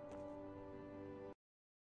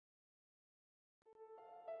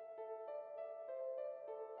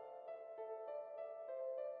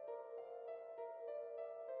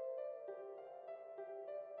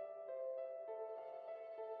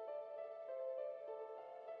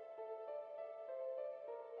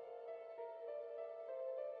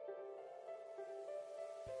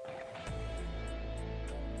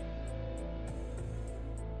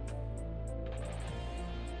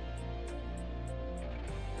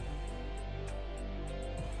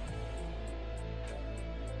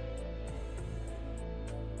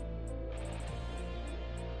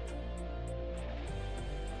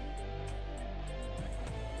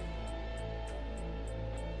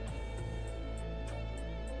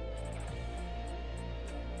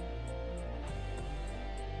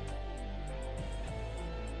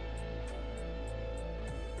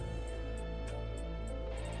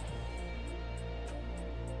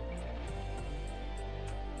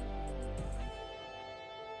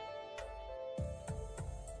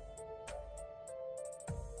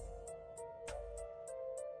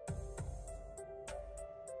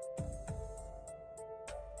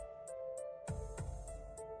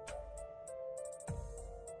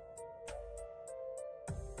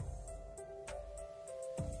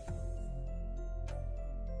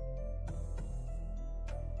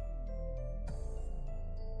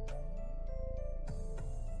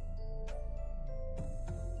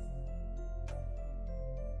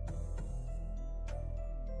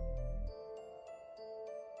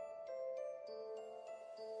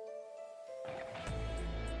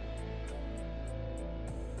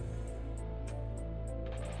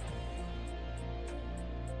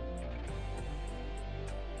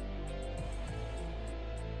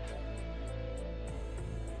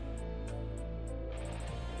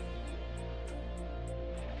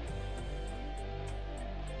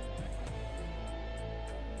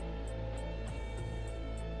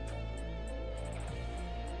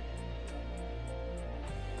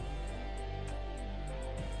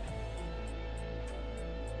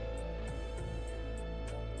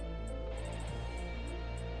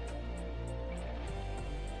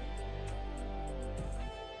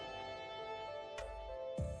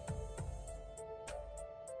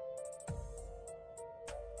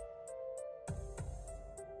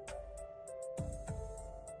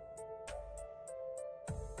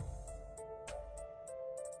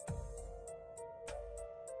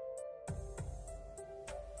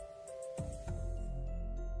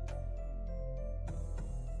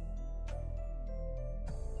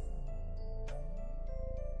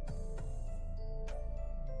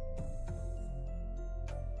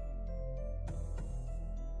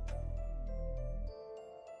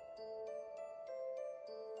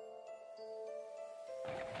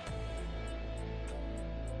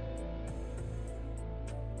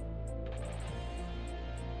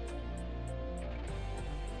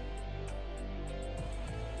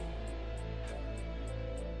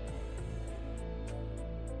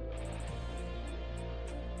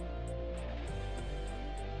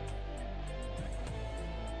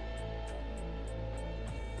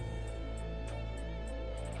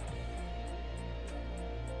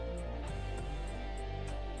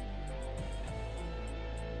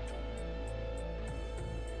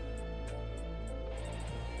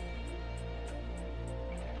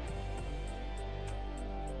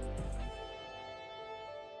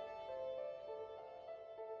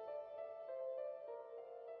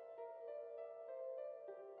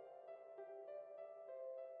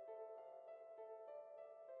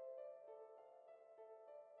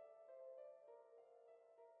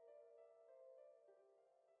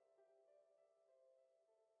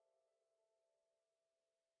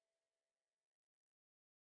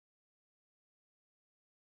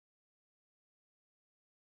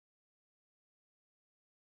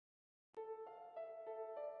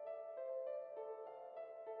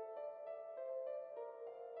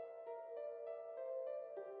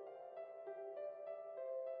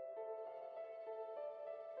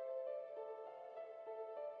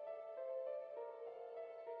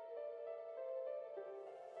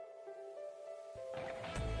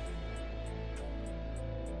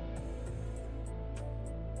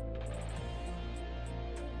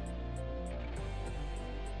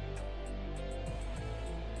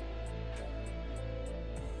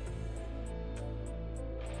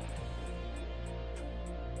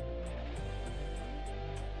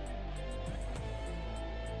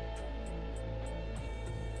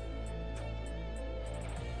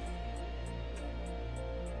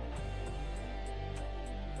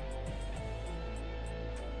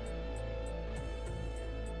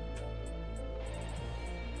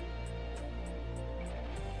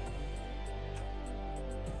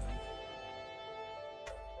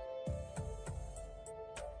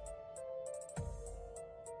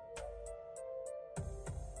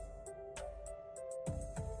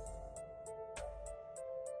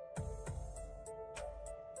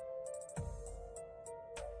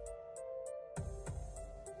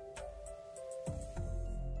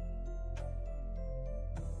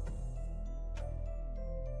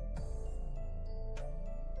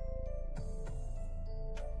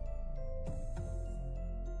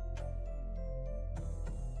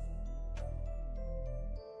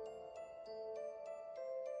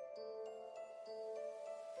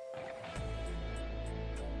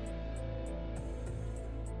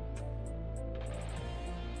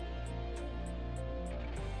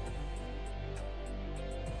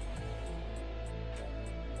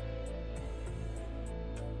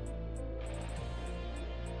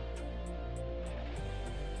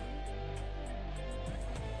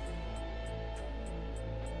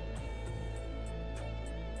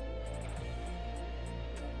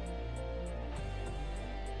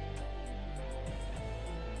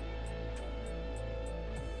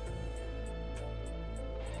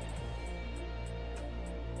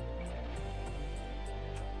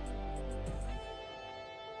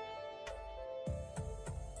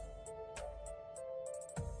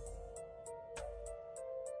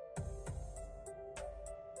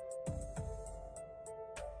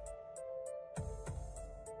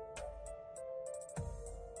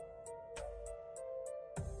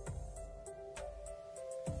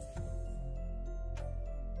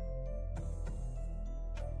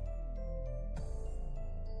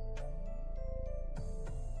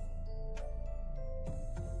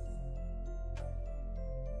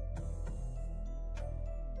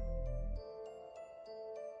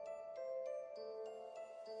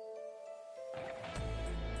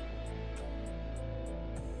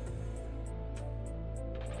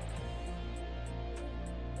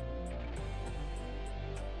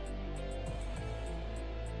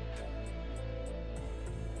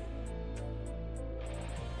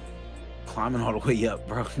 climbing all the way up,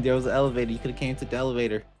 bro. There was an elevator. You could have came to the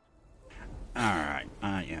elevator. All right,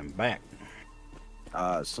 I am back.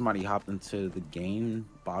 Somebody hopped into the game.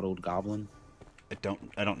 Bottled Goblin. I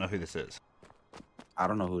don't know who this is. I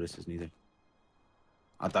don't know who this is neither.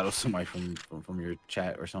 I thought it was somebody from your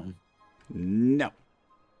chat or something. No.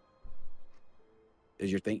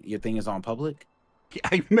 Is your thing is on public?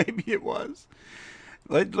 Yeah, maybe it was.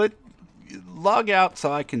 Let log out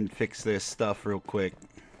so I can fix this stuff real quick.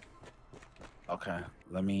 Okay.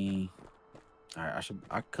 Let me. All right.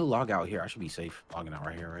 I could log out here. I should be safe logging out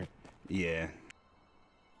right here, right? Yeah.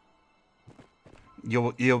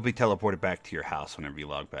 You'll be teleported back to your house whenever you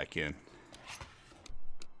log back in.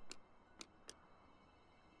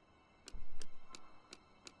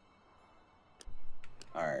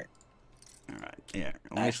 All right. All right. Yeah.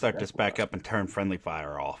 Let me start this back up and turn friendly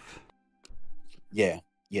fire off. Yeah.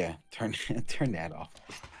 Turn that off.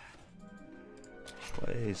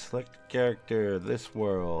 Play select character. This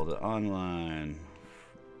world online.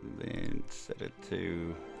 Then set it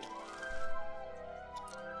to.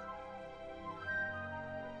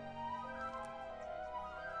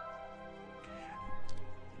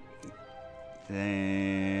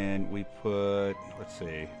 Then we put, let's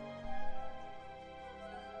see.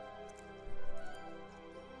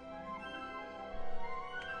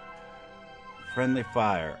 Friendly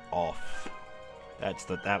fire off.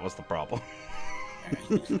 That was the problem.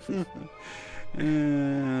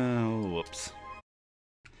 Whoops.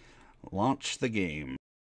 Launch the game.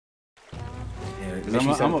 Yeah,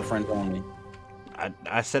 I'm a friend only.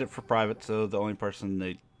 I set it for private, so the only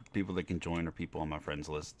people that can join are people on my friends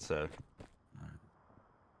list. So.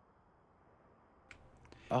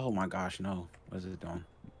 Oh my gosh, no. What is it doing?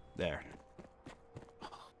 There. Oh,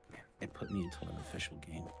 man. It put me into an official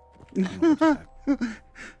game.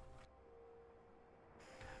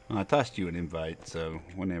 Well, I tossed you an invite, so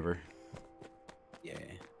whenever. Yeah.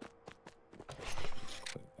 Put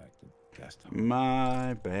it back to desktop.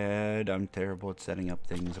 My bad. I'm terrible at setting up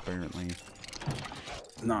things, apparently.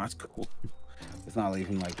 No, it's cool. It's not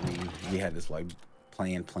even like we had this like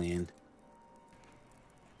planned.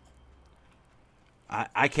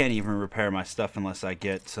 I can't even repair my stuff unless I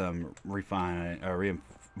get some refined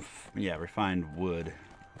wood.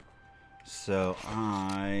 So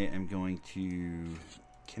I am going to.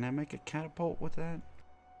 Can I make a catapult with that?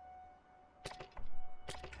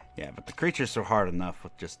 Yeah, but the creatures are hard enough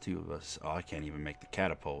with just two of us. Oh, I can't even make the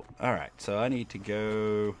catapult. All right, so I need to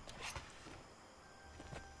go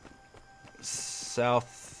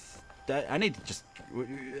south. I need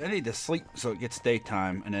to sleep so it gets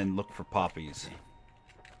daytime, and then look for poppies.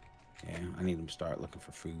 Yeah, I need to start looking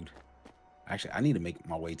for food. Actually, I need to make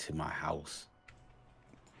my way to my house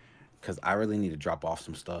because I really need to drop off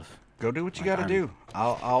some stuff. Go do what you got to do.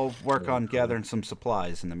 I'll work on gathering some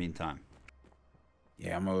supplies in the meantime.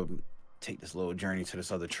 Yeah, I'm gonna take this little journey to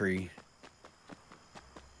this other tree.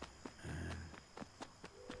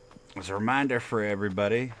 As a reminder for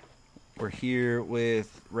everybody, we're here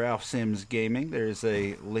with Ralph Sims Gaming. There's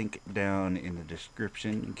a link down in the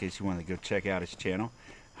description in case you want to go check out his channel.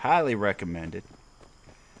 Highly recommended.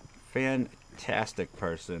 Fantastic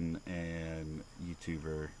person and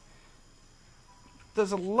YouTuber.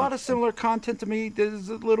 Does a lot of similar content to me. There's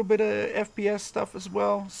a little bit of FPS stuff as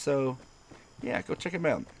well. So, yeah, go check him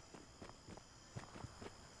out.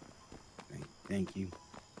 Thank you.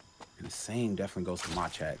 And the same definitely goes to my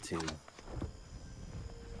chat, too.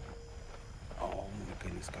 Oh, my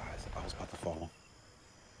goodness, guys. I was about to fall.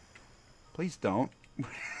 Please don't.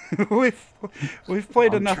 We've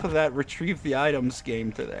played enough of that retrieve the items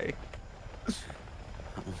game today.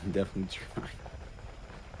 I'm definitely trying.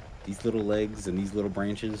 These little legs and these little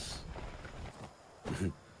branches.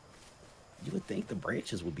 You would think the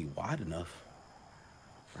branches would be wide enough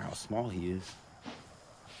for how small he is.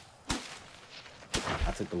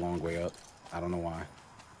 I took the long way up. I don't know why.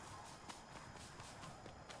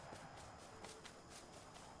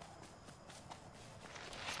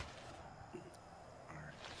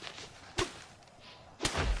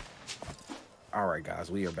 All right, guys,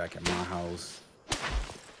 we are back at my house.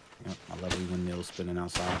 Yep, my lovely windmill spinning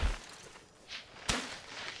outside.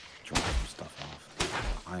 Drop some stuff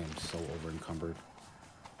off. I am so over encumbered.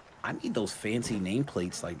 I need those fancy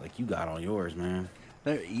nameplates like you got on yours, man.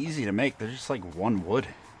 They're easy to make. They're just like one wood.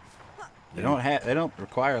 They don't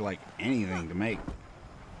require like anything to make.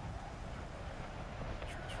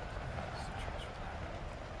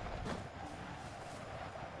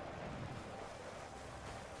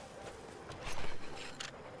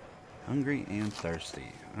 Hungry and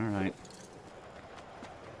thirsty. All right.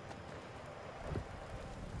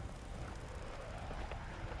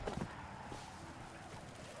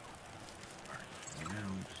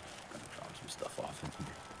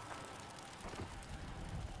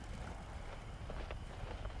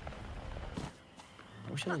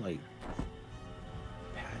 I wish I had like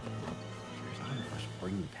padded. I don't know if I should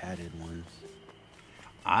bring the padded ones.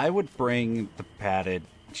 I would bring the padded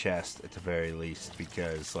chest at the very least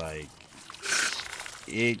because, like,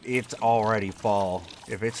 it's already fall.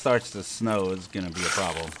 If it starts to snow, it's gonna be a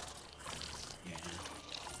problem. Yeah.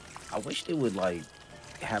 I wish they would like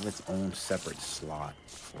have its own separate slot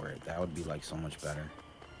for it. That would be like so much better.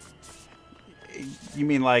 You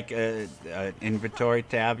mean like an inventory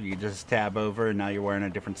tab? You just tab over and now you're wearing a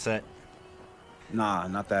different set? Nah,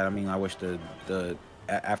 not that. I mean, I wish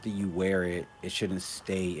after you wear it, it shouldn't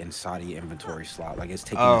stay inside of your inventory slot. Like it's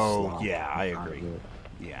taking a slot. Oh, yeah, I agree.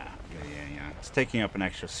 Yeah. It's taking up an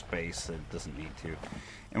extra space that it doesn't need to.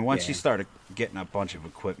 And once you start getting a bunch of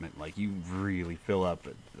equipment, like you really fill up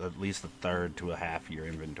at least a third to a half of your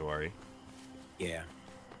inventory. Yeah.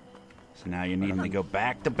 So now you're needing to go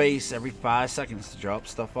back to base every 5 seconds to drop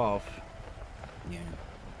stuff off. Yeah.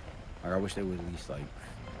 Like, I wish they would at least like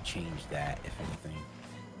change that, if anything.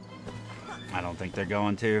 I don't think they're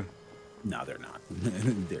going to. No, they're not.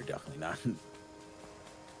 They're definitely not.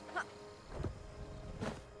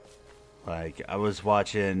 Like, I was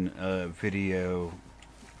watching a video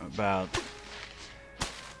about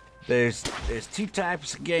there's two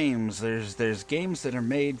types of games. There's games that are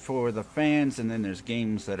made for the fans, and then there's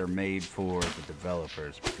games that are made for the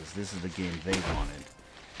developers, because this is the game they wanted.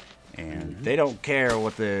 And they don't care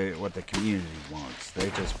what the community wants.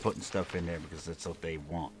 They're just putting stuff in there because that's what they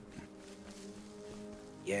want.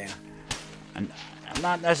 Yeah. And I'm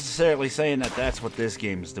not necessarily saying that that's what this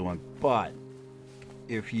game is doing, but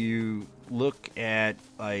if you look at,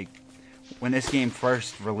 like, when this game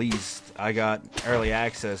first released, I got early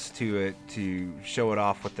access to it to show it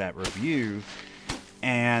off with that review,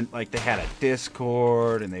 and like they had a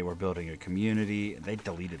Discord and they were building a community, and they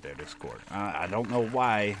deleted their Discord. I don't know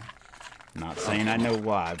why. I'm not saying I know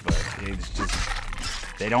why, but it's just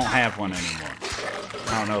they don't have one anymore.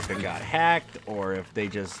 I don't know if it got hacked or if they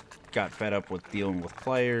just got fed up with dealing with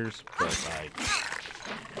players, but like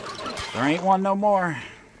there ain't one no more.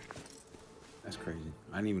 That's crazy.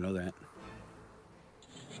 I didn't even know that.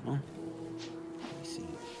 Well, let me see.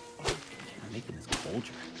 I'm making this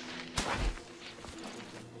culture.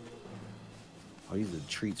 Oh, these are the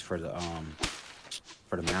treats for the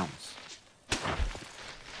mounts.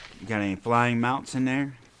 You got any flying mounts in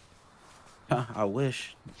there? I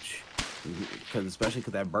wish. Because especially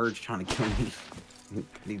because that bird's trying to kill me. I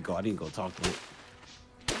need to go talk to it.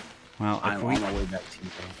 Well, I'm on my way back to you,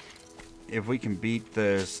 bro. If we can beat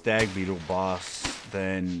the stag beetle boss,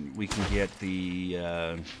 then we can get the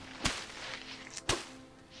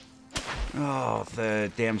the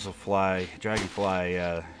dragonfly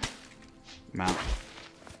mount.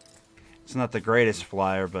 It's not the greatest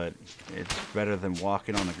flyer, but it's better than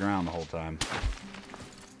walking on the ground the whole time.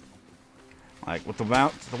 Like with the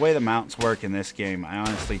mounts, the way the mounts work in this game, I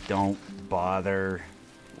honestly don't bother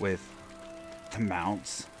with the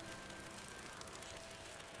mounts.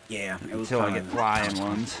 Yeah, it was until I get flying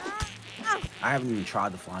ones. I haven't even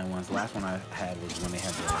tried the flying ones. The last one I had was when they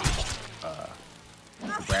had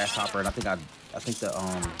the grasshopper, and I think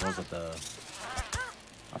those are the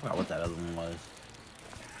I forgot what that other one was.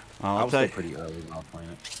 Well, I was still pretty early when I was playing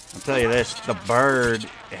it. I'll tell you this: the bird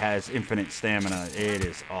has infinite stamina. It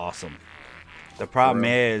is awesome. The problem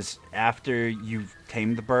is, after you've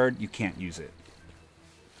tamed the bird, you can't use it.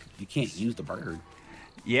 You can't use the bird.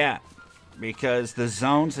 Yeah. Because the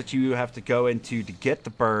zones that you have to go into to get the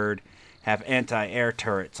bird have anti-air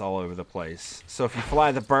turrets all over the place. So if you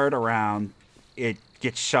fly the bird around, it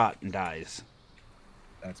gets shot and dies.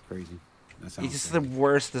 That's crazy. That sounds It's the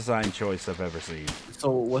worst design choice I've ever seen. So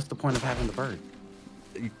what's the point of having the bird?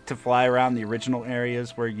 To fly around the original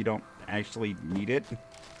areas where you don't actually need it.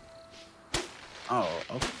 Oh,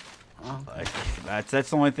 okay. Oh. Like, that's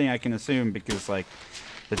the only thing I can assume, because like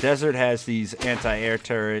the desert has these anti-air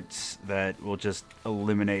turrets that will just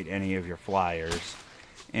eliminate any of your flyers,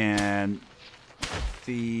 and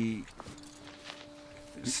the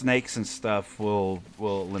snakes and stuff will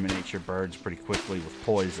eliminate your birds pretty quickly with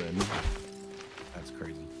poison. That's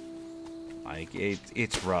crazy. Like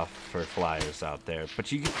it's rough for flyers out there,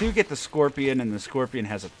 but you do get the scorpion, and the scorpion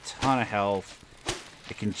has a ton of health.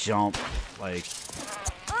 It can jump. Like,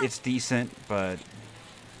 it's decent, but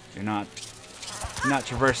you're not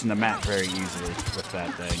traversing the map very easily with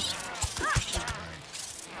that thing.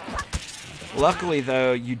 Luckily,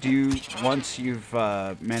 though, you do, once you've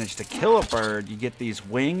managed to kill a bird, you get these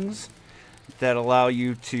wings that allow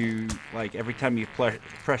you to, like, every time you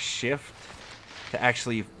press shift, to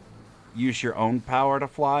actually use your own power to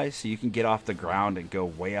fly, so you can get off the ground and go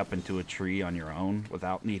way up into a tree on your own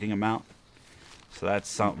without needing a mount. So that's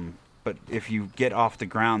something. but if you get off the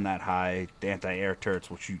ground that high, the anti-air turrets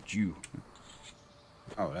will shoot you.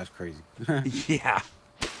 Oh, that's crazy. Yeah.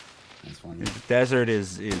 That's funny. The desert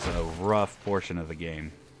is a rough portion of the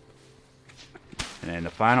game. And then the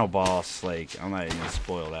final boss, like, I'm not even going to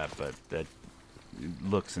spoil that, but that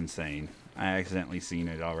looks insane. I accidentally seen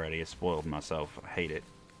it already. It spoiled myself. I hate it.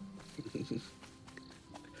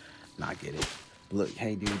 Not get it. Look,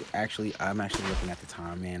 hey, dude, actually, I'm actually looking at the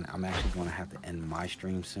time, man. I'm actually going to have to end my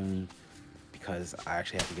stream soon because I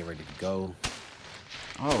actually have to get ready to go.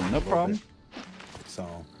 Oh, no problem.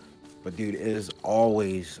 So, but dude, it is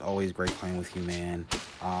always great playing with you, man.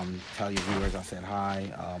 Tell your viewers I said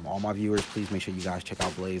hi. All my viewers, please make sure you guys check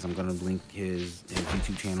out Blazze. I'm gonna link his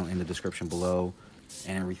YouTube channel in the description below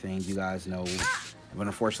and everything. You guys know, but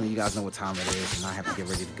unfortunately, you guys know what time it is, and I have to get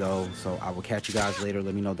ready to go. So I will catch you guys later.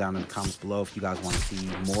 Let me know down in the comments below if you guys want to see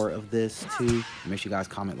more of this too. Make sure you guys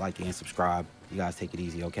comment, like, and subscribe. You guys take it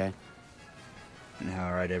easy, okay?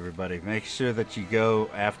 All right, everybody. Make sure that you go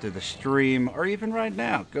after the stream, or even right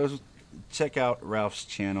now, go check out Ralph's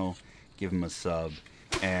channel. Give him a sub.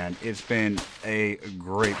 And it's been a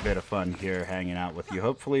great bit of fun here hanging out with you.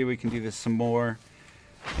 Hopefully we can do this some more.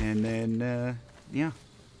 And then, yeah,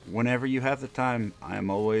 whenever you have the time,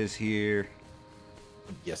 I'm always here.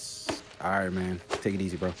 Yes. All right, man. Take it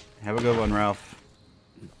easy, bro. Have a good one, Ralph.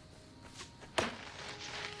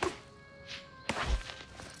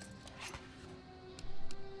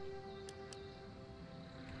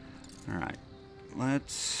 All right.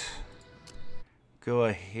 Let's go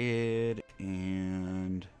ahead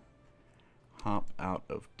and hop out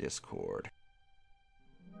of Discord.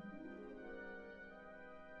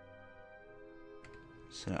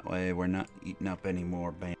 So that way we're not eating up any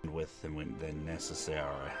more bandwidth than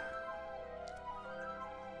necessary.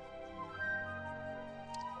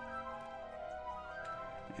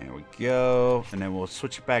 There we go. And then we'll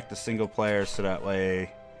switch it back to single player so that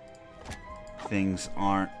way things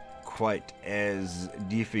aren't quite as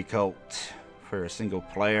difficult for a single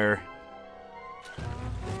player.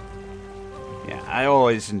 Yeah, I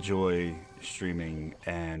always enjoy streaming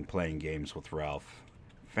and playing games with Ralph.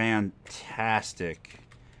 Fantastic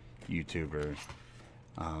YouTuber.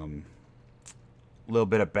 Little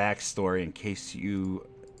bit of backstory in case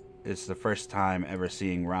it's the first time ever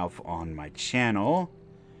seeing Ralph on my channel,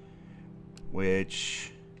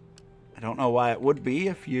 which I don't know why it would be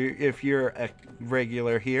if you're a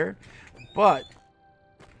regular here, but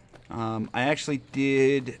I actually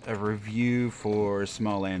did a review for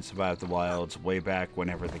Smalland Survive the Wilds way back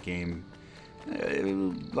whenever the game,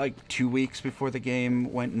 like 2 weeks before the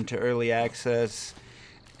game went into early access,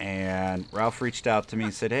 and Ralph reached out to me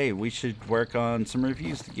and said, hey, we should work on some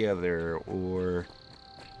reviews together or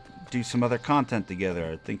do some other content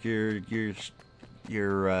together. I think your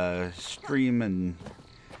stream and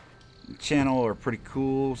channel are pretty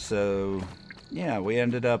cool. So yeah, we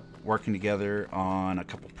ended up working together on a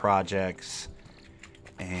couple projects,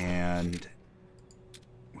 and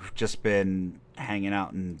we've just been hanging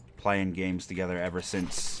out and playing games together ever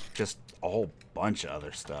since. Just a whole bunch of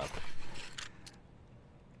other stuff,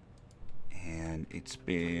 and it's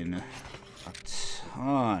been a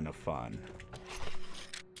ton of fun.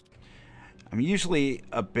 I'm usually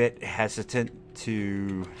a bit hesitant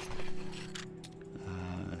to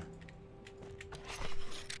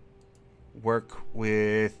work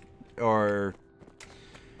with, or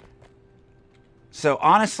so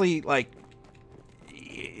honestly, like,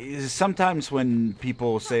 sometimes when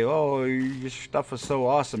people say, oh, your stuff is so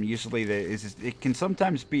awesome, usually it can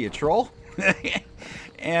sometimes be a troll.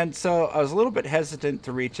 And so I was a little bit hesitant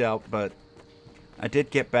to reach out, but I did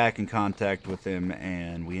get back in contact with him,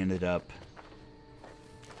 and we ended up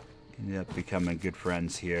becoming good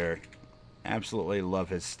friends here. Absolutely love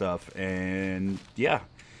his stuff. And yeah,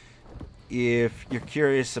 if you're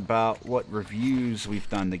curious about what reviews we've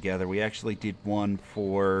done together, we actually did one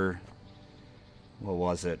for, what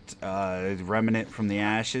was it, Remnant from the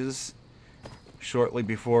Ashes, shortly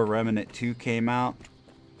before Remnant 2 came out.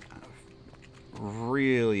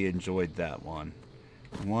 Really enjoyed that one.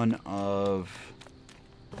 One of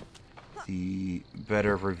the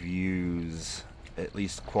better reviews, at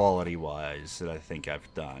least quality wise, that I think I've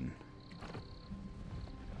done.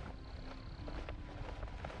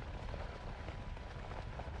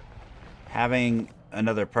 Having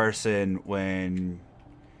another person when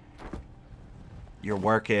you're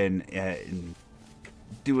working and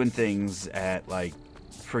doing things at, like,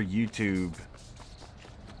 for YouTube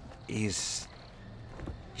is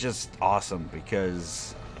just awesome,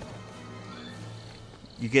 because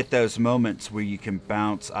you get those moments where you can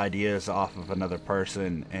bounce ideas off of another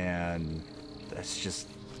person, and that's just,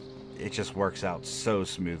 it just works out so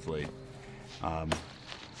smoothly.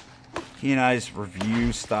 He and I's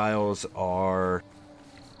review styles are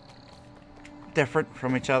different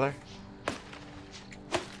from each other,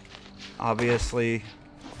 obviously,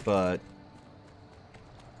 but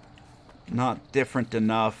not different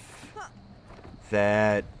enough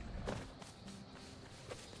that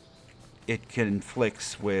it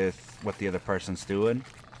conflicts with what the other person's doing.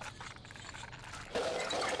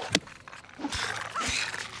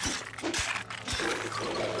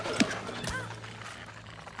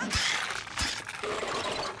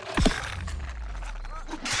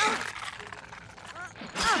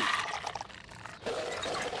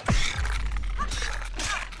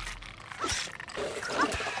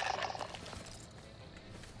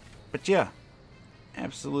 But yeah,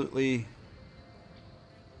 absolutely.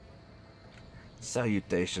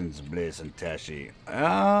 Salutations, Blazze and Tashi.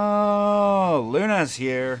 Oh, Luna's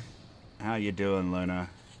here. How you doing, Luna?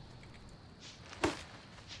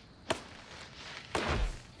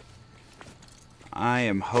 I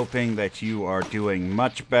am hoping that you are doing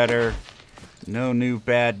much better. No new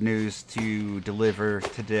bad news to deliver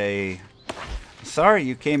today. Sorry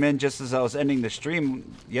you came in just as I was ending the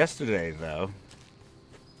stream yesterday, though.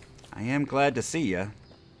 I am glad to see ya.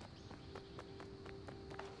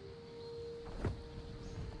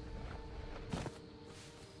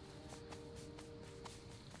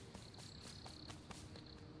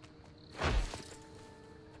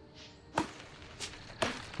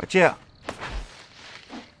 But yeah.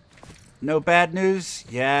 No bad news?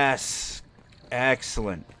 Yes.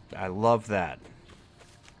 Excellent. I love that.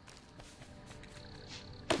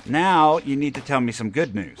 Now you need to tell me some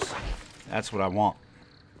good news. That's what I want.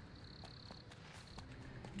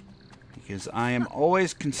 Because I am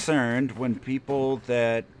always concerned when people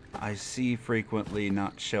that I see frequently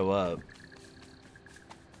not show up.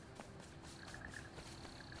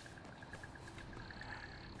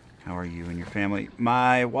 How are you and your family?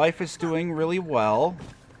 My wife is doing really well.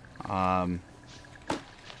 I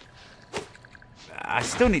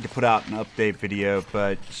still need to put out an update video,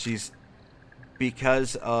 but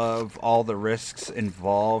because of all the risks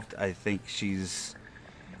involved, I think she's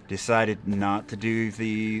decided not to do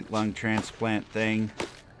the lung transplant thing.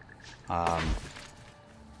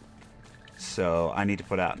 So I need to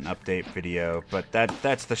put out an update video, but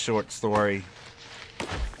that's the short story.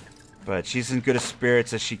 But she's in good as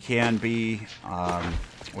spirits as she can be.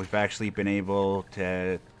 We've actually been able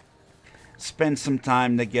to spend some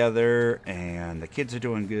time together, and the kids are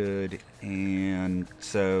doing good, and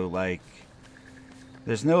so, like,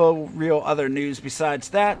 there's no real other news besides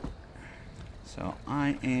that. So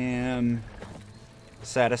I am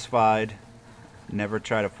satisfied. Never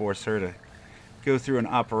try to force her to go through an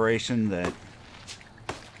operation that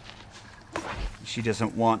she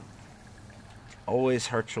doesn't want. Always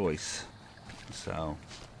her choice. So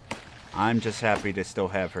I'm just happy to still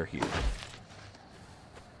have her here.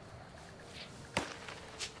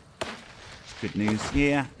 It's good news.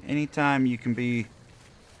 Yeah, anytime you can be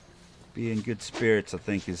in good spirits, I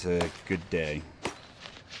think is a good day.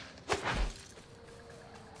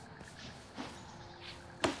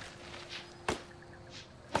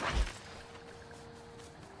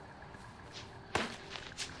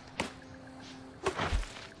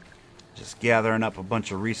 Gathering up a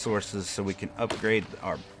bunch of resources so we can upgrade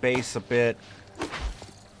our base a bit.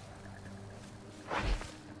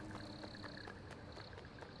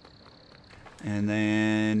 And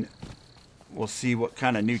then we'll see what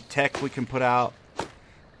kind of new tech we can put out.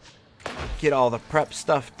 Get all the prep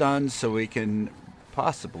stuff done so we can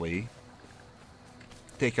possibly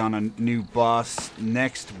take on a new boss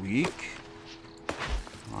next week.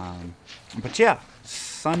 But yeah.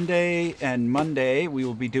 Sunday and Monday, we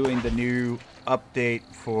will be doing the new update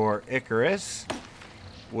for Icarus,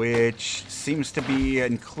 which seems to be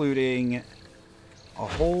including a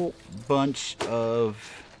whole bunch of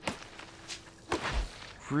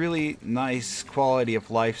really nice quality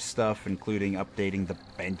of life stuff, including updating the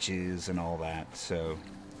benches and all that. So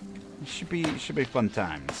it should be fun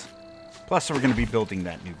times. Plus, we're going to be building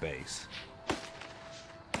that new base.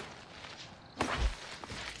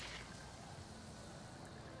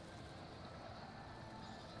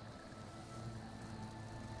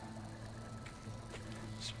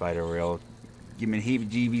 Spider Rail, give me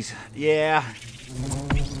heebie-jeebies. Yeah.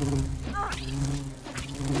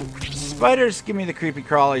 Spiders give me the creepy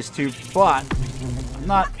crawlies too, but I'm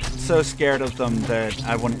not so scared of them that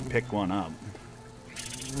I wouldn't pick one up.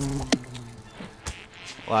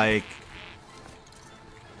 Like,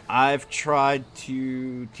 I've tried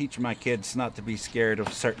to teach my kids not to be scared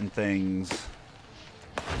of certain things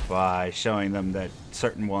by showing them that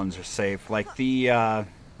certain ones are safe. Like the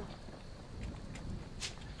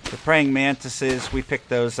The praying mantises, we pick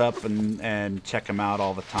those up and check them out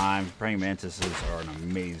all the time. Praying mantises are an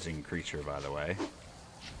amazing creature, by the way.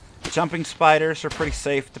 Jumping spiders are pretty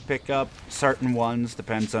safe to pick up. Certain ones,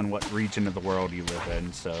 depends on what region of the world you live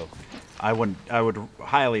in. So I would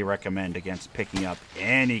highly recommend against picking up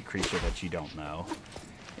any creature that you don't know.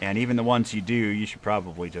 And even the ones you do, you should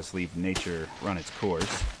probably just leave nature run its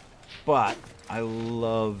course. But I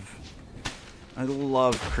love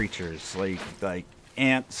creatures like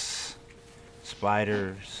ants,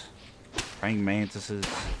 spiders, praying mantises.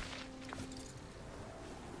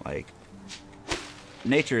 Like,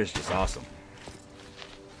 nature is just awesome.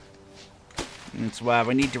 And that's why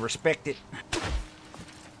we need to respect it.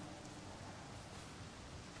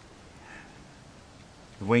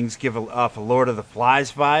 The wings give off a Lord of the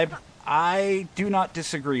Flies vibe. I do not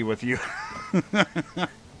disagree with you.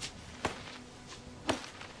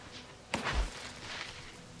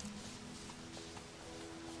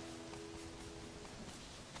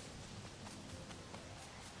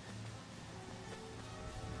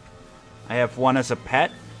 I have one as a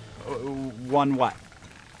pet. One what?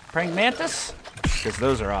 Praying mantis? Because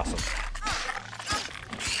those are awesome.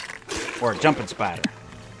 Or a jumping spider.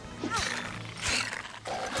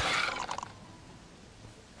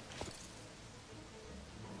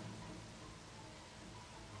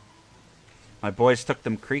 My boys took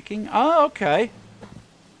them creeking? Oh, okay.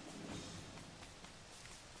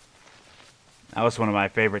 That was one of my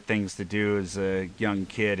favorite things to do as a young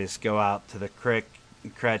kid, is go out to the creek,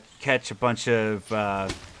 catch a bunch of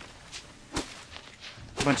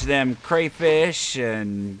them crayfish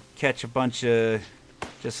and catch a bunch of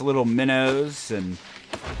just little minnows, and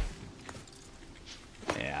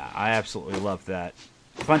yeah, I absolutely love that.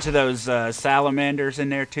 A bunch of those salamanders in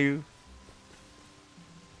there too.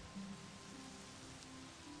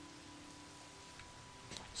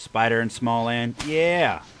 Spider in Smalland,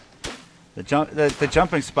 yeah. The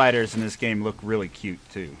jumping spiders in this game look really cute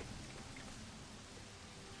too.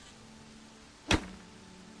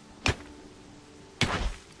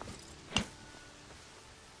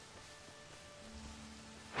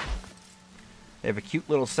 They have a cute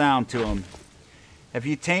little sound to them. Have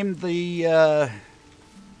you tamed the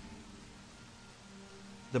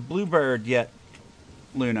bluebird yet,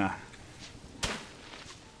 Luna?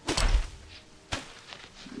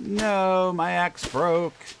 No, my axe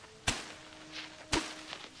broke.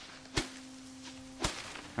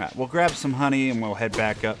 Alright, we'll grab some honey and we'll head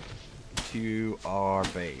back up to our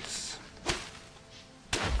base.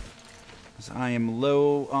 Because I am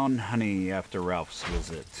low on honey after Ralph's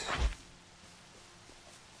visit.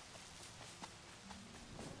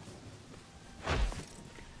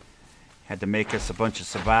 Had to make us a bunch of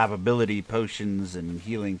survivability potions and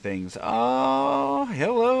healing things. Oh,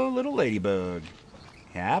 hello, little ladybug.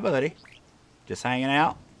 Yeah, buddy. Just hanging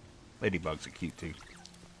out? Ladybugs are cute, too.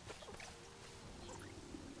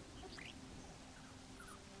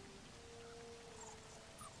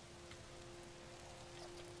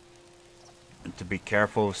 And to be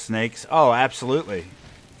careful of snakes? Oh, absolutely.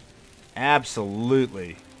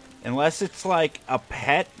 Absolutely. Unless it's like a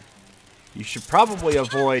pet, you should probably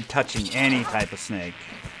avoid touching any type of snake.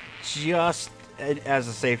 Just as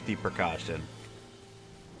a safety precaution.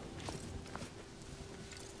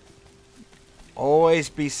 Always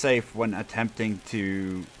be safe when attempting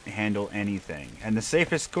to handle anything. And the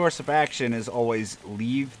safest course of action is always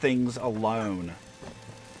leave things alone.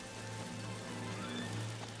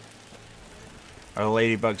 Are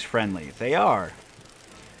ladybugs friendly? They are.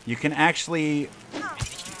 You can actually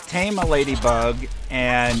tame a ladybug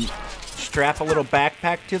and strap a little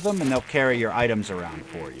backpack to them, and they'll carry your items around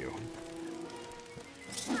for you.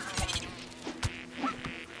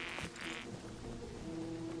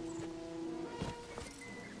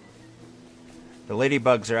 The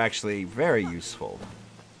ladybugs are actually very useful.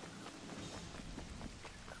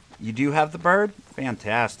 You do have the bird?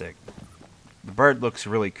 Fantastic. The bird looks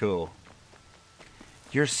really cool.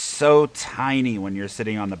 You're so tiny when you're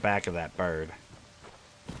sitting on the back of that bird.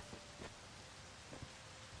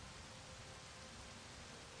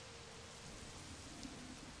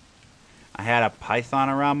 I had a python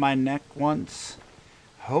around my neck once.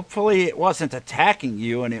 Hopefully it wasn't attacking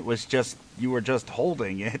you and it was just, you were just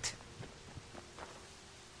holding it.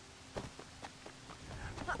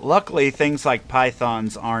 Luckily, things like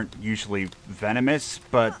pythons aren't usually venomous,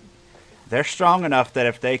 but they're strong enough that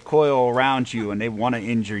if they coil around you and they want to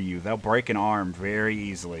injure you, they'll break an arm very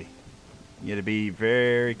easily. You have to be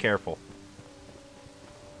very careful.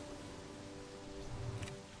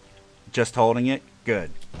 Just holding it? Good.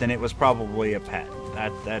 Then it was probably a pet.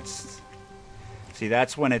 See,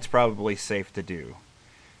 that's when it's probably safe to do.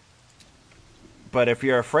 But if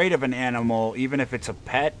you're afraid of an animal, even if it's a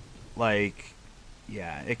pet, like,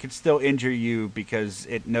 yeah, it can still injure you because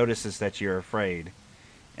it notices that you're afraid.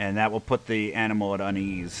 And that will put the animal at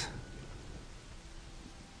unease.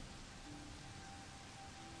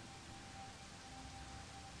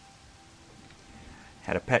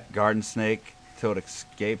 Had a pet garden snake till it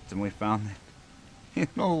escaped and we found it in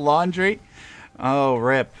the laundry. Oh,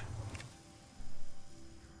 rip.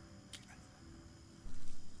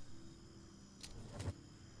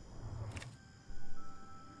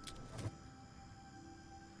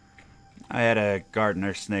 I had a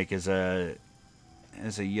gardener snake as a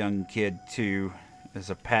young kid too, as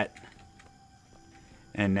a pet.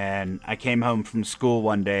 And then I came home from school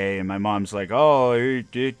one day and my mom's like, "Oh,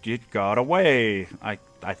 it got away."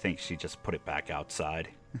 I think she just put it back outside.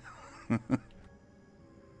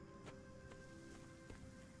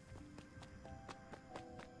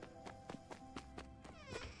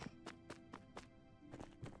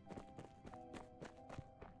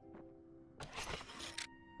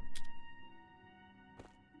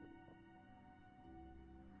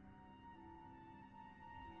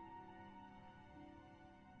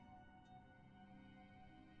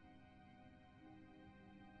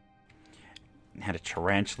 Had a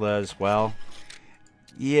tarantula as well.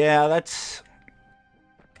 Yeah, that's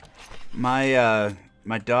my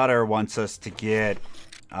daughter wants us to get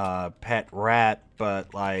a pet rat,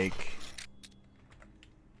 but like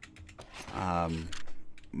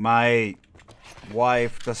my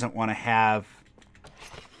wife doesn't want to have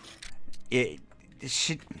it.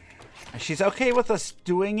 She's okay with us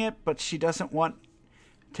doing it, but she doesn't want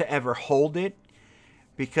to ever hold it.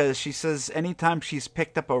 Because she says anytime she's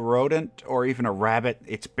picked up a rodent or even a rabbit,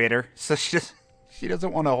 it's bitter. So she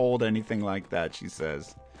doesn't want to hold anything like that, she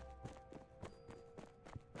says.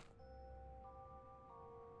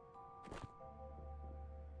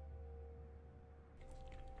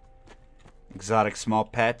 Exotic small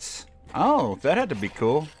pets. Oh, that had to be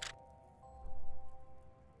cool.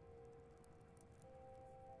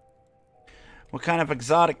 What kind of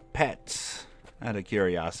exotic pets? Out of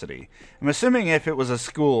curiosity. I'm assuming if it was a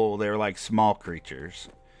school, they were like small creatures.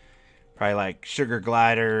 Probably like sugar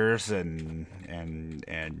gliders and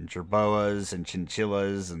jerboas and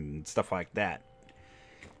chinchillas and stuff like that.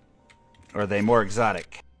 Or are they more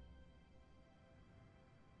exotic?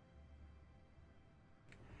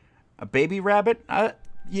 A baby rabbit?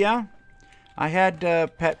 Yeah. I had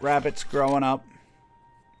pet rabbits growing up.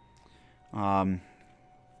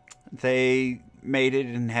 They mated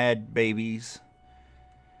and had babies.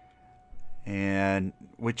 And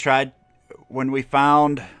we tried, when we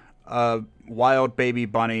found a wild baby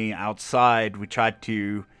bunny outside, we tried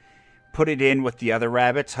to put it in with the other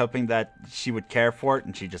rabbits, hoping that she would care for it,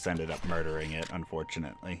 and she just ended up murdering it,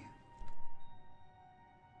 unfortunately.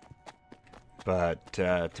 But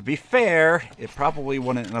to be fair, it probably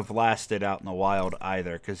wouldn't have lasted out in the wild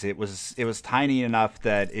either, because it was tiny enough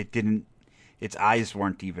that its eyes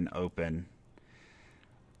weren't even open.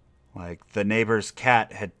 Like, the neighbor's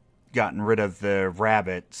cat had gotten rid of the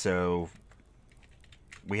rabbit, so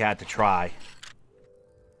we had to try.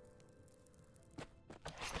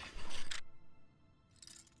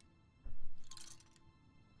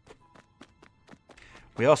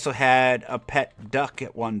 We also had a pet duck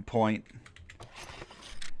at one point.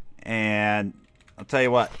 And I'll tell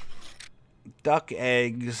you what, duck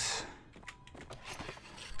eggs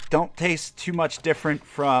don't taste too much different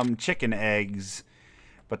from chicken eggs,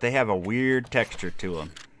 but they have a weird texture to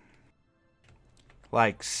them.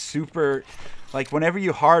 Like whenever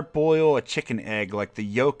you hard boil a chicken egg, like the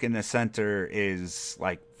yolk in the center is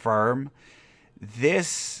like firm.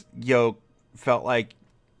 This yolk felt like,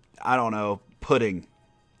 I don't know, pudding,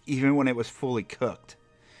 even when it was fully cooked.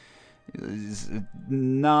 It's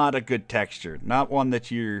not a good texture. Not one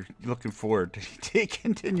that you're looking forward to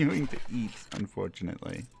continuing to eat,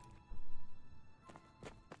 unfortunately.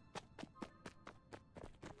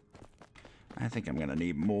 I think I'm going to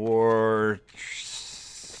need more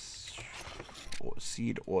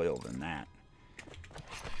seed oil than that.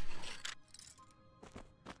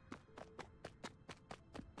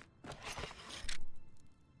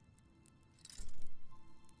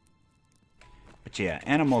 But yeah,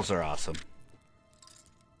 animals are awesome.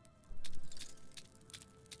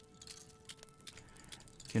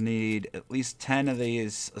 You need at least 10 of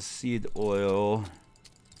these seed oil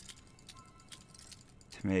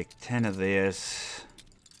to make 10 of this.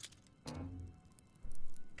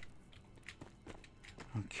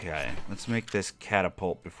 Okay, let's make this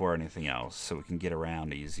catapult before anything else so we can get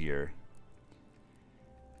around easier.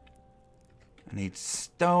 I need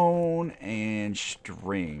stone and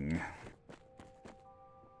string.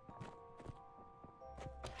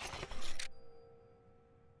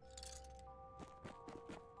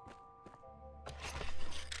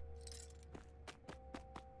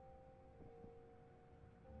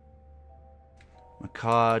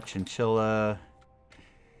 macaw, chinchilla,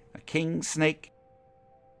 a king snake,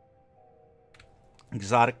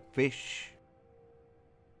 exotic fish.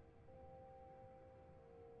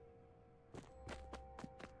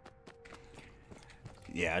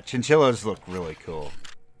 Yeah, chinchillas look really cool.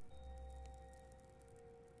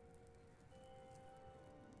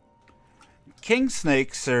 King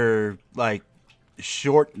snakes are like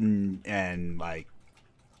short and like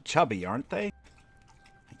chubby, aren't they?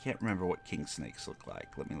 I can't remember what king snakes look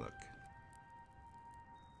like. Let me look.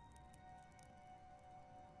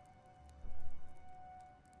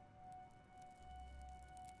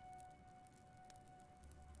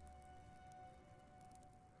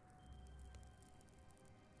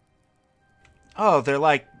 Oh, they're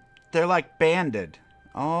like banded.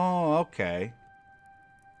 Oh, okay.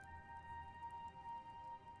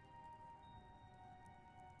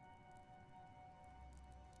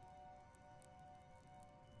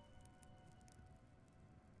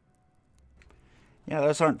 Yeah,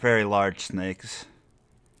 those aren't very large snakes.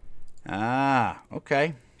 Ah,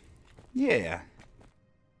 okay. Yeah.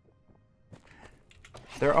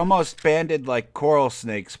 They're almost banded like coral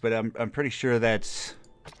snakes, but I'm pretty sure that's...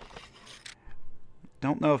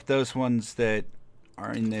 Don't know if those ones that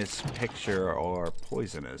are in this picture are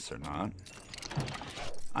poisonous or not.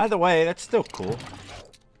 Either way, that's still cool.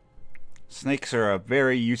 Snakes are a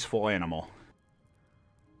very useful animal.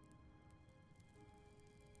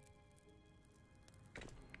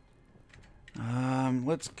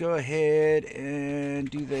 Let's go ahead and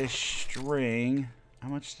do this string. How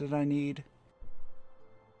much did I need?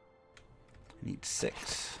 I need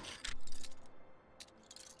 6.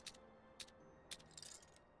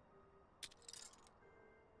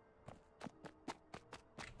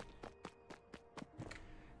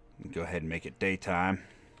 Go ahead and make it daytime.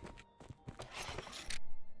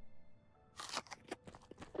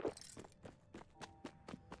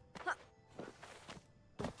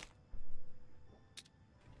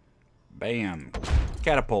 Bam.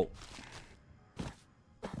 Catapult.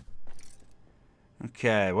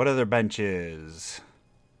 Okay, what other benches?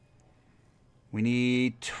 We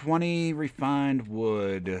need 20 refined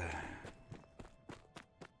wood.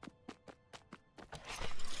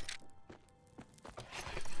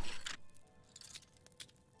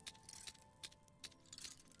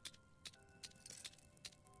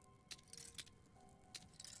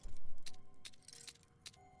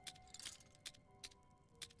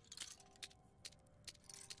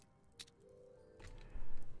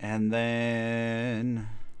 And then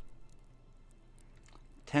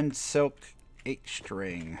 10 silk, 8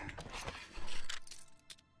 string.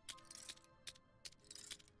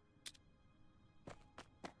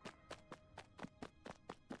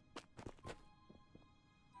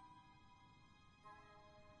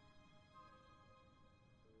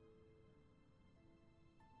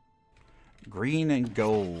 Green and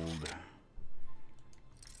gold.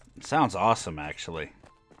 It sounds awesome, actually.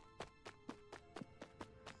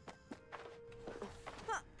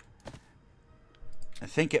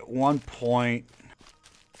 I think at one point...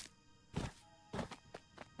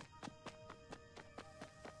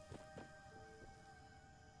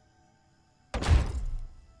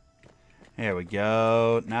 There we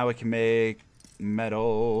go. Now we can make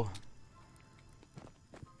metal.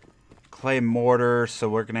 Clay mortar, so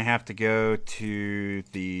we're going to have to go to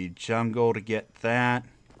the jungle to get that.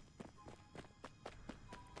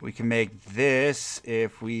 We can make this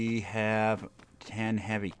if we have 10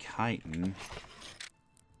 heavy chitin.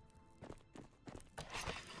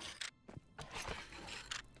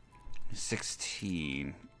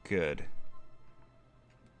 $16. Good.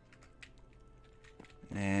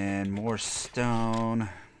 And more stone.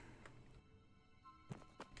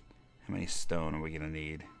 How many stone are we going to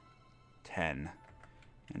need? 10.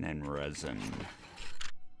 And then resin.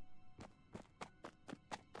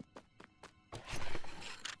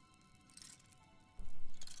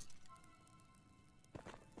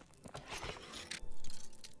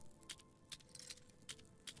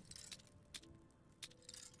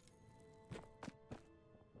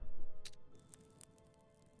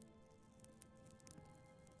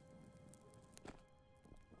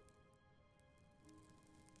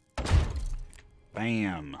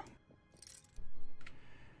 Bam.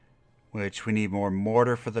 Which we need more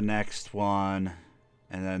mortar for the next one.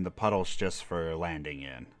 And then the puddles just for landing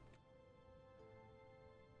in.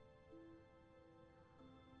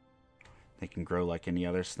 They can grow like any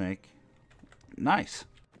other snake. Nice.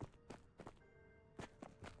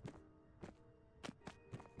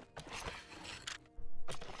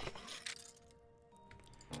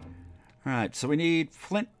 Alright, so we need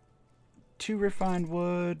flint, 2 refined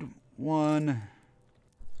wood, 1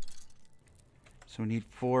 So we need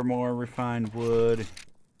 4 more refined wood.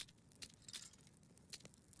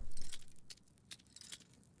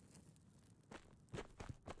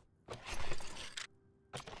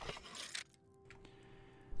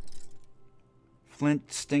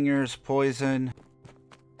 Flint, stingers, poison.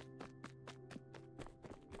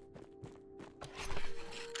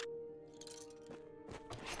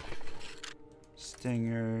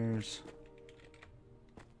 Stingers.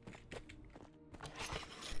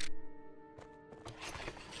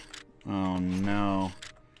 Oh no.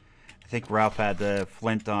 I think Ralph had the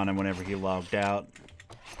flint on him whenever he logged out.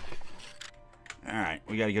 Alright,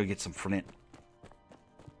 we gotta go get some flint.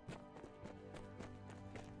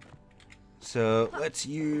 So let's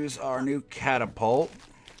use our new catapult.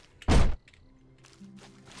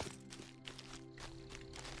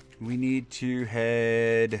 We need to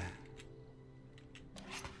head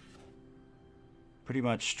pretty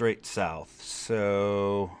much straight south.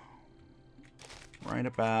 So right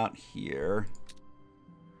about here.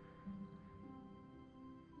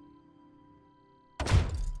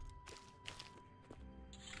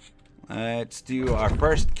 Let's do our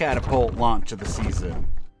first catapult launch of the season.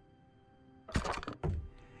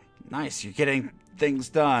 Nice, you're getting things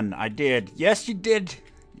done. I did. Yes, you did.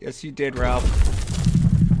 Yes, you did, Ralph.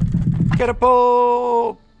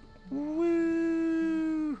 Catapult!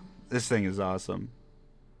 Woo! This thing is awesome.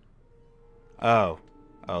 Oh.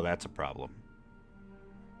 Oh, that's a problem.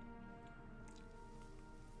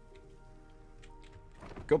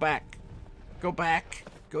 Go back. Go back.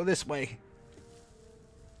 Go this way.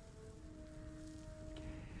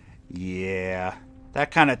 Yeah.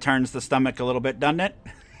 That kind of turns the stomach a little bit, doesn't it?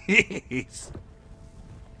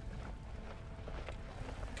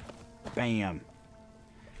 Bam.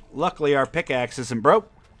 Luckily, our pickaxe isn't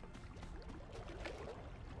broke.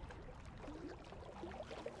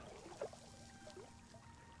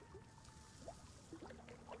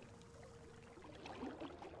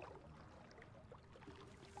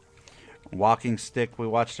 Walking stick, we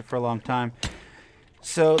watched it for a long time.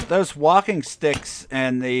 So those walking sticks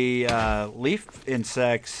and the leaf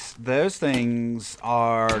insects, those things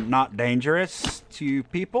are not dangerous to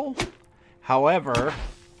people. However,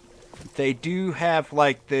 they do have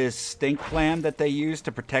like this stink gland that they use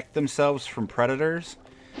to protect themselves from predators.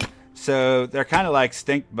 So they're kind of like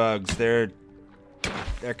stink bugs. They're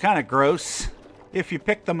kind of gross if you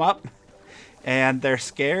pick them up, and they're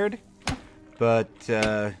scared. But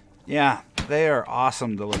yeah, they are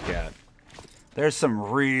awesome to look at. There's some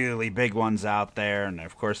really big ones out there, and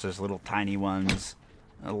of course there's little tiny ones.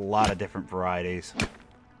 A lot of different varieties.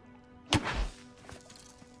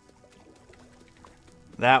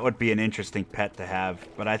 That would be an interesting pet to have,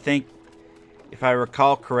 but I think, if I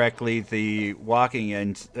recall correctly, the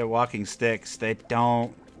walking sticks, they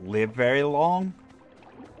don't live very long.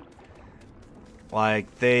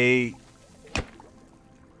 Like, they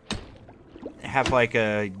have like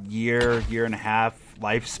a year and a half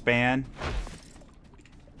lifespan.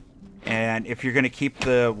 And if you're going to keep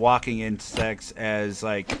the walking insects as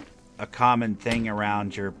like a common thing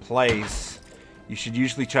around your place, you should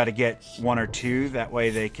usually try to get 1 or 2. That way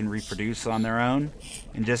they can reproduce on their own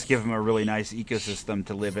and just give them a really nice ecosystem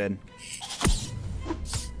to live in.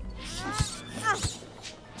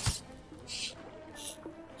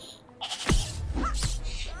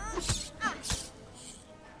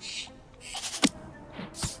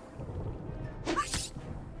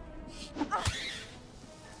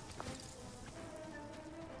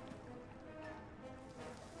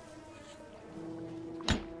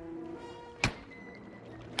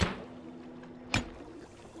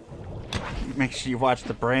 Make sure you watch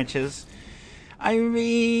the branches. I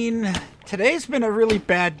mean, today's been a really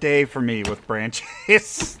bad day for me with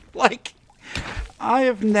branches. Like, I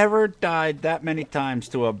have never died that many times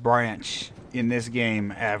to a branch in this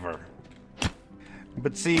game ever.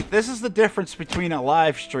 But see, this is the difference between a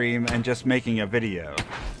live stream and just making a video.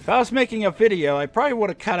 If I was making a video, I probably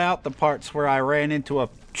would have cut out the parts where I ran into a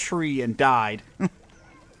tree and died.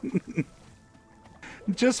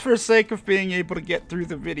 Just for sake of being able to get through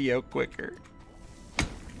the video quicker.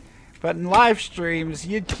 But in live streams,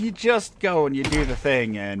 you just go and you do the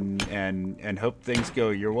thing and hope things go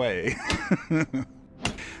your way.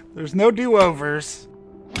 There's no do-overs.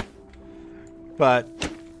 But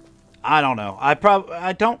I don't know.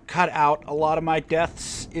 I don't cut out a lot of my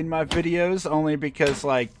deaths in my videos only because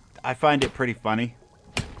like I find it pretty funny.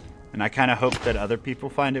 And I kind of hope that other people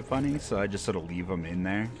find it funny, so I just sort of leave them in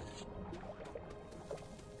there.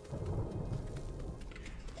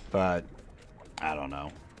 But I don't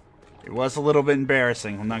know. It was a little bit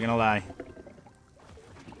embarrassing, I'm not gonna lie.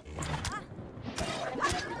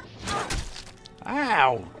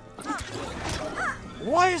 Ow!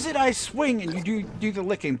 Why is it I swing and you do the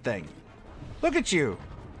licking thing? Look at you.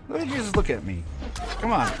 Look at you just look at me.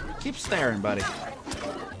 Come on. Keep staring, buddy.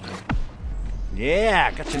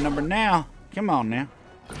 Yeah, got your number now. Come on now.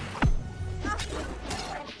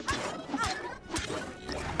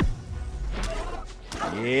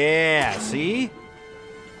 Yeah, see?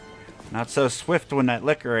 Not so swift when that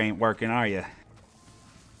liquor ain't working, are you?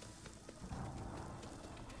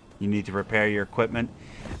 You need to repair your equipment.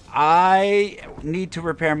 I need to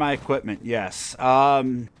repair my equipment, yes.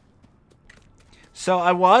 So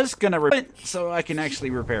I was gonna repair it so I can actually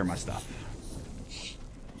repair my stuff.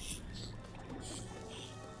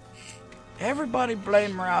 Everybody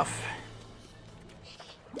blame Ralph.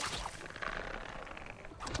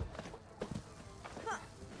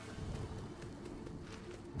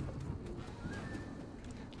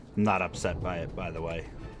 I'm not upset by it, by the way.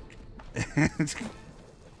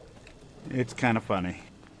 It's kind of funny.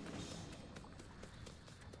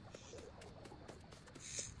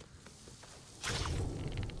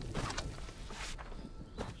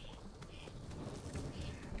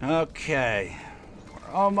 Okay.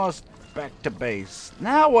 We're almost back to base.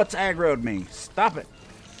 Now what's aggroed me? Stop it.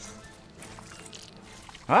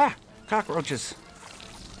 Ah! Cockroaches.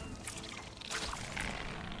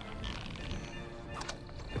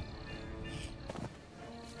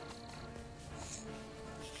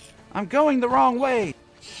 I'm going the wrong way.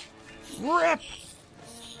 Rip!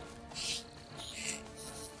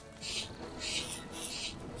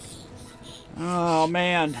 Oh,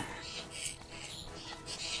 man.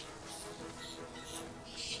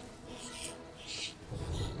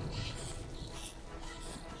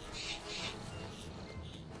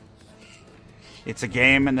 It's a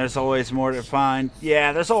game and there's always more to find.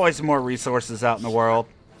 Yeah, there's always more resources out in the world.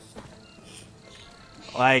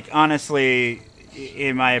 Like, honestly,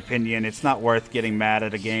 in my opinion, it's not worth getting mad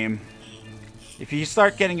at a game. If you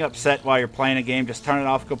start getting upset while you're playing a game, just turn it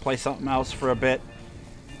off, go play something else for a bit.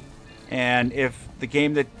 And if the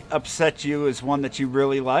game that upsets you is one that you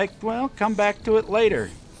really liked, well, come back to it later.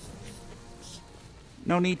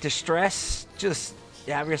 No need to stress, just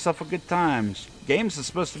have yourself a good time. Games are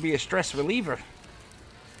supposed to be a stress reliever.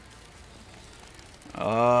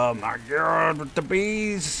 Oh my god, with the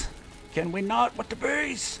bees. Can we not with the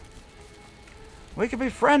bees? We can be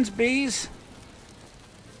friends, bees.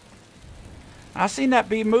 I seen that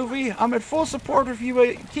bee movie. I'm in full support of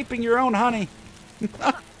you keeping your own honey.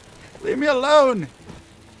 Leave me alone.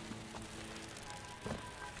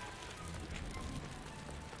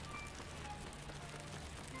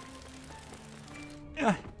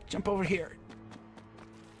 Jump over here.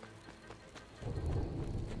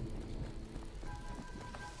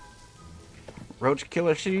 Roach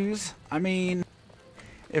killer shoes? I mean,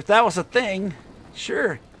 if that was a thing,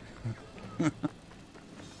 sure.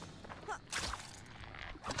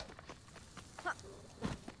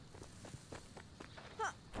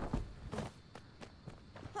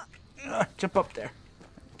 Jump up there.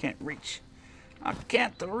 Can't reach. I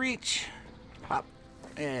can't reach. Hop.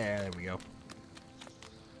 Yeah, there we go.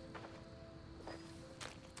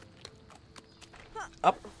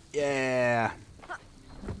 Up. Yeah.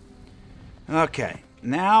 Okay.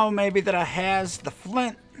 Now maybe that I has the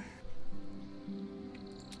flint.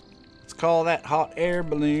 Let's call that hot air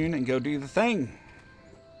balloon and go do the thing.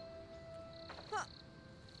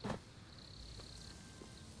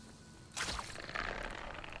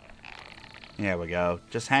 There we go.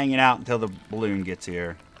 Just hanging out until the balloon gets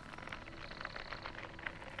here.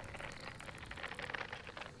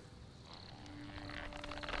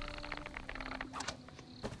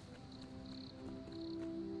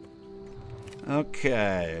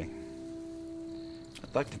 Okay.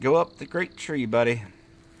 I'd like to go up the great tree, buddy.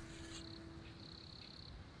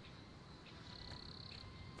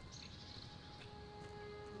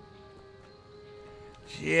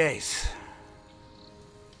 Jeez.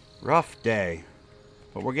 Rough day,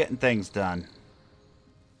 but we're getting things done.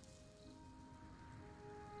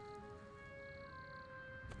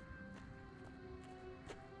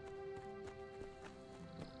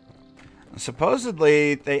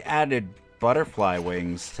 Supposedly, they added butterfly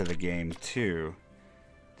wings to the game, too.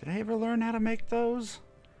 Did I ever learn how to make those?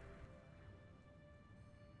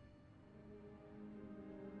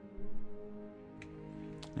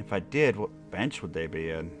 If I did, what bench would they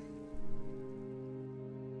be in?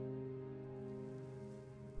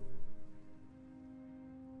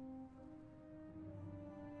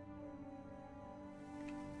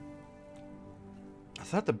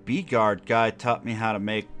 I thought the bee guard guy taught me how to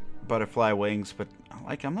make butterfly wings, but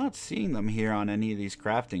like I'm not seeing them here on any of these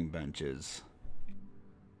crafting benches.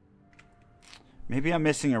 Maybe I'm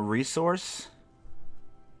missing a resource?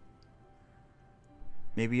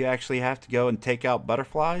 Maybe you actually have to go and take out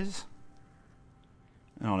butterflies?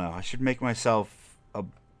 I don't know. I should make myself a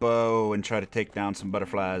bow and try to take down some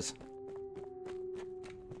butterflies.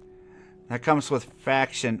 That comes with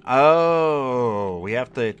faction. Oh, we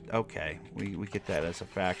have to... Okay, we get that as a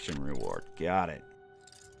faction reward. Got it.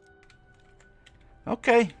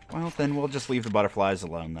 Okay, well then we'll just leave the butterflies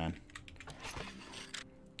alone then.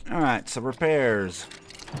 Alright, so repairs.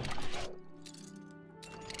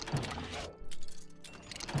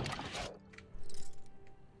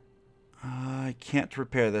 I can't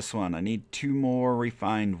repair this one. I need 2 more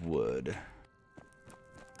refined wood.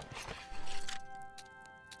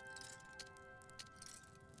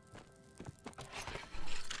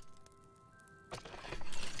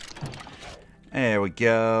 There we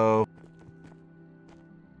go.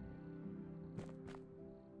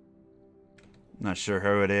 Not sure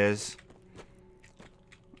who it is.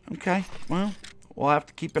 Okay, well, we'll have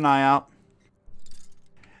to keep an eye out.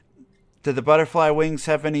 Do the butterfly wings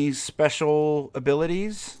have any special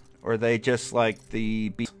abilities? Or are they just like the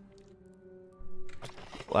bees?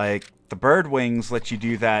 Like, the bird wings let you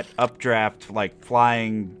do that updraft, like,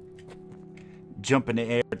 flying, jump in the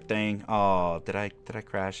air thing. Oh, did I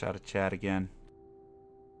crash out of chat again?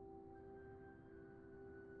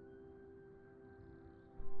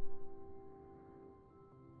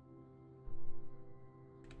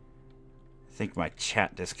 I think my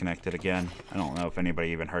chat disconnected again. I don't know if anybody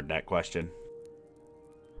even heard that question.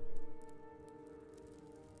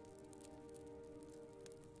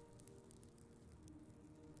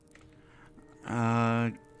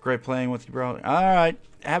 Great playing with you, bro. Alright,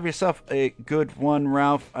 have yourself a good one,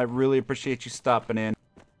 Ralph. I really appreciate you stopping in.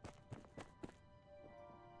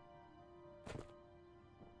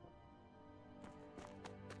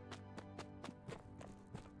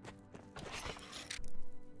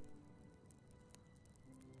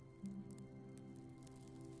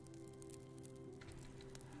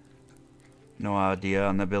 No idea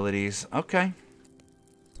on the abilities. Okay.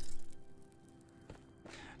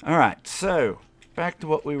 Alright, so back to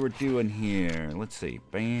what we were doing here. Let's see.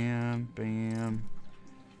 Bam, bam.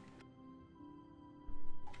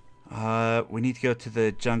 We need to go to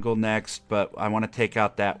the jungle next, but I want to take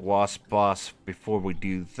out that wasp boss before we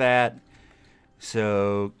do that.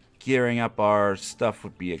 So gearing up our stuff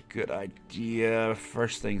would be a good idea.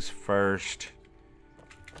 First things first.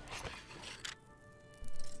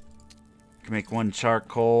 Can make 1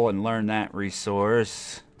 charcoal and learn that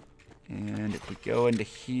resource. And if we go into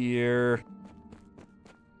here...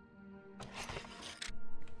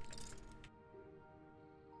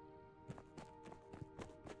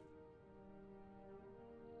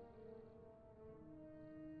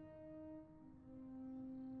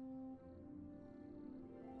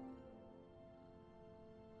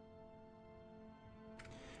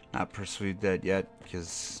 Not pursued that yet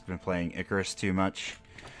because I've been playing Icarus too much.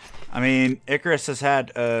 I mean, Icarus has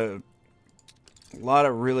had a lot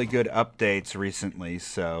of really good updates recently,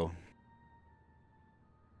 so...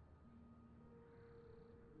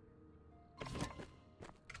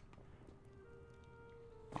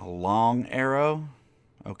 A long arrow.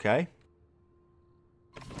 Okay.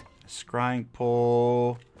 A scrying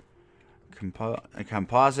pole. A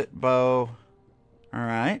composite bow.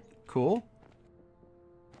 Alright, cool.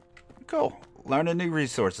 Cool. Learning new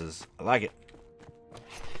resources. I like it.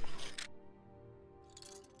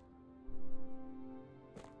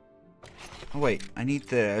 Oh wait, I need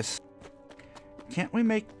this. Can't we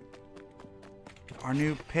make our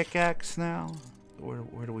new pickaxe now?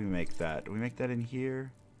 Where do we make that? Do we make that in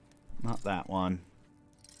here? Not that one.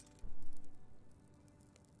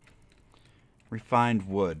 Refined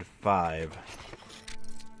wood, 5.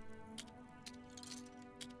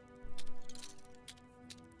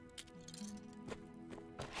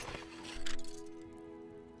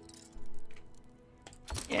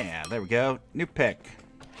 Yeah, there we go. New pick.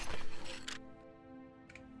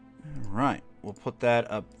 Alright, we'll put that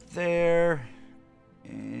up there.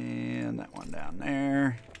 And that one down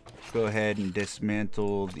there. Go ahead and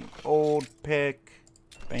dismantle the old pick.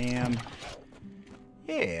 Bam.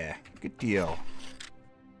 Yeah, good deal.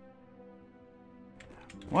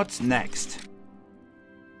 What's next?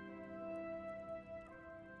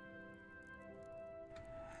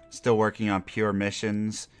 Still working on pure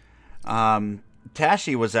missions.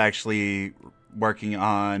 Tashi was actually working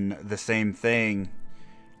on the same thing,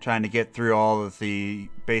 trying to get through all of the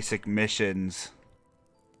basic missions.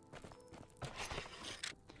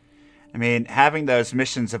 I mean, having those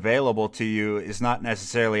missions available to you is not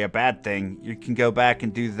necessarily a bad thing. You can go back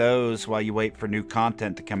and do those while you wait for new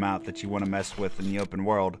content to come out that you want to mess with in the open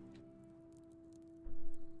world.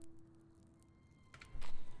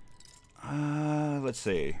 Let's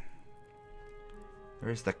see.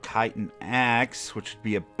 There's the chitin axe, which would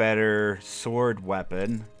be a better sword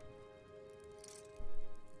weapon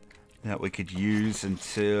that we could use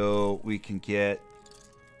until we can get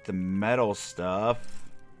the metal stuff,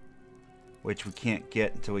 which we can't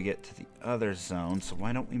get until we get to the other zone. So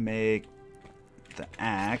why don't we make the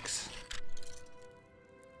axe?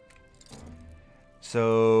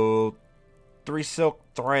 So 3 silk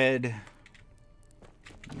thread,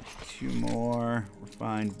 2 more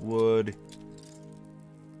refined wood.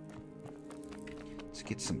 Let's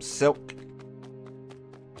get some silk.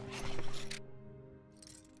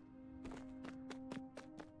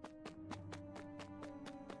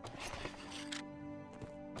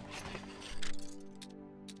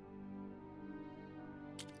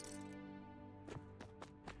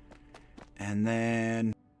 And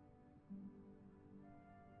then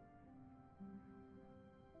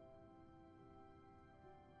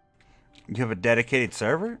you have a dedicated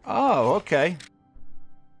server? Oh, okay.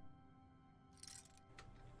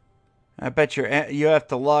 I bet you have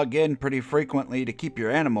to log in pretty frequently to keep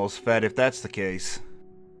your animals fed if that's the case.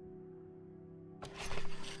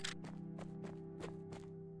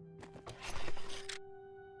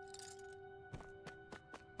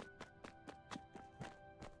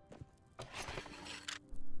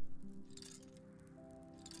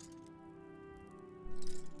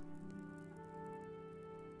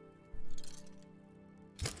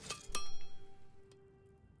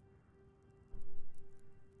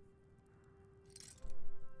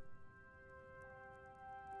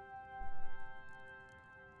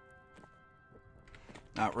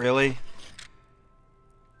 Not really.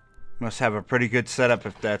 Must have a pretty good setup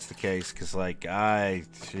if that's the case, because, like,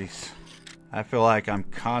 jeez. I feel like I'm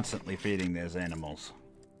constantly feeding those animals.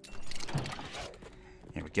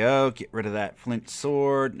 Here we go. Get rid of that flint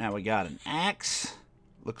sword. Now we got an axe.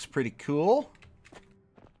 Looks pretty cool.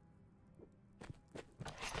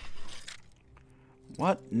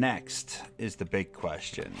 What next is the big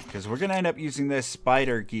question, because we're going to end up using this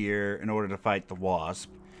spider gear in order to fight the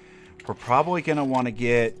wasp. We're probably going to want to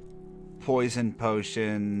get poison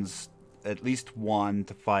potions, at least 1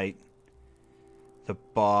 to fight the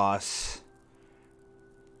boss.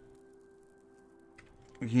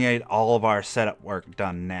 We can get all of our setup work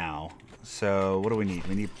done now. So what do we need?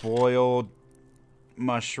 We need boiled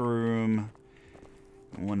mushroom,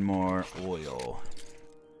 1 more oil.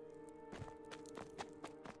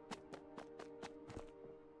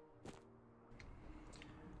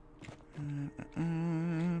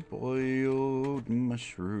 Boiled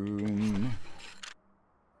mushroom.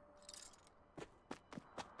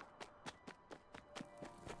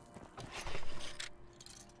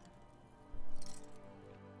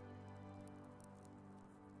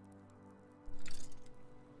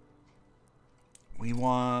 We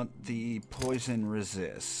want the poison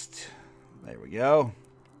resist. There we go.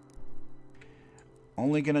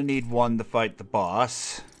 Only gonna need 1 to fight the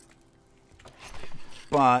boss.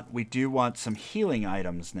 But we do want some healing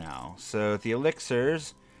items now. So the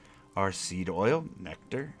elixirs are seed oil,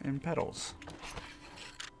 nectar, and petals.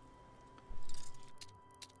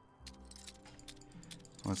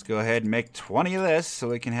 Let's go ahead and make 20 of this so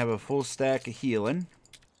we can have a full stack of healing.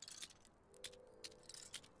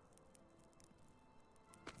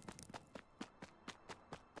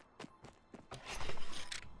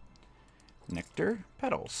 Nectar,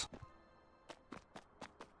 petals.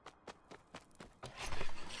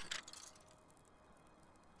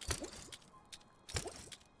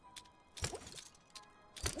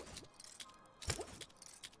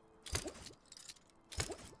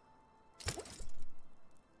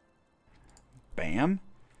 Bam.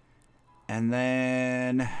 And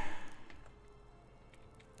then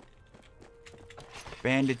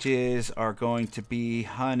bandages are going to be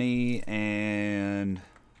honey and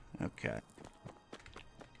okay.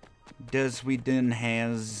 Does we didn't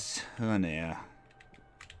has honey?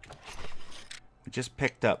 We just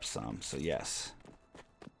picked up some, so yes.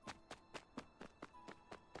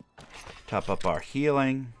 Top up our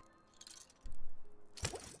healing.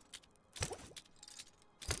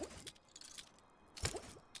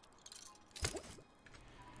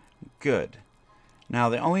 Good. Now,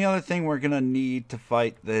 the only other thing we're going to need to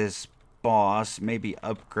fight this boss, maybe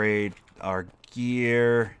upgrade our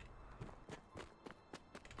gear.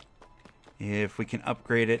 If we can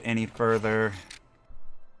upgrade it any further.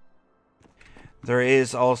 There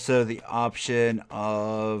is also the option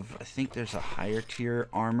of, I think there's a higher tier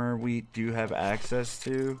armor we do have access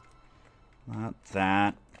to. Not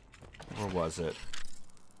that. Where was it?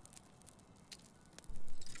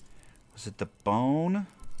 Was it the bone?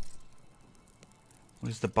 What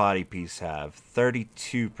does the body piece have?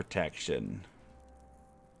 32 protection.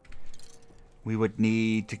 We would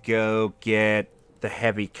need to go get the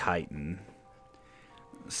heavy chitin.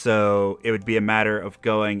 So it would be a matter of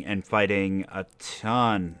going and fighting a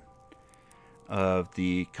ton of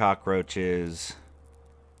the cockroaches,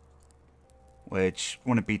 which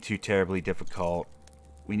wouldn't be too terribly difficult.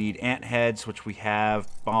 We need ant heads, which we have.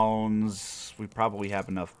 Bones, we probably have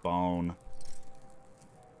enough bone.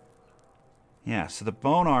 Yeah, so the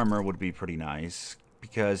bone armor would be pretty nice,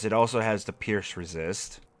 because it also has the pierce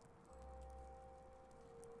resist.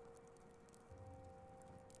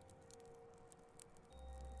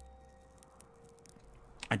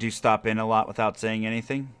 I do stop in a lot without saying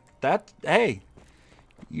anything. Hey,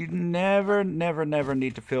 you never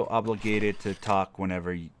need to feel obligated to talk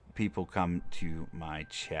whenever people come to my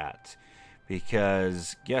chat.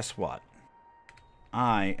 Because guess what?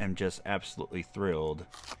 I am just absolutely thrilled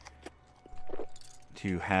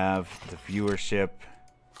to have the viewership,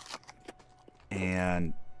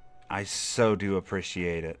 and I so do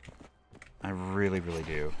appreciate it. I really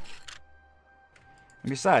do. And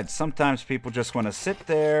besides, sometimes people just want to sit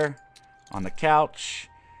there on the couch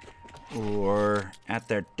or at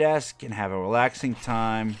their desk and have a relaxing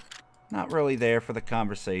time. Not really there for the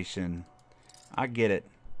conversation. I get it.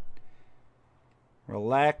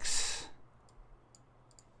 Relax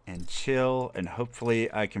and chill, and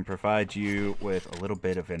hopefully I can provide you with a little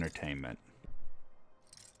bit of entertainment.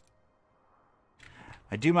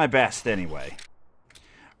 I do my best anyway.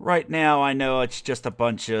 Right now, I know it's just a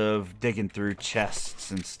bunch of digging through chests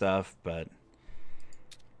and stuff, but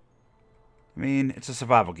I mean, it's a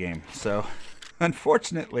survival game, so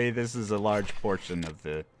unfortunately, this is a large portion of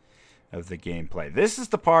the gameplay. This is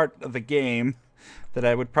the part of the game that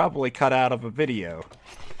I would probably cut out of a video.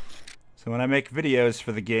 So when I make videos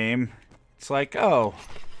for the game, it's like, oh,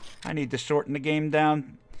 I need to shorten the game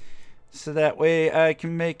down so that way I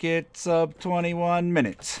can make it sub 21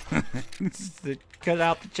 minutes. Cut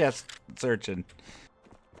out the chest searching.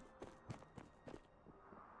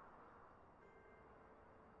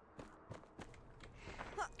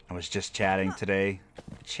 I was just chatting today.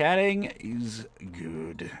 Chatting is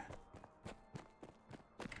good.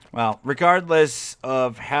 Well, regardless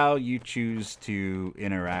of how you choose to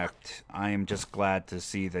interact, I am just glad to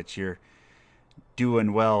see that you're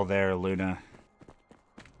doing well there, Luna.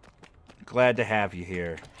 Glad to have you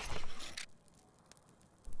here.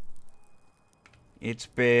 It's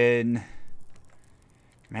been...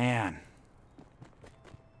 man.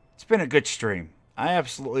 It's been a good stream. I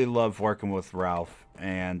absolutely love working with Ralph,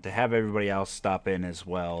 and to have everybody else stop in as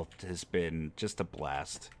well has been just a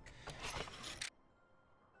blast.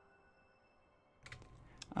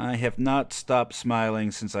 I have not stopped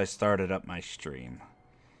smiling since I started up my stream.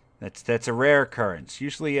 That's a rare occurrence.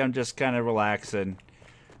 Usually I'm just kind of relaxing,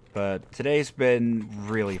 but today's been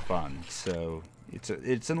really fun. So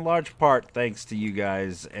it's in large part thanks to you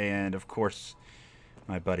guys and of course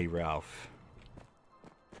my buddy Ralph.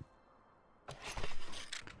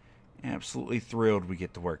 Absolutely thrilled we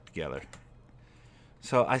get to work together.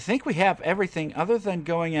 So I think we have everything other than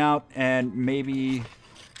going out and maybe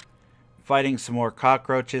fighting some more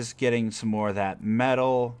cockroaches, getting some more of that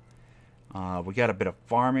metal. We got a bit of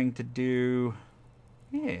farming to do.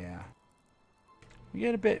 Yeah. We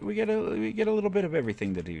get a little bit of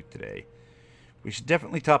everything to do today. We should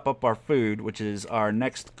definitely top up our food, which is our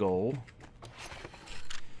next goal.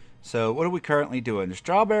 So what are we currently doing? The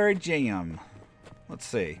strawberry jam. Let's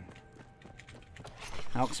see.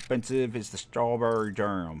 How expensive is the strawberry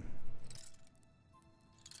jam?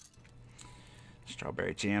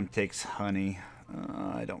 Strawberry jam takes honey.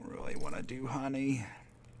 I don't really want to do honey.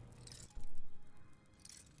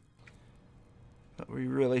 But we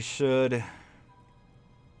really should.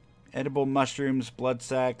 Edible mushrooms, blood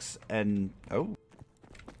sacks, and... oh.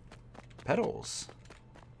 Petals.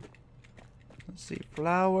 Let's see.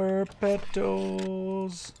 Flower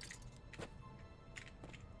petals.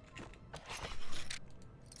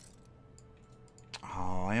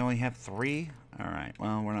 Oh, I only have 3? Alright,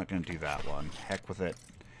 well, we're not going to do that one. Heck with it.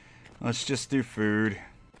 Let's just do food.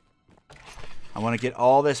 I want to get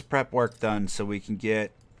all this prep work done so we can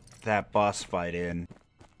get that boss fight in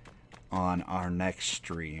on our next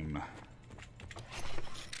stream.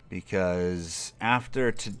 Because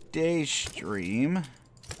after today's stream,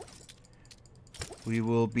 we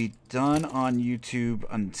will be done on YouTube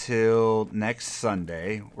until next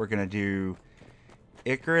Sunday. We're going to do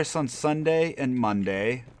Icarus on Sunday and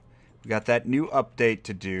Monday. We got that new update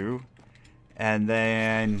to do. And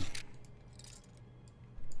then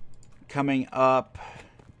coming up,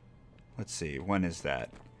 let's see, when is that?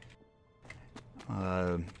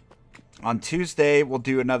 On Tuesday, we'll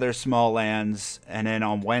do another Smallands, and then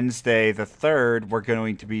on Wednesday, the 3rd, we're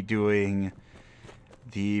going to be doing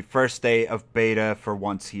the first day of beta for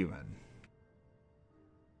Once Human.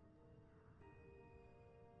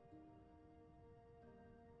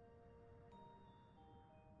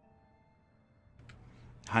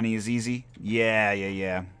 Honey is easy? Yeah.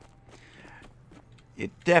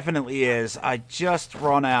 It definitely is. I just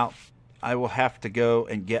run out. I will have to go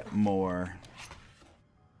and get more.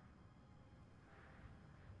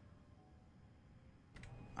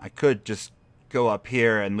 I could just go up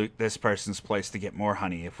here and loot this person's place to get more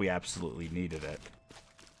honey if we absolutely needed it.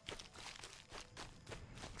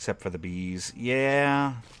 Except for the bees.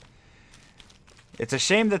 Yeah. It's a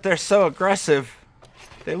shame that they're so aggressive.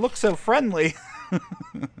 They look so friendly.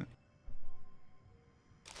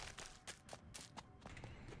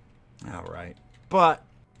 Alright. But,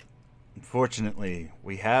 unfortunately,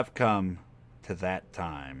 we have come to that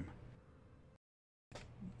time.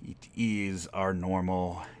 It is our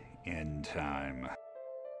normal end time.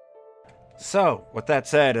 So, with that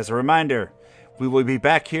said, as a reminder, we will be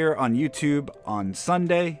back here on YouTube on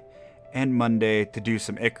Sunday and Monday to do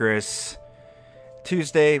some Icarus.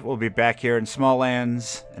 Tuesday, we'll be back here in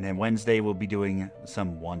Smallands, and then Wednesday, we'll be doing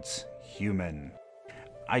some Once Human.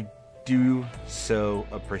 I do so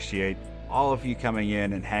appreciate all of you coming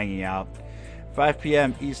in and hanging out. 5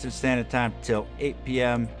 p.m. Eastern Standard Time till 8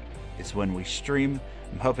 p.m. is when we stream.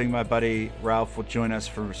 I'm hoping my buddy Ralph will join us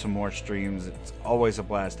for some more streams. It's always a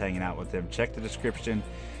blast hanging out with him. Check the description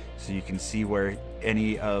so you can see where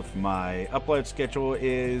any of my upload schedule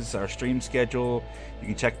is, our stream schedule. You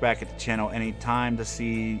can check back at the channel anytime to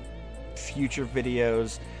see future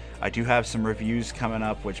videos. I do have some reviews coming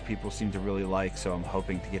up which people seem to really like, so I'm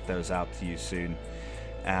hoping to get those out to you soon.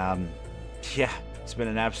 Yeah, it's been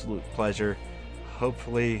an absolute pleasure.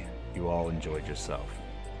 Hopefully you all enjoyed yourself.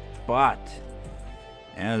 But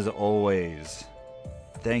as always,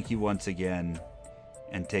 thank you once again,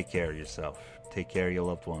 and take care of yourself. Take care of your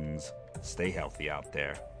loved ones. Stay healthy out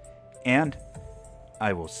there. And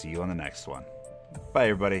I will see you on the next one. Bye,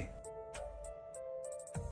 everybody.